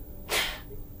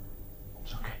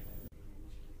 It's okay.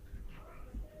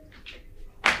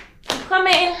 Come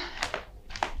in.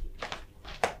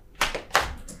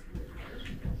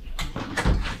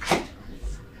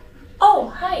 Oh,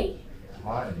 hi.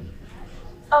 Hi.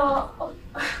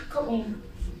 Come in.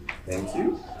 Thank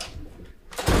you.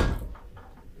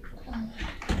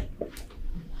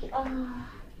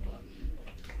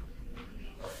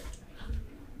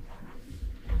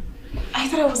 I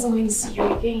thought I wasn't going to see you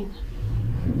again.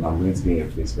 I'm going to be in your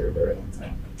place for a very long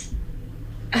time.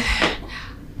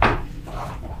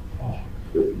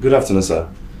 Good afternoon, sir.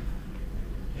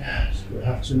 Yes, good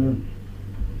afternoon.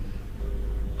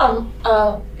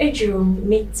 Ejiro,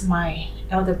 meet my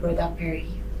elder brother Perry.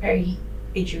 Perry,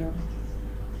 Ejiro.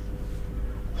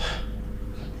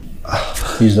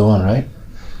 He's the one, right?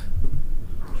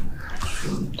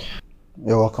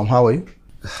 You're welcome. How are you?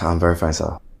 I'm very fine,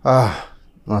 sir.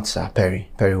 Not sir. Perry.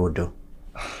 Perry would do.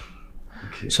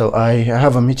 Okay. So I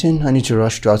have a meeting. I need to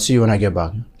rush to. I'll see you when I get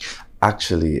back.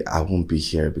 Actually, I won't be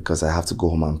here because I have to go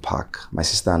home and pack. My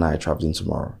sister and I are traveling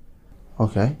tomorrow.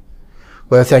 Okay.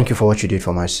 Well, thank you for what you did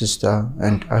for my sister,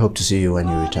 and I hope to see you when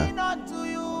you return. Thank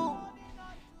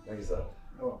you, sir.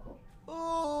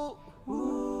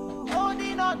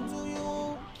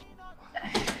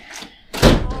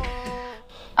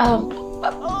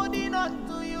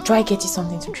 Do I get you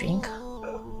something to drink?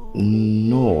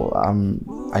 No,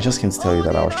 I just came to tell you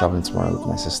that I was traveling tomorrow with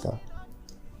my sister.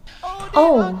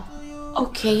 Oh,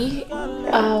 okay.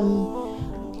 How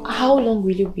long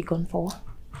will you be gone for?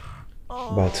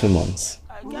 About 2 months.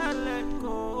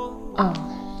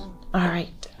 Oh,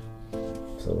 alright.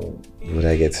 So, would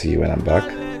I get to you when I'm back?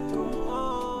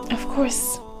 Of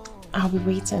course. I'll be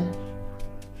waiting.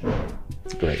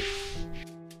 Great.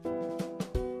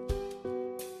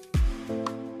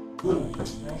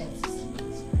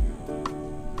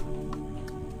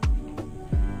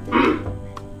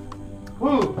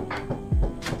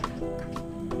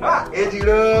 Eddie, my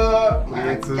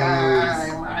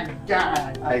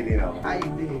God. How you doing? How you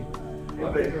doing?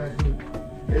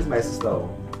 Here's my sister.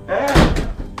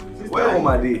 Where home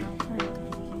are they?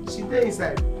 She there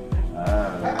inside.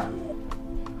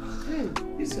 Hey,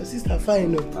 this your sister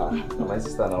fine, no? My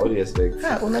sister now, what do you expect?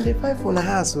 Una dey fight for the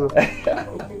house, so.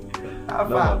 How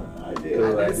far? I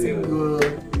do. Single.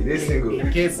 You dey single? In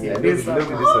case you Look dey at single.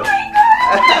 this one.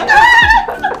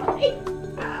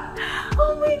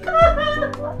 Oh my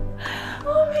god!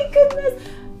 Oh my goodness!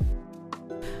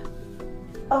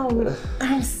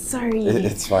 I'm sorry.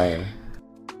 It's fine.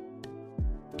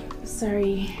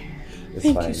 Sorry. It's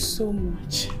Thank fine. you so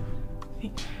much.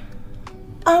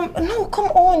 No, come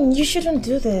on. You shouldn't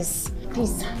do this.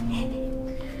 Please.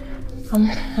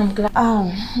 I'm glad.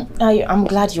 I'm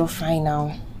glad you're fine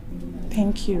now.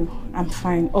 Thank you. I'm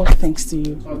fine. All thanks to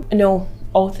you. No,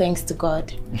 all thanks to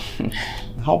God.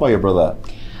 How about your brother?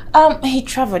 He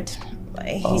traveled.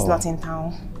 He's not in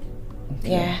town.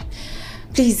 Okay. Yeah.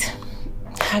 Please,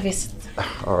 have a seat.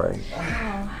 All right.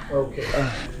 Okay.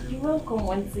 You're welcome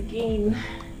once again.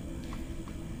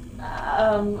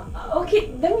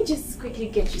 Okay, let me just quickly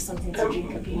get you something to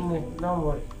drink, okay? No, don't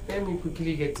worry. Let me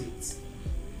quickly get it.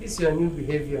 This is your new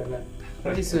behavior now.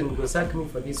 Very soon you go sack me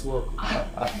for this work.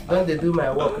 Don't they do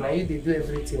my work now? You they do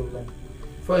everything now.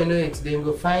 Before you know it, they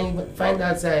go find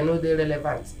out say I know they're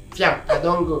relevant. Yeah, I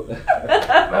don't go.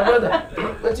 My brother,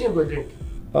 what do you go drink?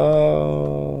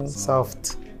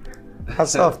 Soft. How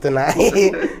soft now?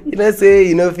 You know say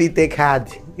you know if you take hard.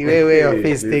 The way your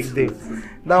face take this.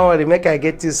 Don't worry, make I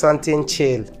get you something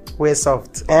chill. Way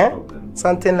soft. Eh?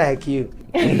 Something like you.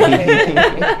 I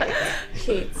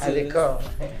dey come.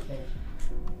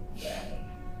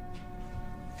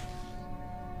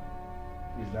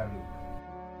 Is that look?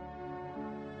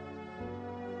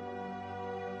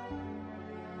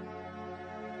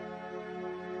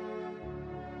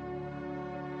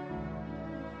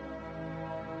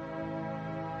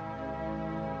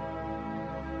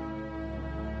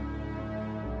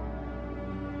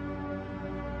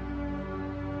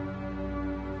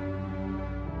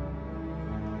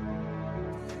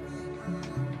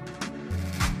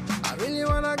 I really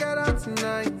wanna get out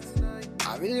tonight.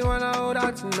 I really wanna hold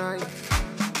out tonight.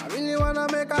 I really wanna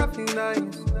make her feel nice.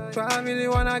 So I really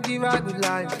wanna give her good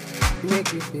life.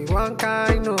 Make you feel one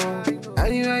kind, no.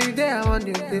 Anywhere you there, I want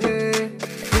you there.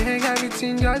 Make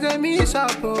everything just a miss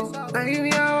up, oh. Now give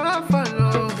me a one for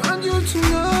no. Want you to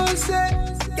know, say,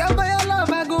 yeah, for your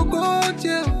love, I go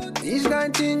jail. This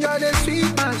kind thing just a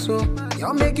sweet man, so.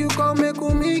 Y'all make you come, make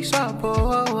you mix up,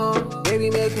 oh. Baby,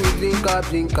 make me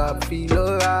drink up, feel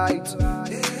alright.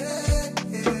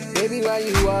 Baby, when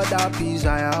you order pizza,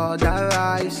 I order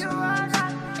rice.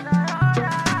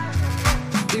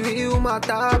 If you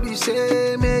matter, be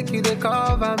say, make you the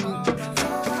cover me.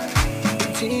 The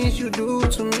things you do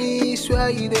to me, swear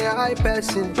you the high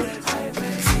person.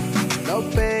 No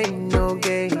pain, no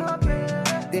gain.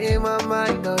 They my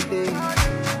mind all day.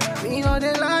 Me know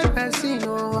they like person,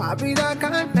 no. I be that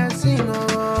kind person, no.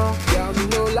 Girl, me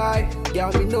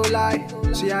no lie.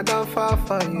 See, I don't fall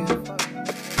for you.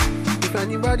 If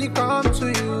anybody come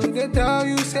to you, they tell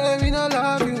you, say me no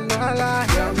love you, no lie.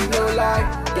 Girl, me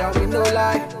no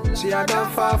lie. See, I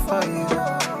don't fall for you.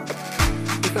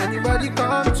 If anybody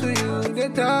come to you, they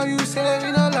tell you, say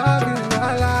me no love you, no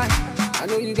lie. I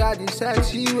know you got this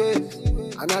sexy ways,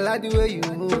 and I like the way you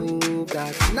move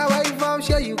that. Now where you from,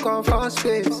 share you come from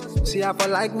space. See, I feel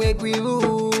like make we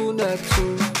rule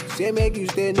Neptune. Say make you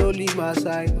stay, no leave my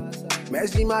side.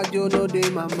 Messi, my Joe, no day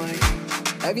my mind.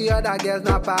 Every other girl's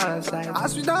not parasite.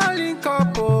 As we don't link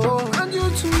up, oh, and you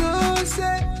to know,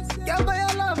 say, yeah, for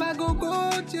your love, I go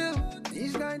jail.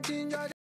 This kind of thing,